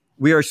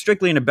 we are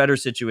strictly in a better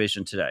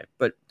situation today.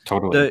 But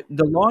totally,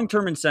 the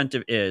long-term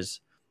incentive is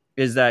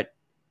that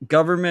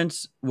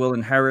governments will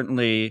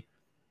inherently,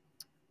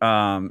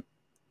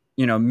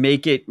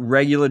 make it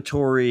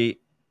regulatory,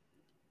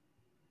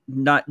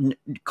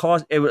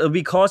 it'll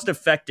be cost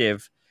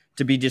effective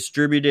to be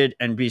distributed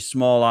and be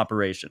small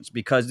operations,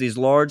 because these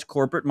large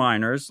corporate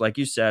miners, like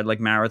you said,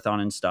 like Marathon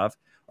and stuff,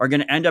 are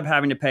going to end up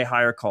having to pay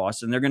higher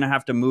costs, and they're going to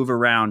have to move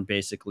around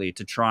basically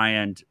to try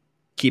and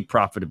keep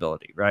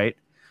profitability, right?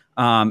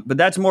 But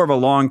that's more of a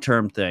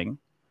long-term thing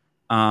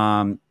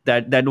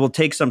that will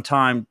take some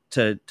time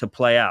to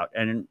play out.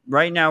 And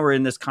right now we're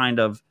in this kind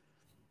of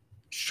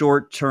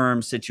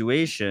short-term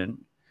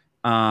situation.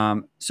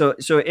 So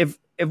if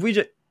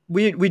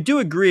we do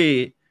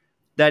agree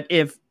that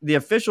if the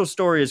official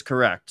story is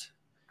correct,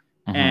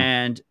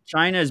 and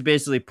China is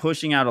basically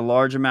pushing out a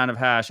large amount of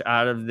hash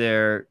out of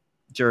their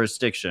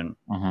jurisdiction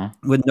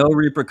with no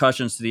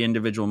repercussions to the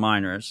individual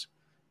miners.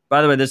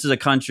 By the way, this is a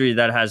country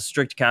that has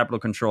strict capital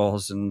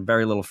controls and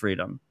very little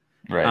freedom.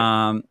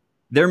 Right.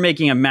 They're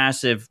making a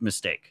massive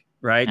mistake.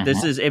 right?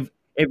 This is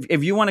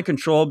if you want to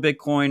control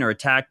Bitcoin or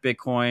attack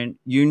Bitcoin,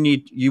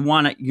 you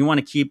want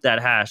to keep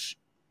that hash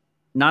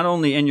not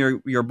only in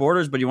your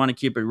borders, but you want to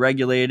keep it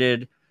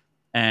regulated,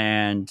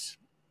 and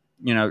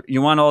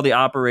you want all the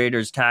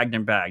operators tagged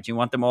and bagged. You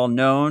want them all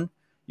known.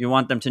 You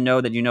want them to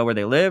know that you know where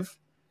they live,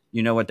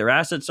 you know what their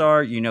assets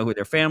are, you know who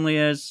their family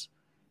is,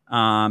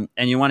 and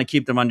you want to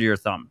keep them under your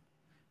thumb.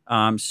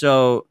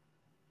 So,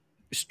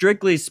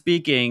 strictly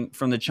speaking,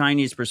 from the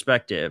Chinese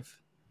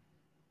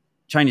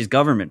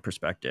government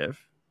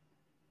perspective,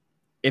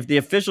 if the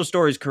official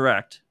story is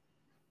correct,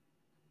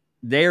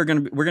 we're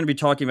going to be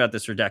talking about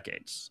this for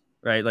decades,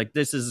 right? Like,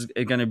 this is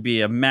going to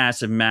be a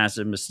massive,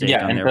 massive mistake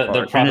on their part.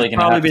 They're probably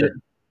going to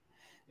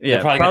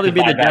it'll probably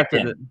be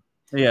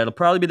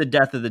the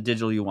death of the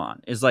digital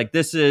yuan. Is like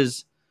this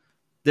is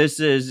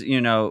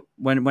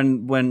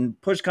when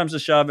push comes to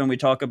shove and we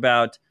talk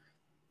about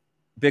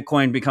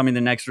Bitcoin becoming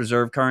the next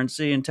reserve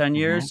currency in 10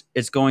 years,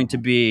 it's going to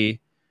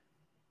be,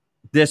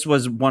 this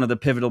was one of the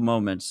pivotal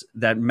moments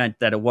that meant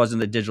that it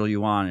wasn't the digital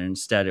yuan and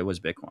instead it was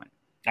Bitcoin.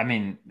 I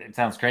mean, it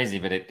sounds crazy,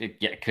 but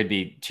it could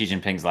be Xi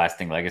Jinping's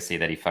lasting legacy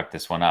that he fucked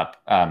this one up.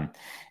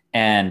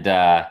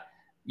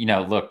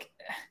 Look,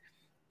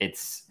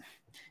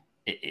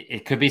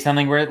 it could be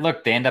something where,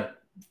 they end up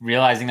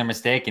realizing their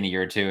mistake in a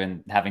year or two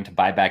and having to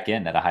buy back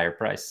in at a higher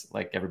price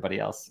like everybody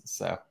else.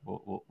 So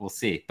we'll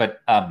see.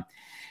 But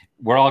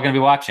we're all going to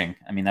be watching.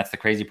 I mean, that's the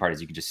crazy part,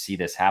 is you can just see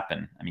this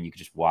happen. I mean, you could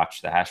just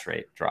watch the hash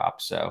rate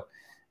drop. So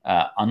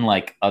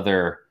unlike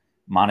other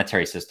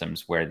monetary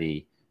systems where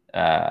the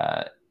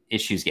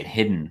issues get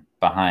hidden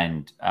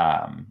behind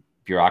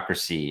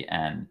bureaucracy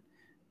and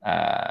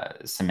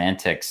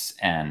semantics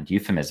and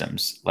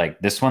euphemisms,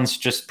 like this one's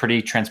just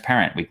pretty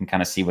transparent. We can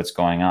kind of see what's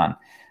going on.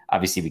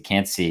 Obviously, we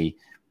can't see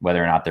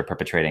whether or not they're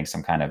perpetrating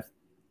some kind of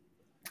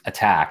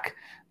attack.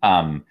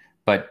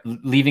 But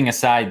leaving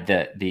aside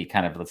the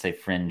kind of, let's say,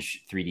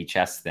 fringe 3D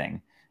chess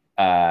thing,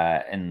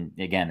 and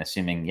again,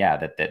 assuming,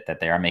 that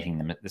they are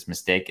making this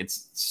mistake,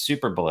 it's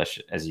super bullish,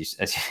 as you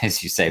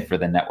say, for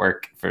the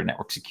network, for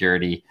network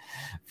security,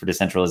 for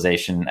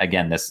decentralization.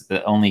 Again,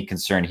 the only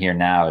concern here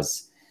now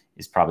is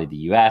probably the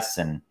U.S.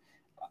 And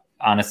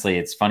honestly,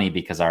 it's funny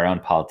because our own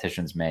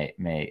politicians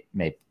may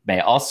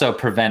also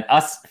prevent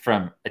us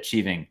from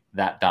achieving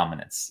that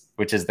dominance,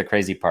 which is the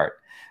crazy part.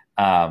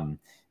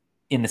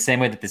 In the same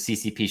way that the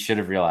CCP should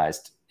have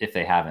realized, if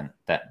they haven't,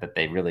 that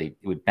they really,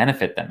 it would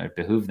benefit them, it would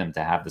behoove them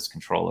to have this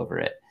control over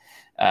it.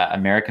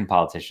 American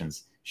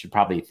politicians should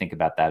probably think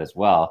about that as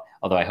well,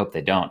 although I hope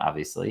they don't,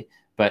 obviously.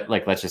 But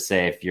let's just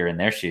say if you're in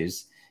their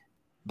shoes,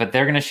 but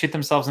they're going to shoot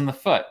themselves in the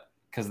foot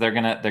because they're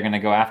gonna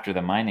go after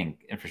the mining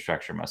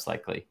infrastructure, most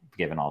likely,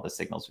 given all the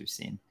signals we've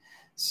seen.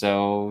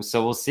 So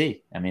we'll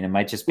see. I mean, it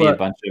might just be a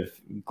bunch of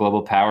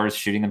global powers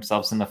shooting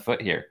themselves in the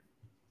foot here.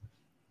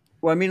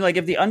 Well, I mean,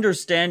 if the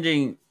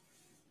understanding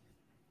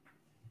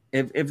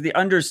if the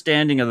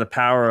understanding of the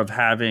power of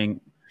having,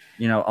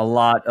 a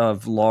lot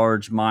of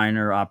large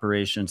miner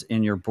operations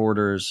in your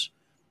borders,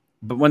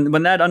 but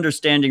when that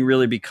understanding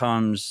really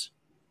becomes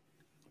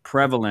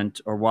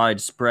prevalent or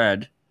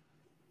widespread,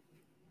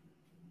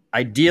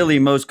 ideally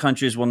most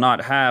countries will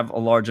not have a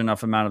large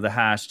enough amount of the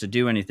hash to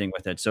do anything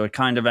with it. So it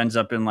kind of ends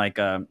up in like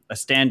a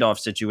standoff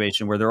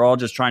situation where they're all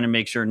just trying to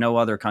make sure no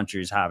other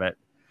countries have it,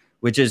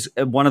 which is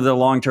one of the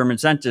long-term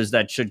incentives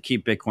that should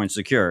keep Bitcoin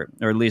secure,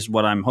 or at least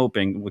what I'm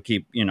hoping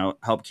will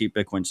help keep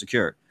Bitcoin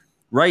secure.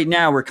 Right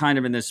now, we're kind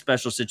of in this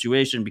special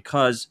situation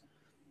because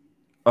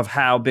of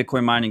how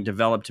Bitcoin mining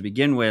developed to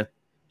begin with.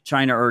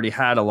 China already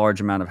had a large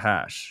amount of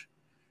hash,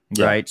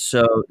 right?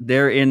 So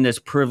they're in this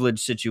privileged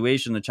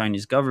situation, the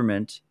Chinese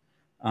government,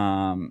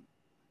 and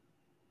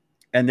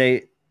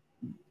they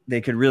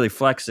could really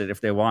flex it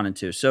if they wanted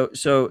to.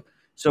 So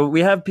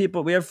we have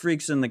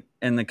freaks in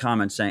the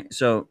comments saying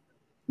so.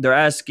 They're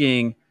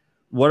asking,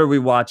 what are we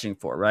watching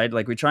for, right?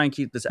 Like, we try and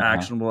keep this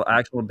actionable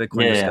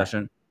Bitcoin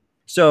discussion.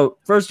 So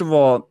first of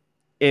all,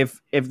 if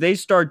they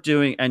start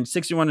doing, and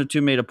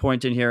 6102 made a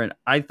point in here, and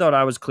I thought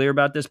I was clear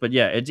about this, but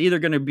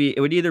it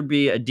would either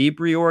be a deep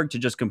reorg to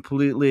just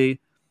completely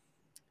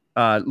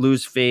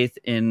lose faith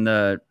in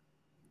the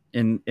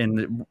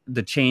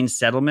chain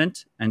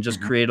settlement and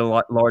just create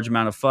a large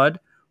amount of FUD,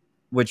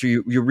 which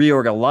you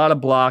reorg a lot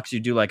of blocks, you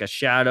do like a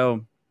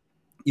shadow.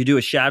 You do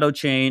a shadow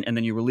chain and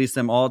then you release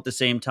them all at the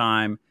same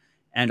time.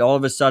 And all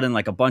of a sudden,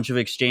 like, a bunch of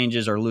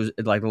exchanges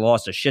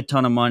lost a shit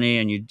ton of money,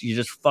 and you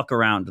just fuck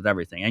around with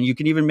everything. And you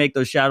can even make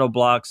those shadow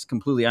blocks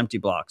completely empty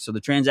blocks. So the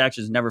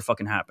transactions never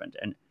fucking happened.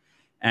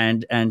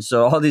 And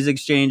so all these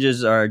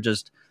exchanges are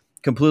just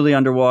completely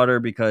underwater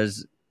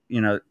because,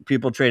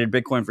 people traded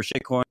Bitcoin for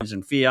shitcoins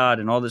and fiat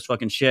and all this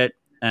fucking shit.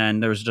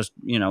 And there was just,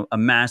 a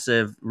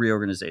massive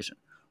reorganization.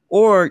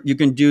 Or you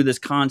can do this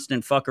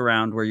constant fuck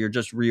around where you're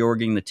just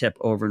reorging the tip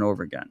over and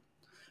over again.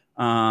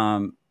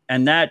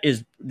 And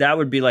that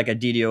would be like a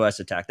DDoS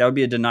attack. That would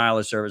be a denial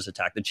of service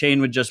attack. The chain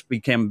would just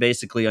become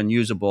basically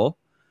unusable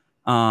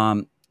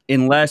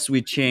unless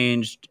we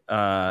changed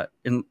our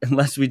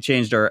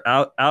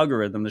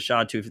algorithm, the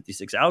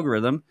SHA-256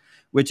 algorithm,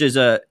 which is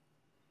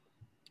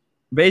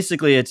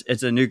basically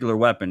it's a nuclear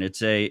weapon.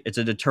 It's a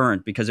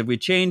deterrent, because if we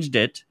changed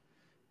it,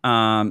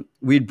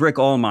 we'd brick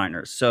all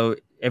miners. So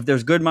if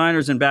there's good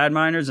miners and bad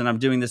miners, and I'm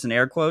doing this in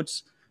air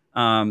quotes,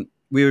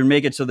 we would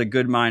make it so the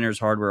good miners'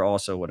 hardware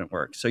also wouldn't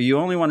work. So you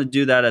only want to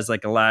do that as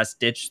like a last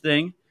ditch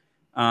thing.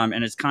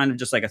 And it's kind of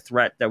just like a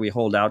threat that we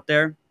hold out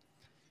there.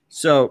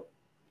 So,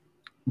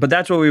 but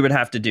that's what we would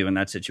have to do in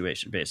that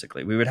situation.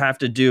 Basically, we would have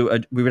to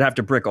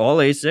brick all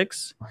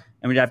ASICs,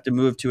 and we'd have to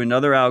move to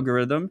another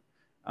algorithm.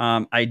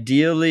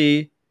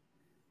 Ideally,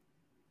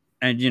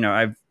 and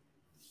I've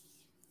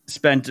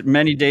spent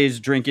many days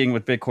drinking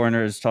with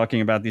Bitcoiners talking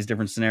about these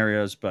different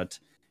scenarios, but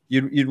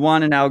you'd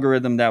want an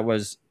algorithm that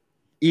was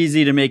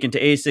easy to make into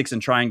ASICs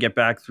and try and get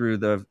back through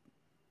the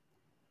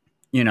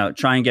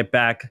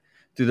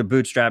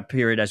bootstrap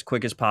period as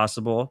quick as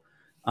possible.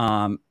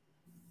 Or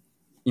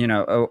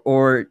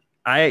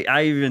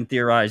I even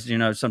theorized,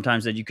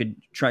 sometimes that you can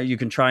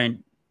try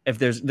and, if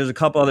there's a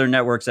couple other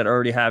networks that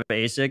already have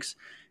ASICs,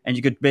 and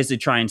you could basically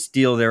try and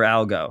steal their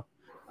algo.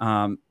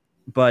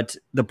 But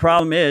the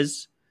problem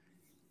is,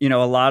 a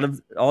lot of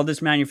all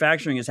this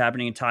manufacturing is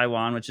happening in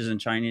Taiwan, which is in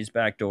Chinese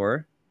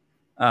backyard.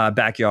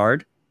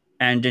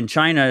 And in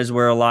China is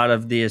where a lot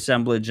of the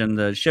assemblage and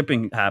the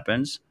shipping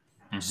happens.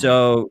 Mm-hmm.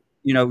 So,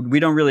 we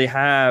don't really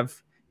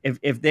have,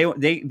 if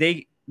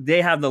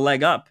they have the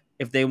leg up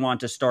if they want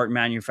to start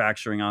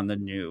manufacturing on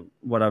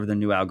whatever the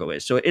new algo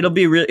is. So it would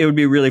be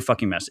really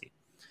fucking messy.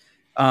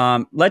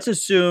 Let's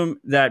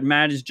assume that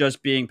Matt is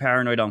just being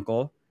paranoid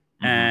uncle,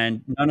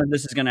 and none of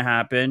this is going to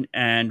happen,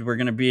 and we're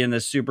going to be in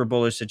this super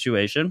bullish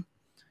situation.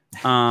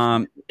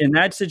 In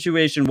that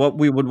situation, what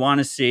we would want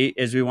to see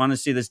is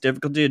this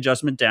difficulty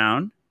adjustment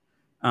down,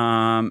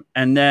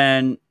 and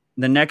then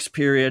the next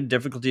period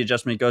difficulty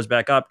adjustment goes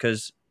back up,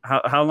 because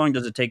how long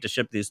does it take to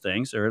ship these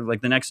things? Or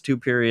like the next 2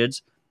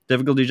 periods,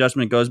 difficulty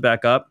adjustment goes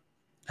back up,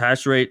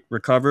 hash rate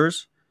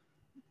recovers,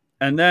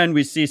 and then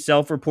we see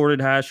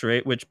self-reported hash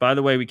rate, which, by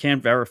the way, we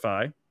can't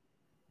verify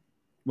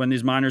when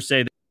these miners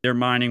say they're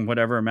mining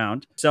whatever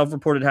amount.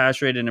 Self-reported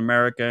hash rate in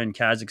America and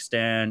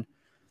Kazakhstan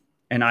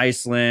and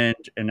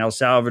Iceland and El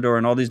Salvador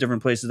and all these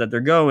different places that they're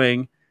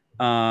going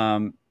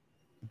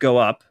go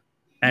up,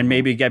 and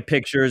maybe get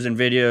pictures and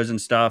videos and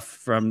stuff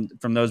from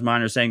those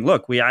miners saying,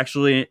 look, we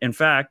actually, in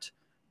fact,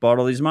 bought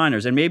all these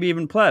miners. And maybe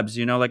even plebs,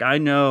 I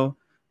know,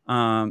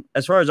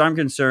 as far as I'm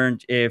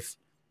concerned, if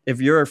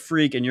you're a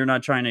freak and you're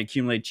not trying to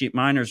accumulate cheap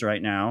miners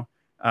right now,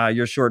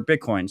 you're short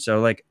Bitcoin. So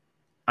like,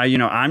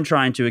 I'm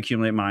trying to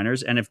accumulate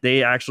miners, and if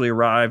they actually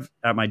arrive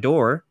at my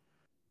door,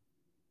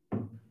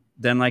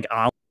 then like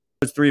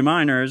those 3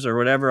 miners or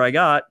whatever I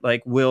got,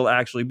 like, will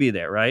actually be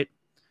there. Right.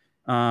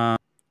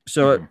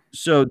 So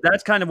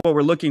that's kind of what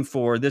we're looking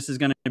for. This is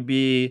going to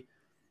be,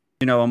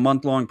 a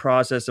month-long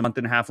process, a month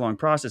and a half long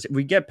process. If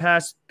we get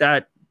past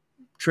that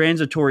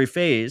transitory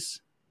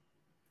phase,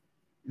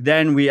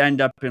 then we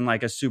end up in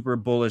like a super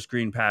bullish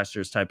green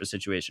pastures type of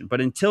situation. But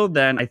until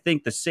then, I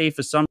think the safe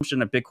assumption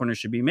that Bitcoiners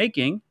should be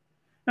making,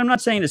 I'm not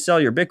saying to sell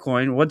your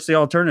Bitcoin. What's the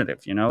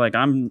alternative? Like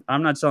I'm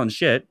not selling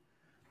shit.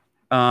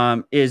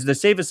 Is the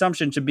safe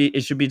assumption should be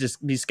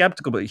just be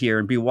skeptical here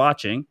and be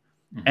watching,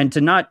 and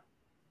to not,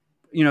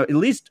 at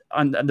least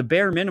on the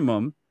bare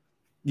minimum,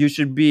 you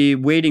should be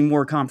waiting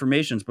more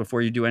confirmations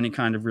before you do any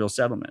kind of real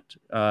settlement.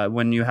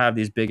 When you have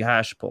these big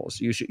hash pulls,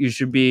 you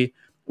should be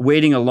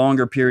waiting a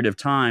longer period of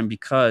time,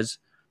 because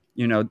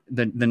the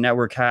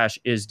network hash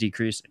is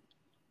decreasing.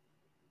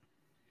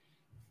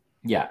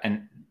 Yeah,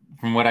 and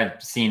from what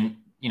I've seen,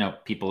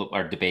 people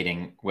are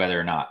debating whether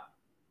or not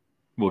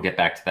we'll get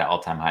back to that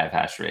all-time high of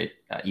hash rate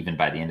even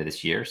by the end of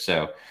this year.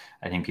 So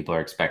I think people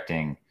are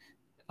expecting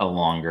a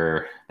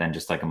longer than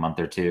just like a month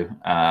or 2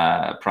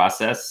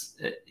 process,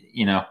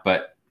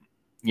 but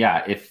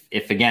yeah,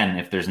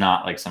 if there's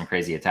not like some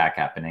crazy attack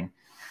happening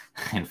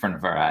in front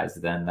of our eyes,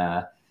 then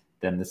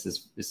this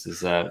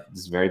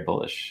is very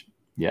bullish.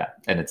 Yeah.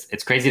 And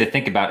it's crazy to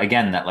think about,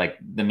 again, that like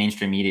the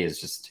mainstream media is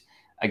just,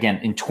 again,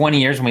 in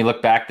 20 years, when we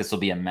look back, this will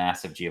be a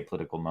massive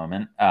geopolitical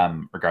moment,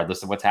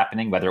 regardless of what's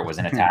happening, whether it was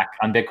an attack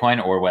on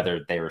Bitcoin or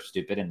whether they were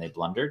stupid and they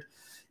blundered.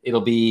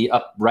 It'll be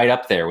right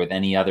up there with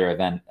any other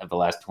event of the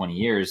last 20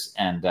 years.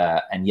 And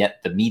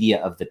yet the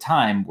media of the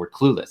time were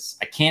clueless.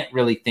 I can't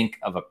really think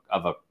of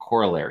a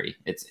corollary.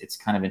 It's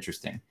kind of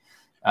interesting.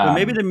 Well,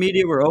 maybe the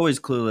media were always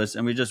clueless,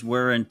 and we just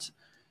weren't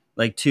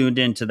like tuned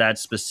into that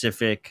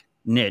specific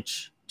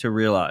niche to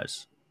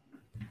realize.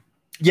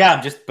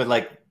 Yeah, but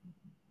like,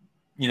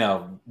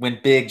 when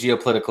big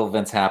geopolitical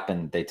events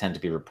happen, they tend to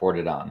be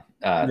reported on.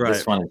 Right.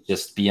 This one is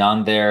just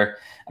beyond their,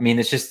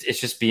 it's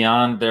just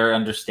beyond their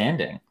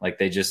understanding. Like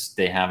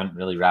they haven't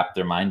really wrapped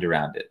their mind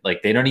around it.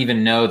 Like they don't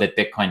even know that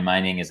Bitcoin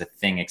mining is a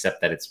thing,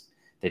 except that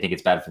they think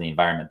it's bad for the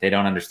environment. They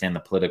don't understand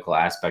the political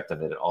aspect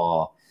of it at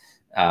all.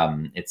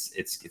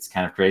 It's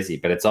kind of crazy,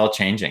 but it's all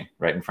changing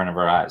right in front of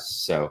our eyes.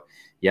 So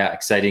yeah,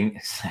 exciting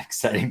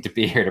to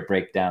be here to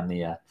break down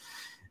the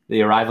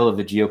arrival of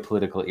the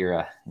geopolitical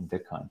era in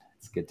Bitcoin.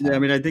 It's a good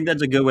time. Yeah, I think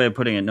that's a good way of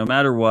putting it. No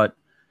matter what,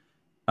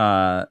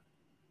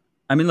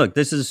 look,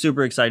 this is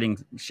super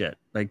exciting shit.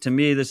 Like to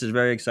me, this is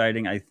very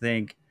exciting. I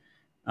think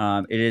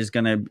It is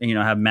going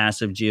to, have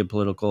massive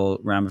geopolitical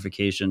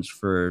ramifications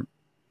for,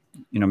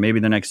 maybe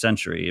the next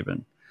century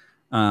even,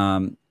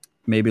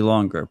 maybe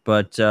longer.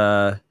 But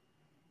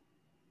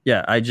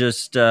yeah, I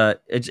just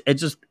it's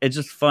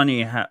just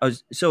funny how.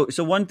 So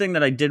one thing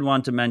that I did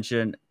want to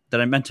mention that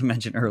I meant to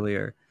mention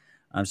earlier.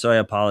 So I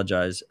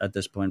apologize at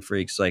this point,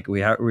 freaks. Like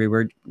we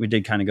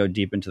did kind of go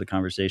deep into the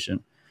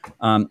conversation.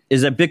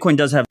 Is that Bitcoin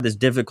does have this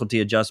difficulty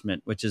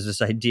adjustment, which is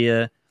this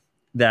idea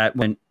that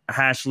when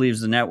hash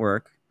leaves the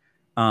network,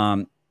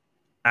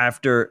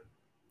 after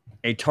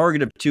a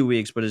target of 2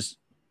 weeks, but is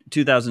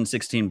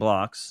 2016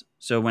 blocks.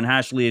 So when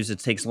hash leaves, it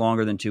takes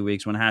longer than 2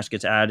 weeks. When hash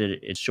gets added,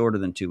 it's shorter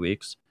than 2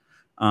 weeks.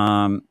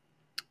 The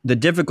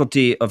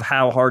difficulty of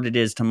how hard it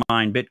is to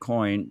mine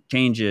Bitcoin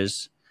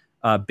changes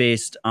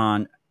based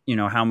on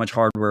how much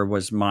hardware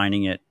was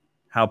mining it,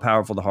 how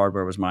powerful the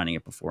hardware was mining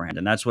it beforehand,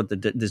 and that's what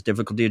this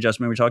difficulty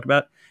adjustment we talked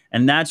about,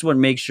 and that's what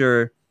makes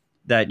sure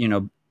that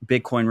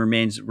Bitcoin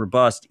remains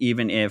robust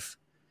even if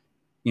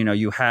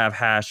you have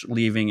hash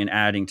leaving and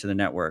adding to the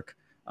network.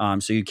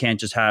 So you can't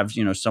just have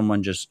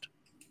someone just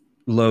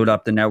load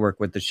up the network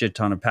with a shit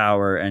ton of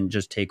power and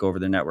just take over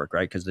the network,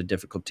 right? Because the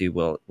difficulty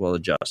will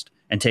adjust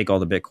and take all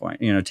the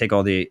Bitcoin, take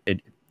all the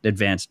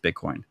advanced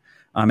Bitcoin,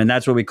 and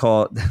that's what we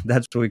call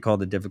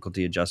the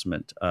difficulty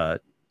adjustment.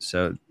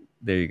 So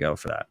there you go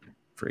for that,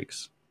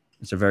 freaks.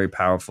 It's a very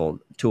powerful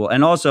tool.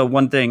 And also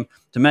one thing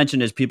to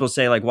mention is people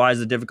say like, why is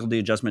the difficulty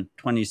adjustment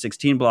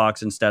 2016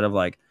 blocks instead of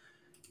like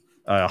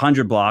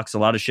 100 blocks? A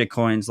lot of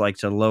shitcoins like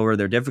to lower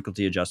their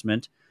difficulty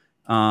adjustment.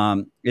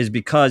 Is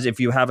because if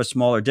you have a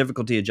smaller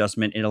difficulty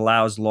adjustment, it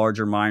allows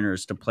larger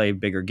miners to play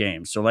bigger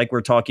games. So like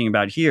we're talking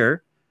about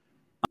here,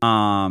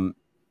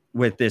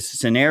 with this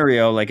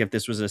scenario, like if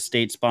this was a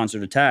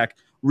state-sponsored attack,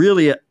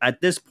 really at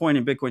this point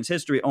in Bitcoin's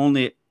history,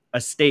 only a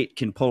state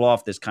can pull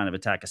off this kind of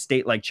attack, a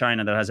state like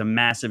China that has a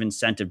massive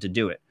incentive to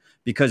do it.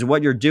 Because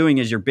what you're doing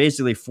is you're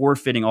basically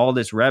forfeiting all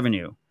this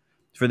revenue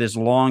for this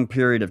long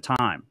period of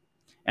time.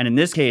 And in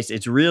this case,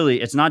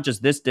 it's not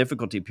just this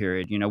difficulty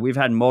period. We've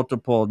had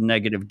multiple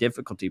negative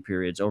difficulty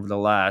periods over the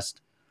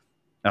last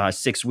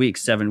 6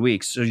 weeks, 7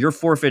 weeks. So you're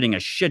forfeiting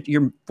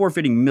you're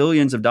forfeiting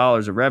millions of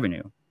dollars of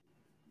revenue,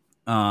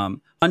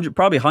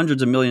 probably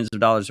hundreds of millions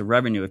of dollars of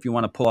revenue if you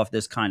want to pull off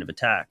this kind of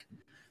attack.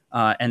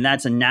 And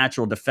that's a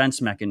natural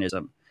defense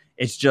mechanism.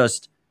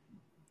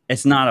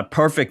 It's not a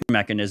perfect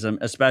mechanism,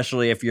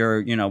 especially if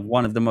you're,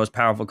 one of the most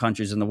powerful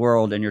countries in the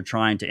world and you're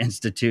trying to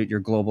institute your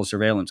global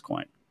surveillance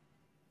coin.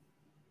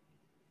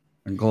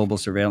 And global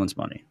surveillance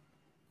money.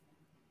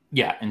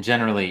 Yeah, and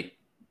generally,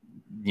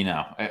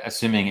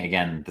 assuming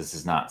again this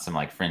is not some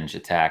like fringe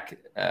attack,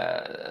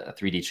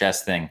 3D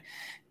chess thing.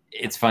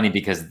 It's funny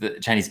because the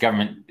Chinese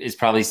government is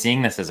probably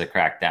seeing this as a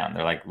crackdown.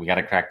 They're like, we got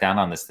to crack down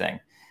on this thing,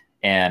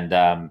 and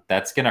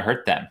that's going to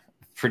hurt them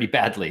pretty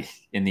badly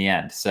in the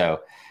end.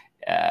 So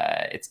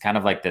it's kind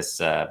of like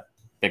this.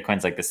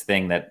 Bitcoin's like this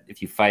thing that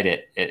if you fight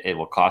it, it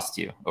will cost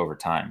you over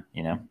time.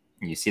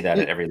 You see that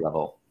at every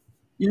level.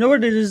 You know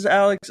what it is,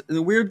 Alex?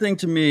 The weird thing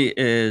to me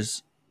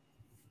is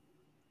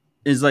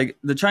like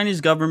the Chinese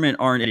government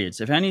aren't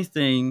idiots. If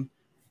anything,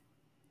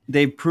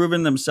 they've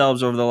proven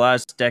themselves over the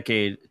last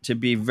decade to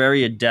be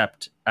very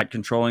adept at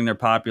controlling their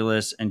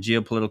populace and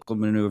geopolitical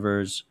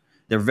maneuvers.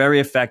 They're very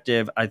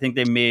effective. I think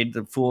they made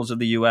the fools of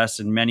the U.S.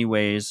 in many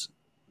ways,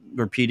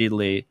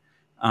 repeatedly.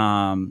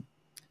 And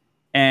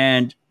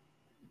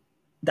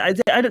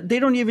they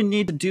don't even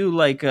need to do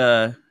like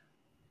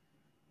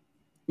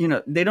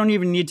they don't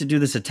even need to do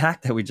this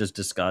attack that we just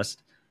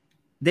discussed.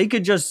 They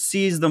could just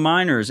seize the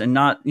miners and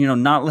not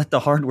let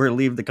the hardware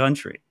leave the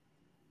country,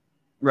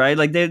 right?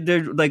 Like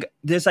they're like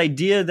this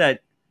idea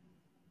that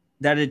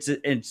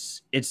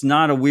it's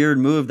not a weird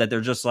move that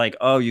they're just like,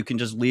 oh, you can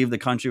just leave the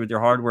country with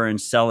your hardware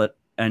and sell it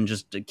and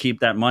just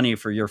keep that money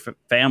for your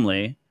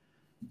family,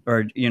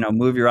 or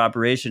move your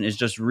operation is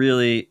just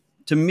really.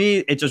 To me,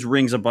 it just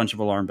rings a bunch of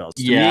alarm bells.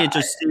 To me, it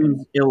just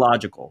seems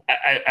illogical.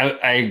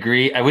 I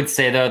agree. I would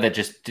say though that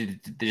just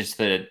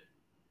the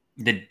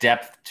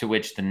depth to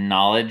which the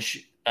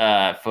knowledge,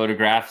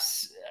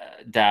 photographs,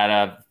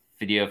 data,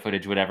 video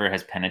footage, whatever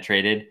has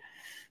penetrated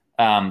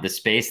the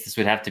space, this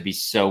would have to be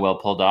so well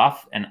pulled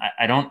off. And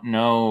I don't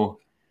know,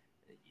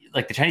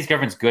 like the Chinese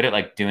government's good at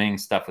like doing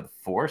stuff with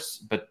force,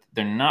 but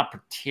they're not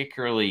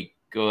particularly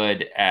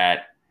good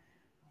at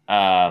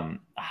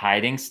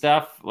hiding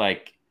stuff.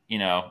 Like,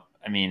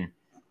 I mean,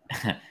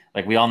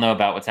 like we all know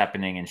about what's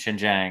happening in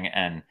Xinjiang,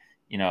 and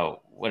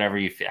however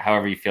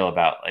you feel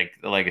about like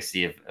the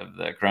legacy of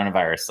the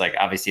coronavirus. Like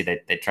obviously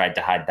they tried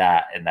to hide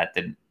that, and that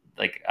didn't.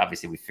 Like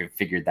obviously we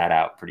figured that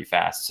out pretty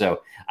fast.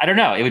 So I don't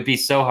know. It would be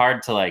so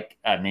hard to like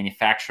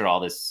manufacture all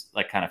this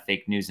like kind of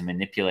fake news and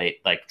manipulate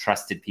like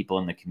trusted people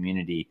in the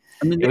community.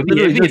 I mean, they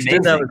literally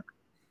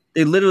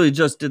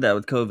just did that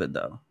with COVID,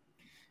 though.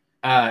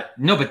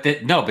 No,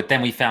 but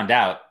then we found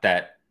out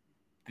that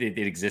it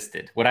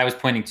existed. What I was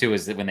pointing to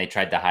is that when they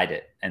tried to hide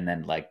it, and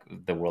then like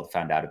the world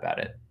found out about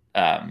it.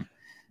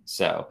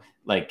 So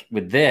like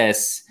with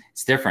this,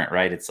 it's different,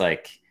 right? It's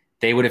like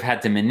they would have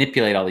had to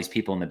manipulate all these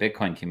people in the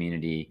Bitcoin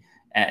community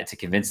to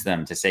convince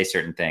them to say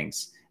certain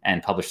things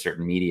and publish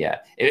certain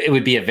media. It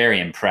would be a very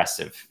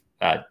impressive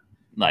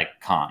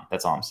con.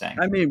 That's all I'm saying.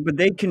 I mean, but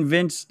they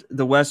convinced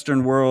the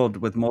Western world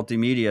with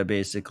multimedia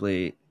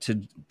basically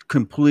to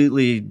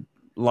completely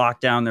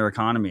lock down their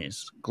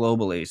economies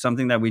globally,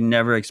 something that we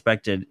never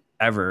expected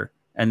ever.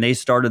 And they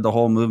started the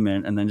whole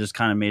movement and then just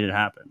kind of made it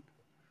happen.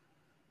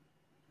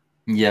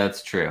 Yeah,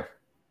 that's true.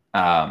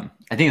 I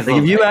think it's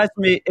like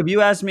if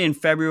you asked me in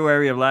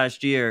February of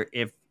last year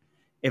if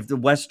the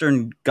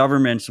Western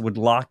governments would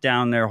lock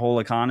down their whole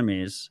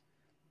economies,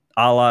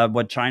 a la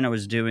what China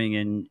was doing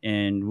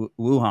in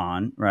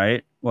Wuhan,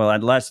 right? Well,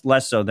 less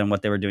so than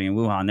what they were doing in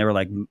Wuhan. They were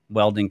like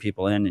welding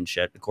people in and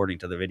shit, according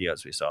to the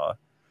videos we saw.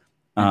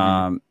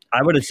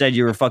 I would have said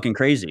you were fucking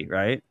crazy,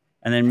 right?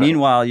 And then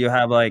meanwhile, you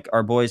have like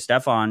our boy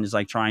Stefan is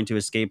like trying to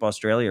escape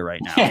Australia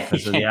right now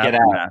because of the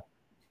aftermath.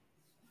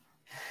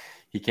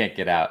 He can't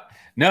get out.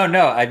 No.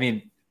 I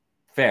mean,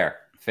 fair.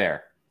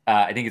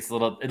 I think it's a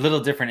little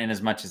different in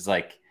as much as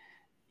like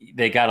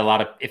they got a lot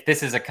of. If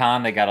this is a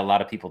con, they got a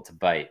lot of people to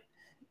bite.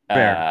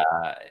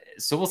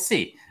 So we'll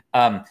see.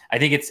 I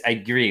think I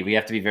agree. We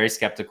have to be very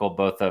skeptical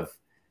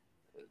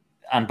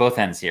on both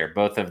ends here,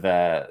 both of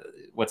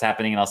what's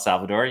happening in El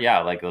Salvador.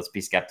 Yeah. Like let's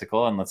be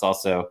skeptical and let's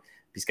also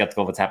be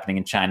skeptical of what's happening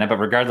in China, but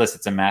regardless,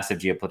 it's a massive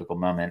geopolitical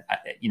moment.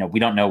 We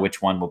don't know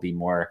which one will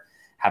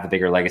have a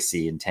bigger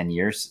legacy in 10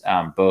 years.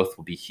 Both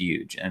will be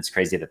huge. And it's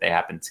crazy that they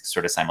happen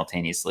sort of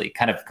simultaneously,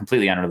 kind of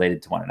completely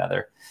unrelated to one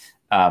another.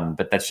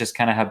 But that's just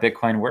kind of how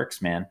Bitcoin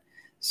works, man.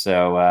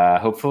 So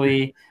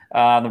hopefully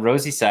on the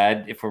rosy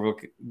side, if we're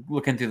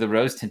looking through the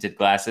rose tinted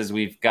glasses,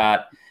 we've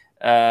got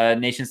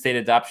nation state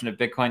adoption of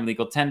Bitcoin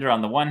legal tender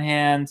on the one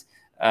hand,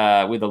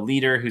 with a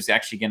leader who's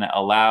actually going to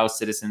allow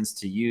citizens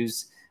to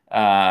use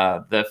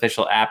the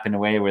official app in a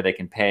way where they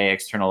can pay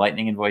external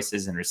Lightning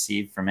invoices and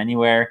receive from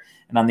anywhere.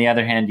 And on the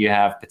other hand, you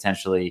have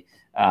potentially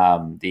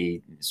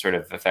the sort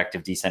of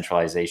effective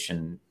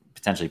decentralization,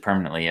 potentially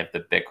permanently, of the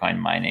Bitcoin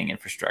mining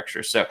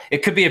infrastructure. So it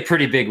could be a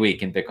pretty big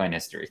week in Bitcoin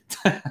history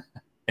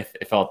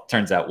if all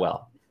turns out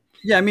well.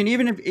 Yeah, I mean,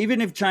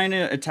 even if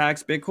China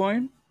attacks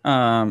Bitcoin,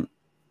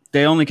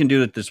 they only can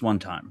do it this one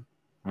time.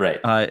 Right.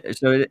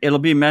 So it'll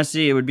be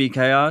messy. It would be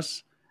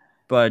chaos,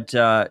 but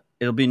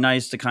it'll be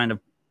nice to kind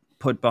of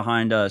put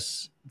behind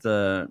us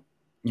the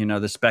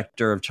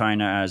specter of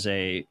China as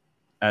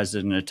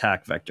an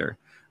attack vector.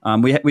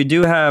 We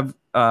do have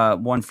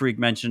one freak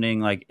mentioning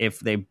like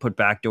if they put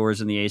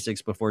backdoors in the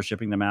ASICs before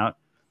shipping them out.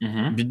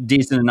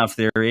 Decent enough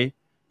theory.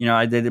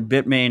 The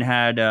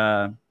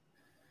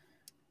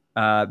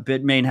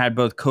Bitmain had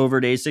both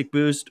covert ASIC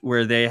boost,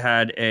 where they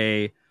had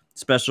a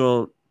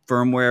special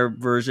firmware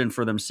version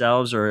for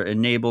themselves or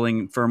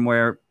enabling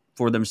firmware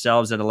for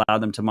themselves that allowed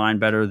them to mine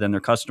better than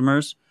their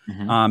customers.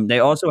 They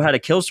also had a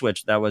kill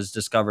switch that was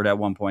discovered at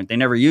one point. They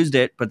never used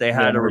it, but they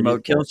had a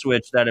remote kill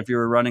switch that if you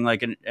were running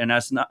like an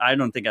S9, I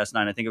don't think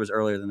S9, I think it was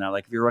earlier than that.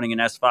 Like if you're running an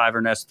S5 or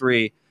an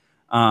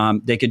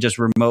S3, they could just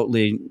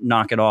remotely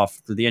knock it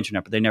off through the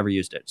internet, but they never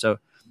used it. So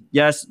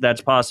yes,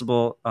 that's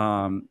possible.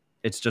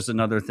 It's just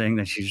another thing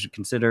that you should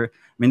consider.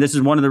 I mean, this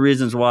is one of the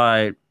reasons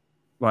why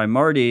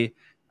Marty,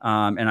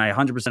 and I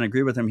 100%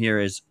 agree with him here,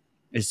 is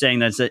saying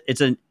that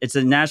it's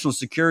a national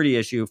security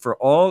issue for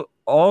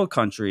all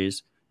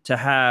countries to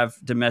have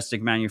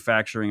domestic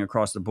manufacturing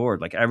across the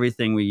board. Like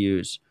everything we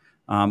use,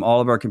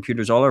 all of our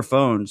computers, all our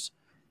phones,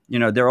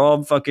 they're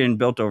all fucking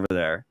built over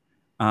there.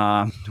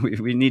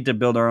 We need to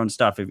build our own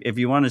stuff. If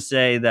you want to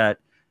say that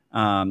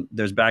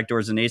there's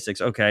backdoors in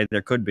ASICs, okay,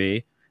 there could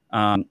be,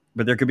 but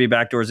there could be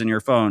backdoors in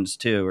your phones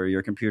too, or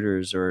your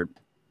computers, or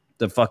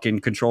the fucking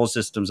control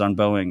systems on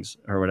Boeings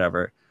or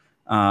whatever.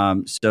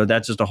 So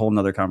that's just a whole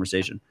nother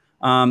conversation.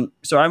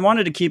 So I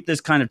wanted to keep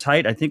this kind of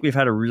tight. I think we've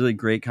had a really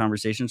great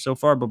conversation so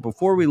far, but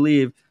before we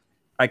leave,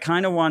 I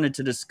kind of wanted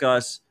to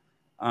discuss,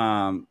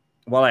 while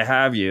I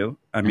have you,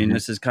 I mean,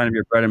 this is kind of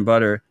your bread and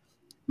butter,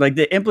 like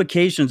the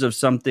implications of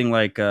something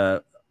like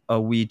a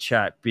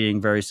WeChat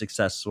being very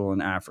successful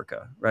in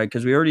Africa, right?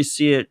 Because we already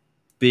see it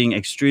being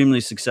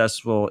extremely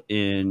successful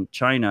in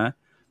China.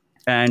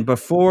 And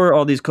before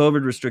all these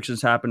COVID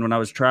restrictions happened, when I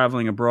was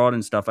traveling abroad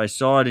and stuff, I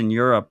saw it in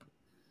Europe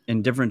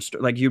in different,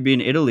 like you'd be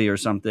in Italy or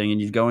something and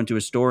you'd go into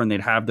a store and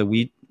they'd have the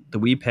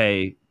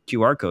WePay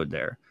QR code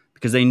there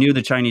because they knew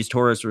the Chinese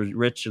tourists were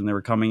rich and they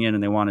were coming in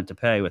and they wanted to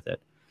pay with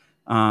it.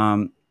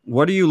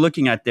 What are you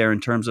looking at there in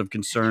terms of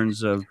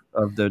concerns of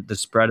the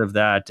spread of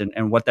that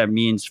and what that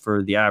means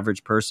for the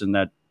average person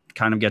that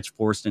kind of gets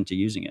forced into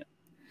using it?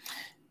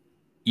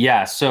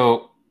 Yeah.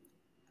 So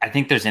I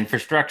think there's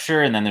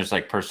infrastructure and then there's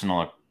like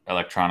personal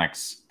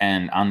electronics.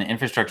 And on the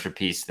infrastructure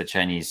piece, the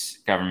Chinese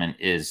government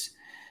is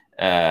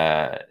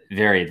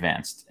very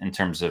advanced in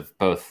terms of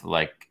both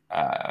like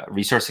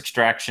resource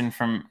extraction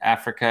from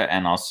Africa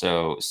and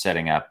also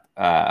setting up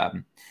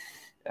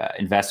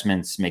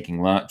investments,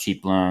 making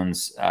cheap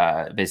loans,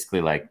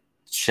 basically like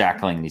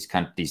shackling these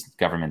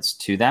governments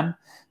to them.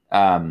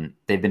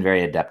 They've been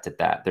very adept at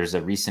that. There's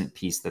a recent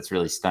piece that's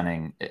really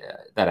stunning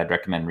that I'd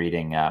recommend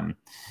reading.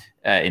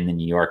 in the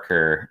New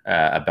Yorker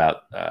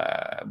about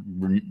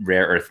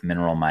rare earth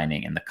mineral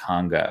mining in the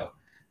Congo.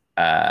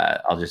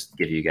 I'll just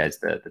give you guys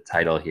the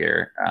title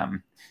here.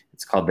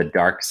 It's called The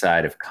Dark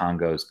Side of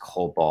Congo's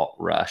Cobalt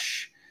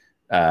Rush.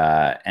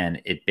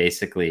 And it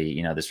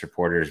basically, this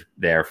reporter's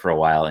there for a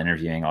while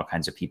interviewing all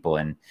kinds of people,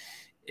 and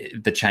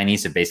the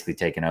Chinese have basically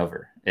taken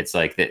over. It's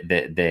like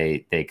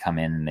they come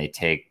in and they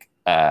take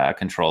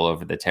control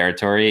over the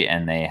territory,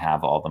 and they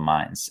have all the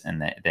mines,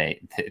 and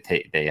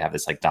they have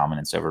this like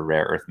dominance over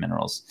rare earth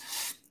minerals.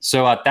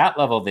 So at that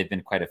level, they've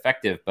been quite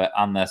effective, but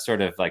on the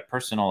sort of like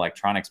personal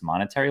electronics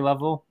monetary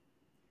level,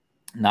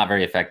 not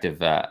very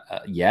effective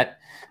yet.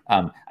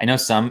 I know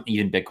some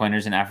even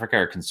Bitcoiners in Africa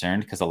are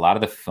concerned because a lot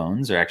of the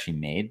phones are actually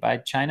made by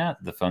China,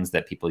 the phones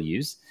that people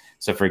use.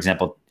 So for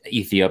example,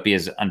 Ethiopia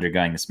is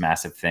undergoing this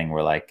massive thing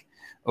where like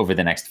over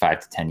the next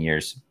 5 to 10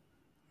 years,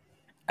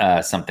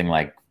 something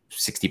like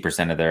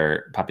 60% of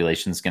their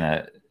population is going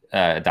to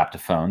adopt a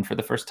phone for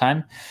the first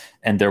time.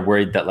 And they're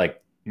worried that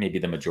like maybe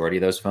the majority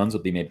of those phones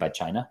will be made by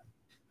China,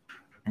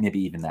 maybe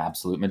even the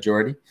absolute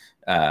majority,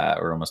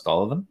 or almost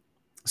all of them.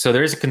 So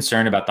there is a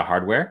concern about the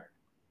hardware,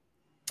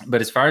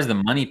 but as far as the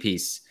money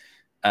piece,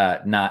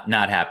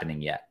 not happening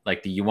yet.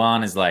 Like the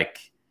yuan is like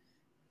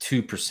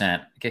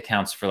 2%. It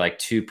accounts for like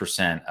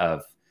 2%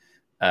 of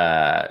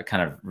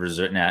kind of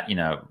reserve,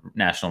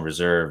 national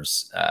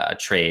reserves,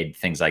 trade,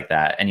 things like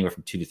that, anywhere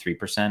from 2 to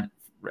 3%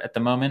 at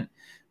the moment.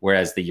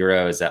 Whereas the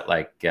euro is at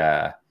like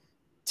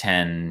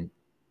 10%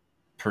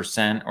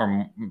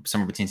 or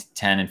somewhere between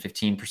 10 and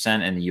 15%,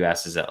 and the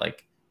US is at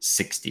like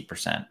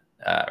 60%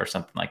 or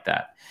something like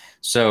that.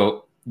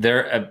 So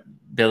their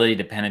ability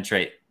to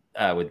penetrate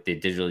with the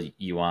digital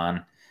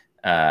yuan,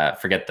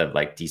 forget the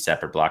like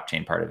DCEP or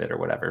blockchain part of it or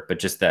whatever, but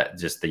just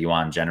the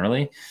yuan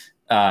generally,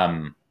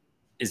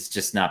 is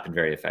just not been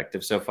very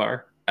effective so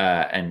far.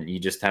 And you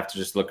just have to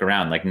just look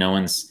around. Like no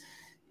one's,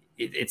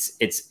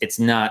 it's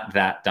not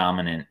that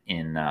dominant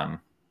in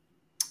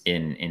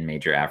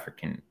major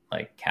African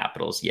like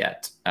capitals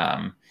yet.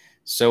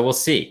 So we'll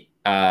see.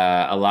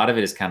 A lot of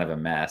it is kind of a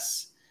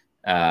mess.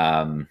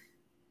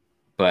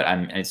 But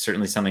it's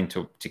certainly something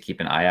to keep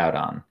an eye out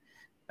on.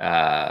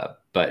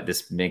 But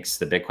this makes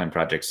the Bitcoin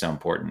project so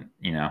important,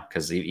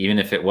 because even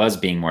if it was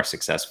being more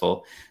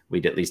successful,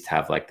 we'd at least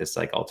have like this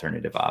like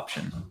alternative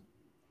option.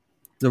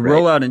 The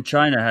rollout in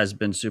China has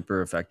been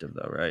super effective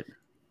though, right?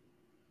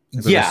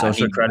 With the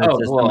social credit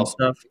system and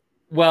stuff.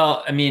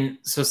 Well, I mean,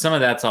 so some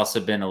of that's also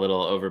been a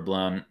little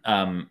overblown.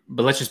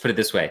 But let's just put it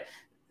this way.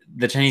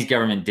 The Chinese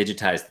government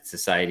digitized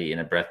society in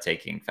a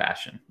breathtaking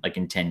fashion, like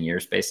in 10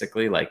 years,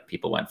 basically. Like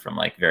people went from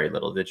like very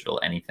little digital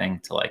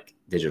anything to like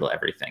digital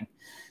everything.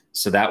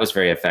 So that was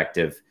very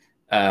effective.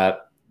 As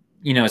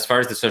far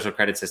as the social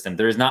credit system,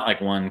 there is not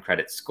like one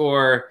credit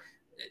score.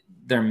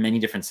 There are many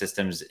different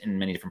systems in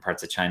many different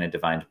parts of China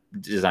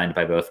designed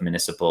by both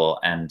municipal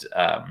and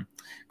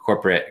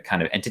corporate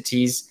kind of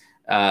entities.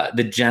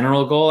 The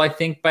general goal, I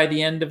think, by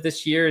the end of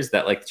this year is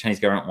that like the Chinese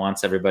government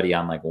wants everybody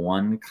on like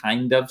one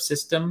kind of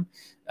system.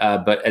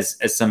 But as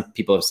some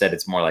people have said,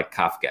 it's more like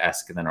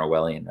Kafkaesque than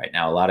Orwellian right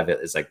now. A lot of it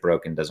is like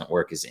broken, doesn't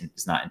work,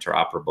 is not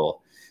interoperable.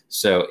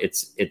 So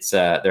it's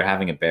they're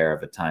having a bear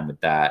of a time with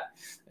that.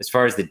 As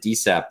far as the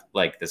DCEP,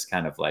 like this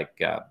kind of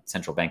like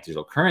central bank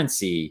digital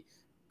currency,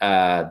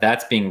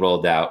 that's being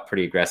rolled out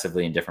pretty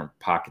aggressively in different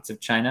pockets of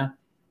China.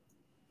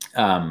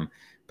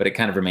 But it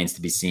kind of remains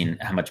to be seen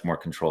how much more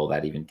control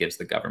that even gives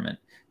the government,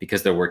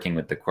 because they're working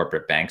with the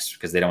corporate banks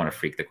because they don't want to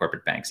freak the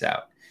corporate banks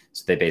out.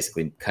 So they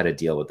basically cut a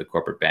deal with the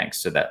corporate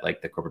banks so that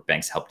like the corporate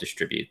banks help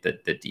distribute the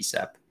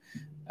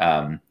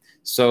DCEP.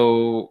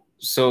 So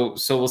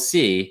we'll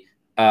see.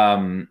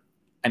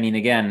 I mean,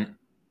 again,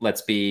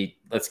 let's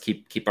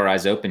keep our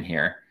eyes open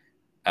here.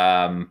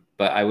 But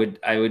I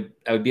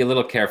would be a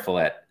little careful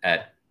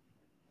at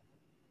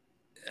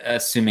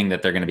assuming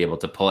that they're going to be able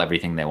to pull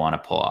everything they want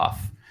to pull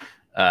off.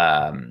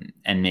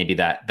 And maybe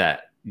that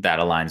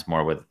aligns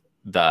more with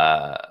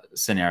the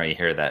scenario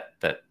here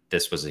that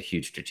this was a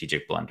huge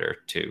strategic blunder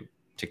to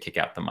kick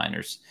out the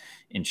miners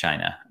in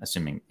China,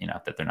 assuming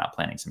that they're not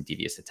planning some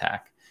devious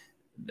attack.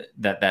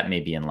 That may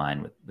be in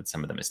line with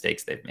some of the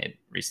mistakes they've made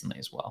recently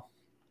as well.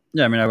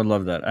 Yeah, I mean, I would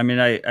love that. I mean,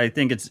 I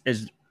think it's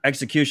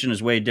execution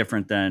is way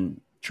different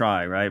than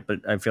try, right?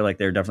 But I feel like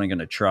they're definitely going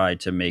to try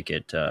to make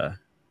it.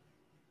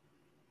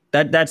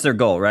 That's their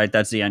goal, right?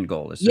 That's the end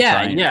goal.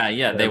 Yeah.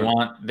 They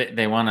want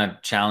to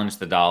challenge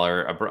the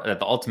dollar.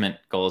 The ultimate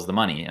goal is the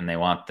money, and they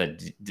want the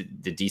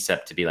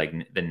DCEP to be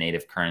like the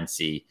native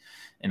currency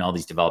in all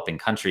these developing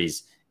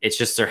countries. It's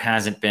just there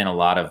hasn't been a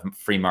lot of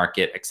free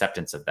market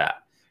acceptance of that.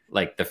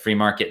 Like the free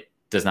market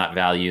does not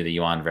value the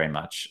yuan very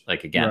much.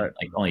 Like again, right.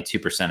 Like only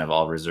 2% of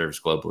all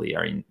reserves globally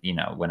are,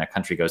 when a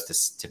country goes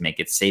to make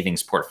its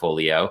savings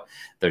portfolio,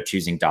 they're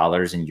choosing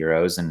dollars and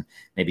euros and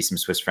maybe some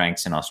Swiss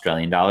francs and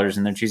Australian dollars,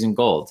 and they're choosing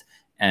gold,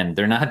 and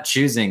they're not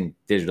choosing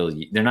digital.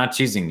 They're not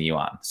choosing the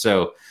yuan.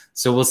 So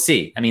we'll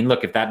see. I mean,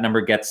 look, if that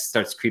number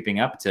starts creeping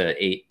up to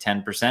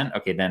 8-10%,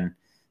 okay,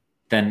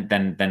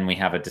 then we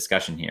have a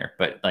discussion here.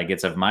 But like,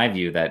 it's of my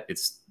view that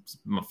it's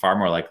far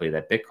more likely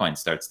that Bitcoin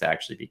starts to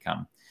actually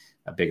become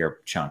a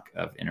bigger chunk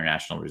of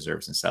international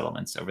reserves and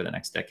settlements over the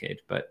next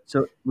decade. But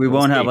so we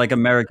won't have like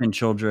American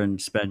children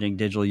spending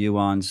digital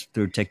yuans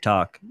through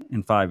TikTok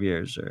in 5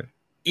 years, or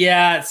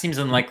yeah, it seems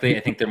unlikely. I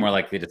think they're more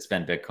likely to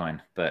spend Bitcoin,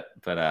 but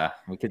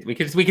we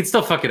could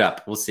still fuck it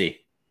up. We'll see.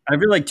 I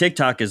feel like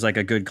TikTok is like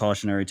a good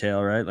cautionary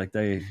tale, right? Like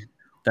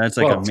that's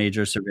like a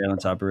major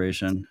surveillance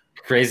operation.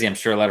 Crazy. I'm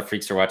sure a lot of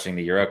freaks are watching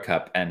the Euro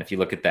Cup, and if you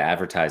look at the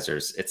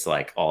advertisers, it's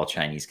like all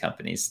Chinese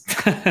companies.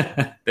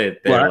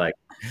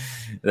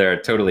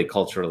 They're totally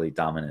culturally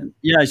dominant.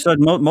 Yeah, I saw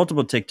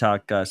multiple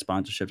TikTok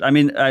sponsorships. I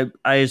mean,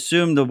 I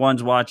assume the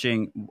ones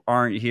watching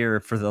aren't here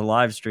for the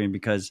live stream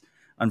because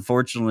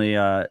unfortunately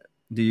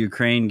the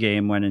Ukraine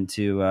game went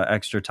into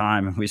extra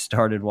time, and we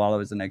started while it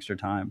was in extra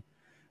time.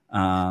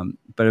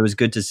 But it was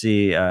good to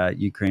see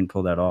Ukraine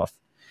pull that off.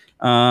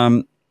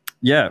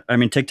 Yeah, I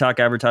mean, TikTok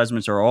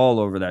advertisements are all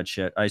over that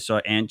shit. I saw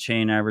Ant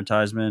Chain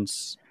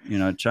advertisements.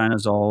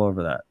 China's all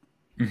over that.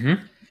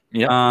 Mm-hmm.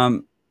 Yeah.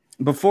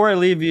 Before I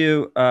leave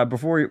you,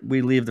 before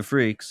we leave the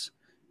freaks,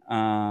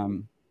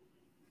 and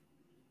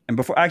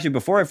before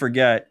I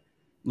forget,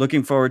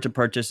 looking forward to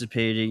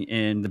participating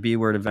in the B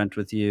Word event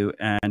with you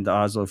and the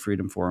Oslo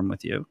Freedom Forum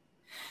with you.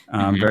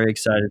 I'm very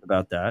excited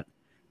about that.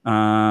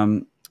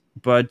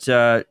 But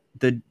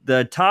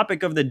the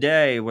topic of the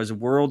day was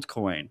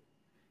WorldCoin.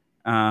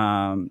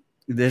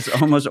 This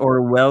almost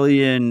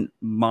Orwellian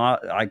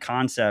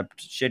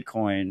concept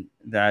shitcoin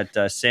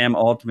that Sam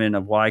Altman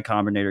of Y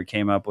Combinator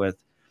came up with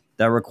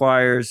that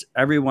requires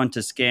everyone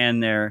to scan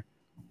their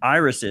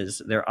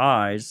irises, their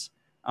eyes,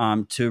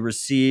 to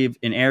receive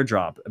an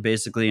airdrop,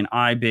 basically an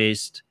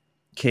eye-based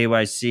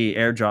KYC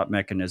airdrop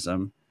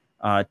mechanism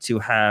to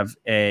have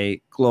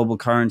a global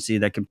currency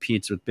that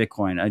competes with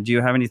Bitcoin. Do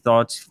you have any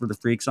thoughts for the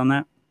freaks on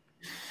that?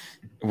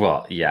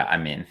 Well, yeah, I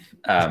mean,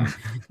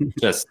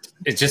 it's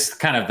just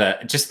kind of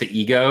the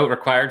ego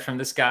required from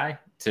this guy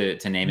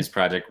to name his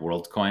project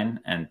WorldCoin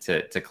and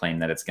to claim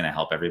that it's going to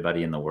help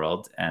everybody in the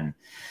world, and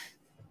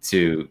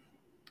to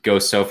go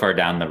so far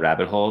down the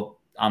rabbit hole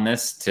on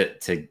this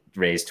to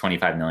raise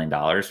 $25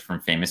 million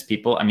from famous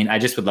people. I mean, I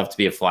just would love to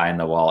be a fly in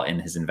the wall in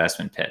his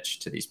investment pitch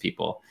to these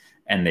people.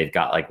 And they've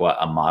got like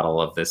a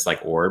model of this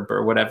like orb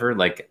or whatever.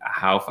 Like,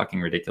 how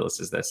fucking ridiculous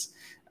is this?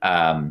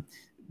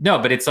 No,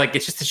 but it's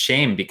just a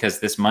shame, because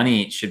this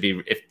money should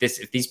be,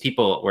 if these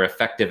people were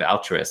effective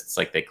altruists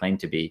like they claim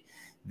to be,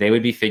 they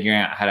would be figuring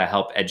out how to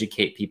help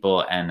educate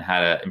people and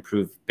how to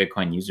improve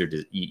Bitcoin user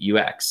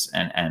UX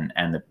and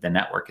the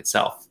network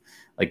itself.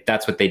 Like,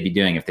 that's what they'd be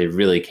doing if they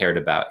really cared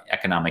about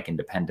economic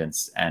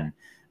independence and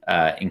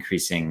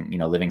increasing,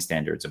 living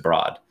standards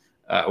abroad,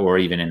 or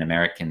even in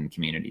American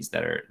communities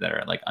that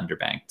are like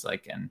underbanked,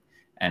 like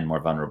and more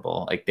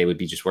vulnerable. Like, they would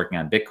be just working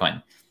on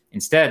Bitcoin.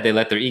 Instead, they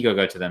let their ego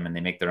go to them and they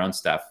make their own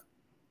stuff,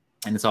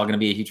 and it's all going to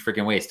be a huge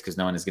freaking waste because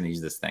no one is going to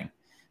use this thing.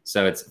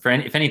 So if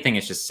anything,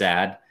 it's just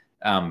sad.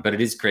 But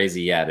it is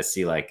crazy, to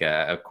see like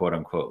a quote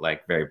unquote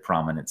like very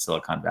prominent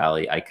Silicon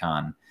Valley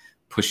icon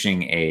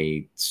pushing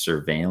a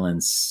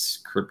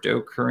surveillance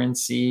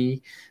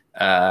cryptocurrency,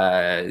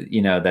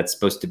 that's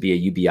supposed to be a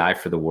UBI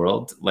for the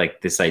world.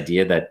 Like, this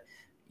idea that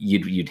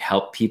you'd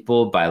help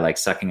people by like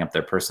sucking up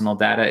their personal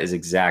data is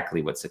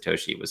exactly what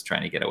Satoshi was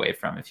trying to get away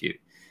from. If you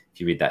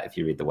read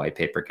the white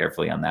paper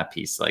carefully on that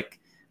piece,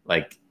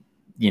 we're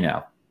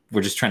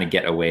just trying to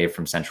get away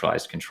from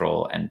centralized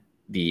control and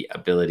the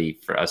ability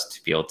for us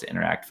to be able to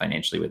interact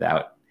financially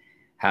without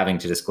having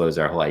to disclose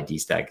our whole ID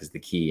stack is the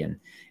key. And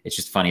it's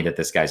just funny that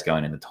this guy's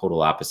going in the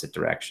total opposite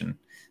direction.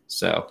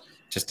 So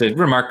just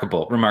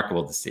remarkable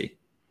to see.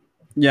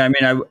 Yeah. I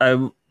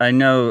mean, I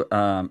know,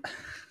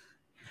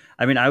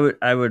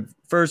 I would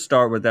first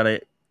start with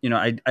that.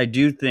 I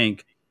do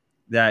think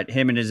that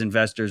him and his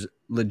investors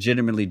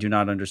legitimately do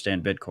not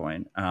understand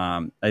Bitcoin.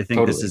 I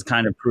think This is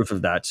kind of proof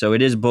of that. So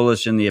it is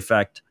bullish in the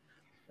effect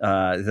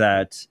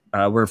that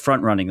we're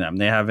front running them.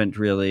 They haven't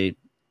really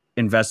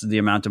invested the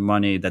amount of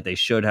money that they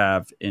should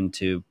have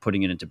into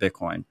putting it into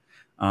Bitcoin.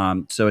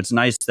 So it's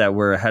nice that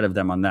we're ahead of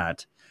them on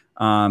that.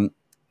 I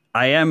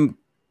am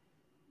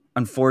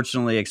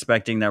unfortunately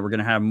expecting that we're going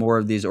to have more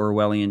of these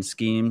Orwellian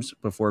schemes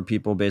before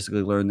people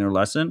basically learn their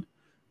lesson.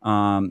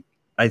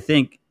 I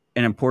think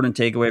an important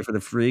takeaway for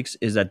the freaks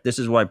is that this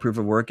is why proof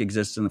of work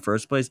exists in the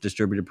first place,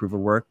 distributed proof of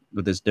work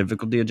with this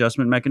difficulty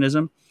adjustment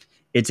mechanism.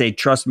 It's a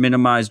trust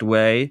minimized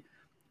way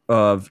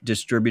of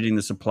distributing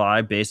the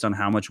supply based on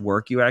how much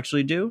work you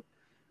actually do.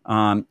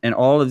 And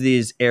all of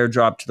these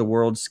airdrop to the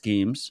world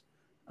schemes,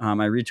 I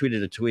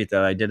retweeted a tweet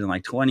that I did in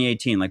like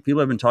 2018. Like, people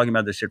have been talking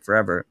about this shit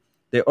forever.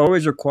 They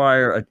always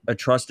require a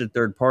trusted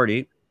third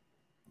party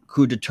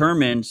who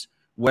determines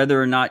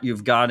whether or not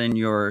you've gotten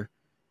your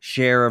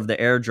share of the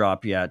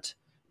airdrop yet,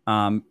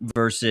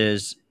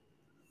 versus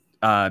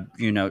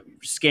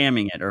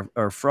scamming it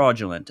or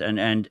fraudulent.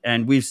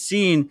 And we've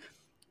seen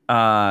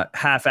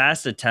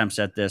half-assed attempts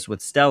at this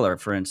with Stellar,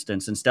 for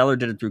instance. And Stellar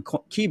did it through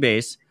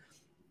Keybase,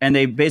 and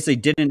they basically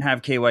didn't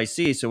have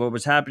KYC. So what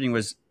was happening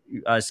was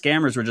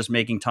scammers were just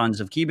making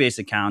tons of Keybase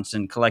accounts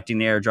and collecting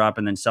the airdrop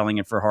and then selling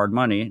it for hard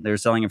money. They were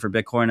selling it for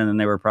Bitcoin, and then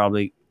they were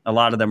probably a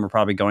lot of them were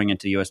probably going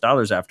into US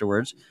dollars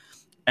afterwards.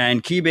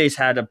 And Keybase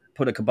had to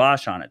put a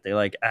kibosh on it. They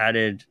like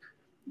added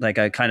like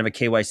a kind of a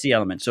KYC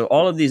element. So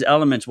all of these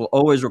elements will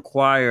always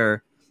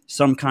require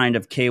some kind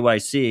of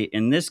KYC.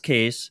 In this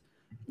case,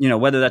 you know,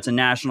 whether that's a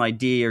national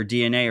ID or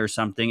DNA or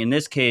something, in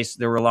this case,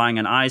 they're relying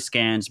on eye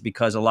scans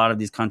because a lot of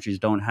these countries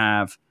don't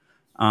have,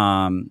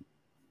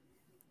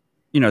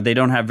 you know, they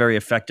don't have very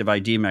effective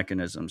ID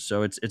mechanisms.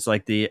 So it's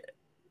like the,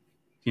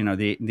 you know,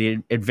 the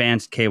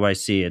advanced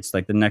KYC. It's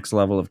like the next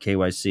level of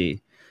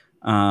KYC.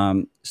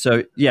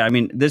 So yeah, I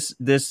mean, this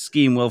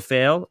scheme will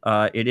fail.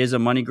 It is a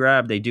money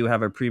grab. They do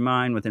have a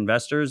pre-mine with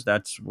investors.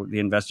 That's what the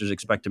investors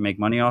expect to make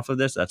money off of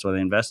this. That's why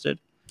they invested.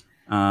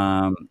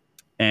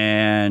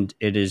 And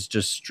it is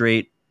just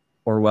straight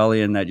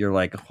Orwellian that you're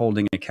like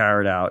holding a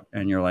carrot out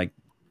and you're like,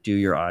 do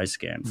your eye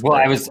scan. Well,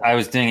 I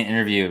was doing an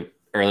interview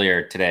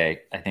earlier today,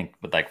 I think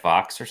with like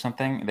Vox or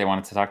something. They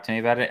wanted to talk to me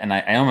about it. And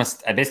I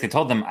basically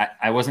told them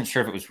I wasn't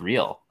sure if it was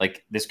real.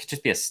 Like this could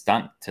just be a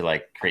stunt to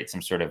like create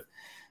some sort of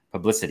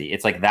publicity.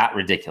 It's like that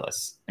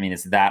ridiculous. I mean,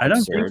 it's that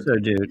absurd. I don't think so,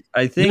 dude.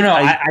 I think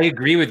I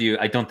agree with you.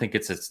 I don't think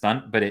it's a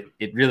stunt, but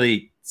it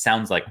really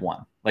sounds like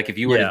one. Like if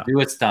you were to do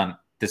a stunt,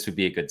 this would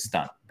be a good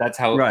stunt. That's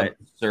how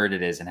absurd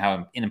it is and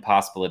how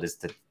impossible it is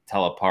to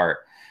tell apart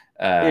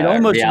it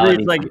almost reality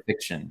reads like from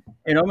fiction.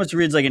 It almost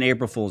reads like an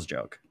April Fool's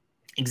joke.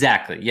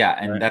 Exactly. Yeah.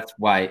 And that's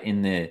why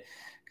in the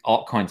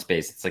altcoin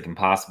space, it's like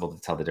impossible to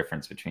tell the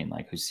difference between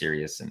like who's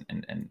serious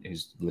and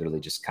who's literally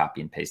just copy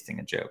and pasting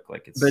a joke.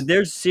 Like it's, but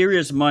there's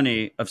serious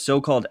money of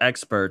so-called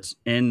experts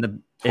in the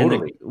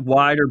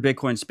wider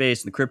Bitcoin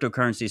space, the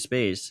cryptocurrency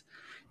space,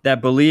 that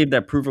believe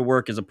that proof of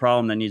work is a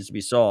problem that needs to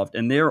be solved.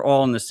 And they're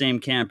all in the same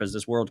camp as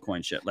this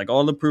WorldCoin shit. Like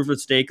all the proof of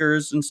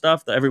stakers and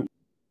stuff,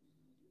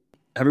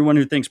 everyone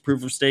who thinks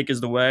proof of stake is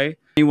the way,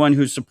 anyone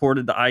who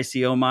supported the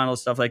ICO model,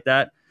 stuff like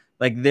that,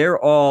 like they're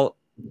all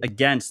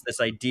against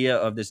this idea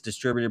of this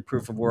distributed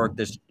proof of work,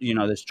 this, you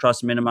know, this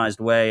trust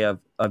minimized way of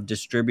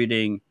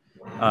distributing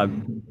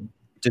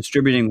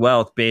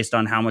wealth based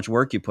on how much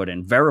work you put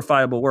in.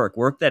 Verifiable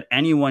work that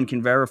anyone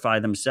can verify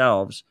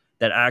themselves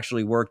that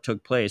actually work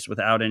took place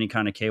without any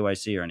kind of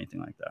KYC or anything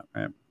like that,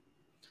 right?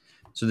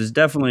 So there's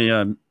definitely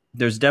a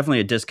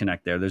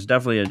disconnect there. There's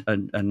definitely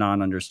a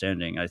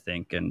non-understanding, I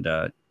think, and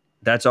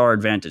that's our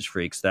advantage,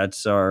 freaks.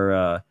 That's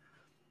our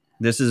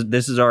this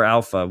is our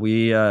alpha.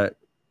 We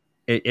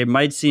it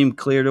might seem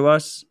clear to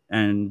us,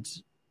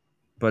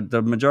 but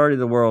the majority of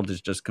the world is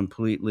just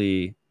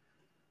completely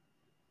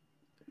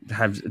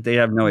have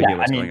no idea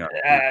what's going on.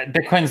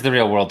 Bitcoin's the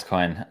real world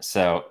coin,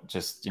 so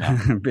just, you know,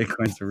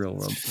 Bitcoin's the real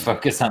world.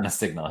 Focus on the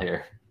signal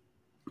here.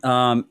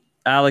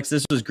 Alex,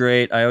 this was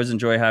great. I always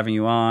enjoy having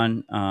you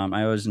on.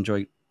 I always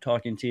enjoy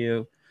talking to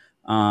you.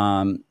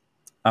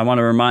 I want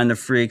to remind the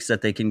freaks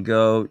that they can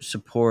go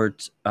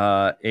support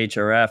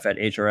HRF at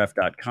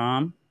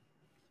hrf.com.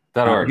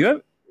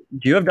 .org.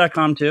 Do you have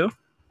 .com too?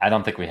 I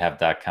don't think we have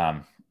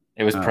 .com.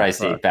 It was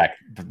pricey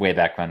way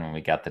back when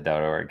we got the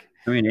 .org.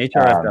 I mean,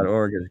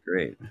 hrf.org is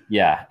great.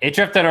 Yeah,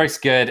 hrf.org is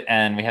good,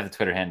 and we have the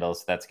Twitter handle,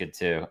 so that's good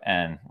too.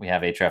 And we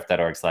have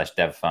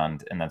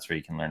hrf.org/devfund, and that's where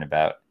you can learn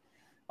about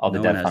all the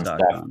DevFund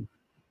stuff.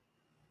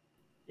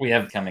 We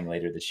have coming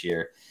later this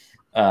year,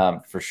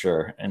 for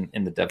sure, and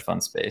in the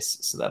DevFund space,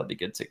 so that'll be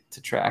good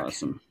to track.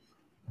 Awesome.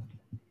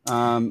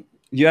 Do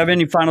you have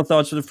any final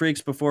thoughts for the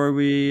freaks before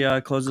we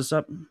close this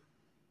up?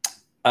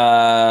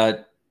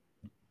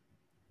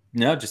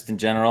 No, just in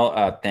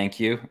general, thank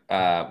you.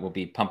 We'll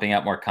be pumping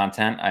out more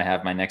content. I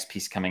have my next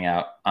piece coming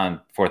out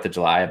on 4th of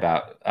July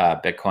about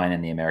Bitcoin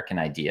and the American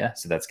idea.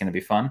 So that's going to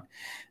be fun.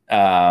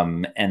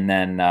 And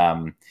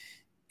then,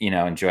 you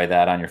know, enjoy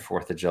that on your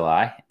 4th of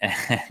July.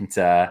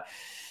 And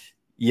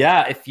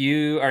yeah, if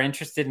you are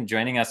interested in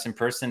joining us in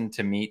person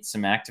to meet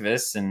some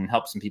activists and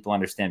help some people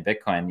understand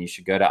Bitcoin, you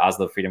should go to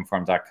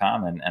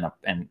oslofreedomforum.com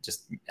and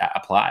just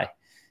apply.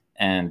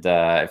 And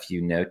if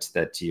you note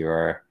that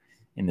you're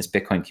in this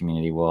Bitcoin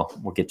community, we'll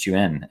get you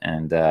in,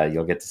 and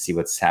you'll get to see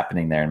what's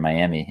happening there in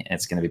Miami.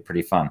 It's going to be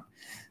pretty fun.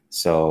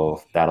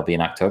 So that'll be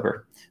in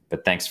October.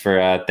 But thanks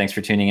for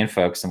tuning in,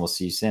 folks, and we'll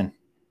see you soon.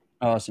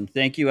 Awesome.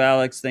 Thank you,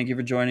 Alex. Thank you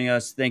for joining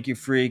us. Thank you,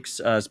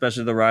 freaks,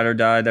 especially the Ride or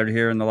Die that are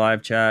here in the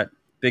live chat.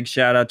 Big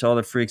shout out to all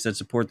the freaks that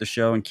support the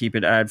show and keep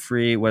it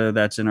ad-free, whether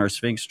that's in our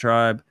Sphinx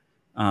tribe,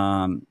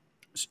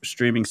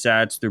 streaming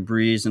sats through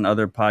Breeze and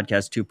other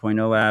Podcast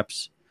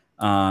 2.0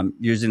 apps,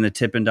 using the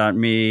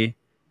tippin.me,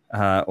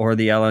 or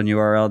the LN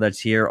URL that's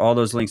here. All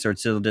those links are at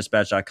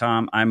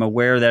citadeldispatch.com. I'm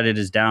aware that it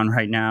is down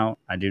right now.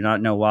 I do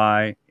not know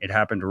why. It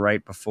happened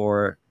right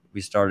before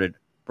we started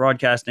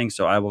broadcasting,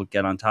 so I will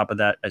get on top of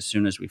that as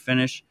soon as we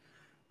finish.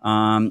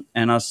 And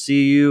I'll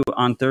see you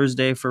on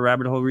Thursday for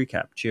Rabbit Hole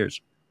Recap.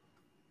 Cheers.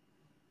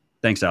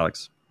 Thanks,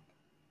 Alex.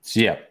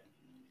 See ya.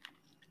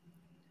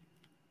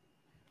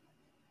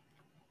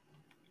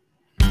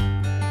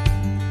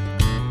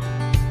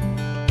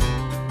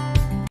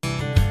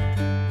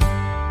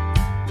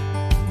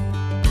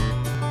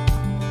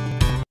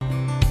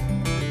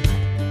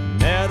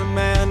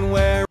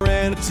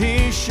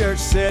 T-shirt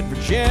said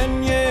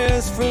Virginia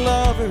is for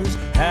lovers,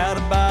 had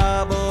a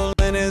Bible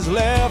in his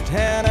left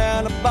hand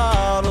and a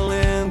bottle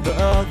in the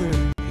other.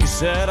 He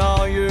said,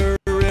 all you're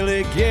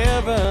really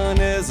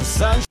given is the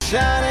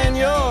sunshine in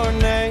your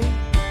name.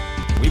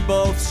 We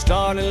both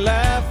started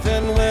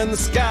laughing when the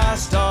sky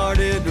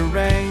started to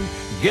rain.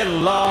 Get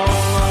along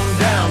on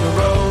down the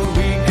road.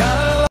 We got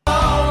a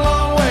long,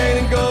 long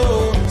way to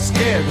go.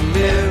 Scared to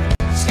live,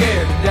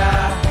 scared to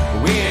die.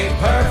 We ain't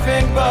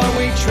perfect, but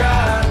we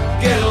try.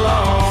 Get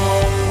along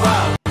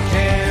while we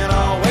can.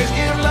 Always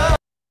give love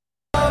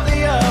the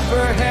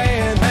upper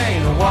hand.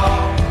 Paint a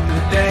wall,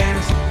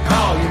 dance,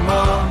 call your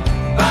mom,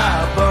 buy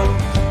a boat,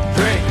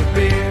 drink a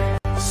beer,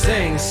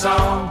 sing a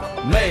song,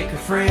 make a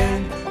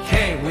friend.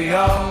 Can't we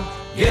all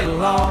get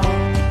along?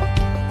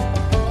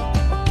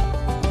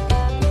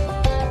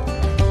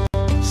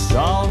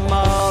 Saw a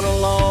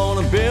model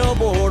on a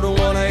billboard,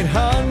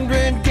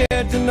 1-800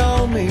 get to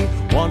know me.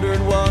 Wondered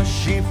was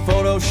she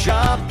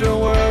photoshopped or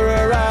were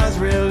her eyes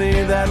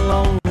really that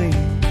lonely?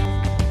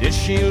 Did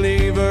she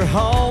leave her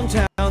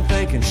hometown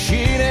thinking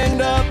she'd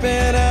end up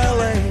in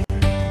LA?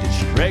 Did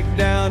she break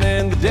down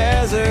in the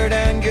desert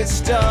and get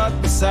stuck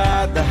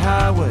beside the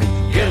highway?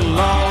 Get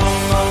along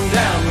on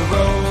down the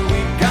road.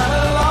 We got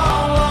a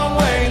long, long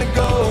way to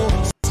go.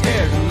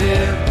 Scared to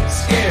live,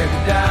 scared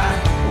to die.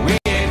 We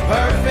ain't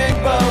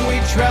perfect, but we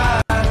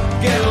try.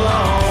 Get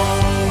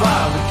along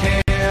while we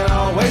can.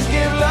 Always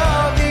give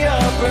love the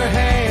upper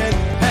hand.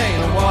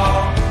 Paint a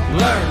wall,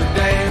 learn to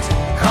dance,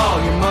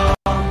 call your mom,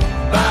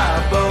 buy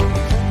a boat,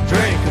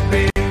 drink a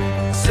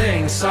beer,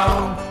 sing a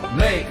song,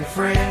 make a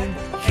friend.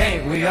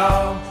 Can't we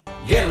all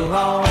get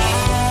along?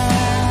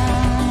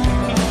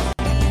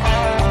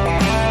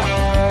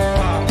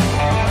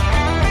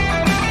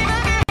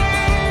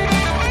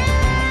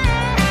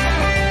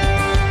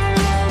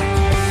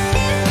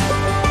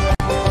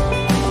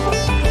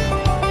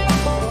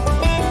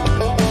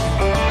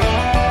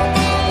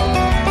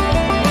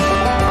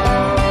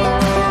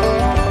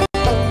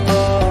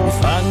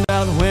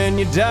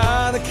 You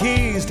die, the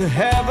keys to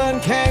heaven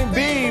can't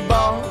be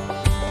bought.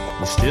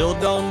 We still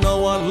don't know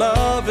what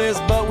love is,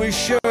 but we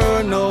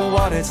sure know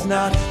what it's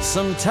not.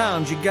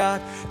 Sometimes you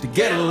got to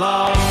get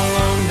along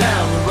on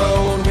down the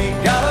road. We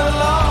got a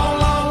long,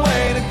 long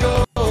way to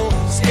go.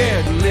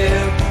 Scared to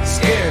live,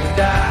 scared to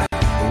die.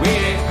 We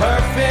ain't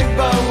perfect,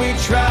 but we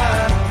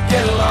try.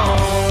 Get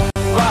along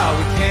while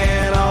we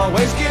can.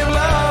 Always give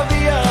love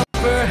the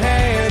upper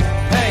hand.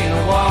 Paint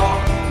a wall,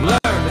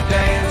 learn to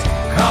dance,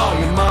 call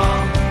your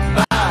mom,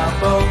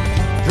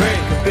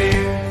 drink a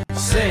beer,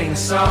 sing a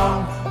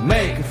song,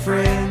 make a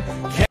friend.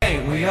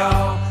 Can't we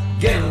all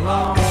get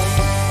along?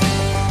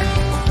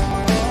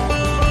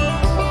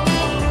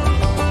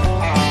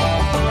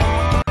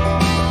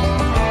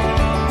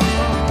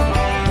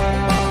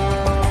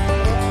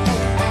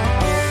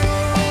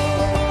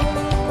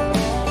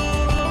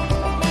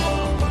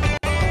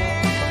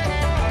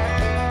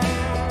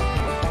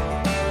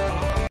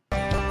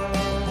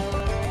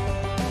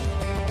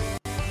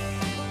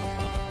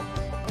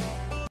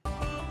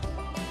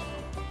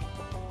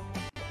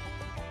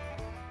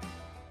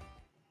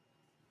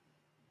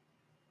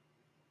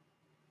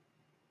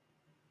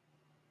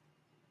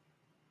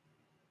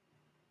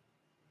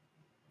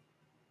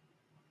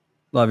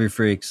 Love you,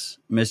 freaks.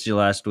 Missed you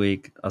last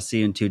week. I'll see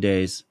you in 2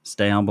 days.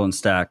 Stay humble and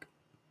stack.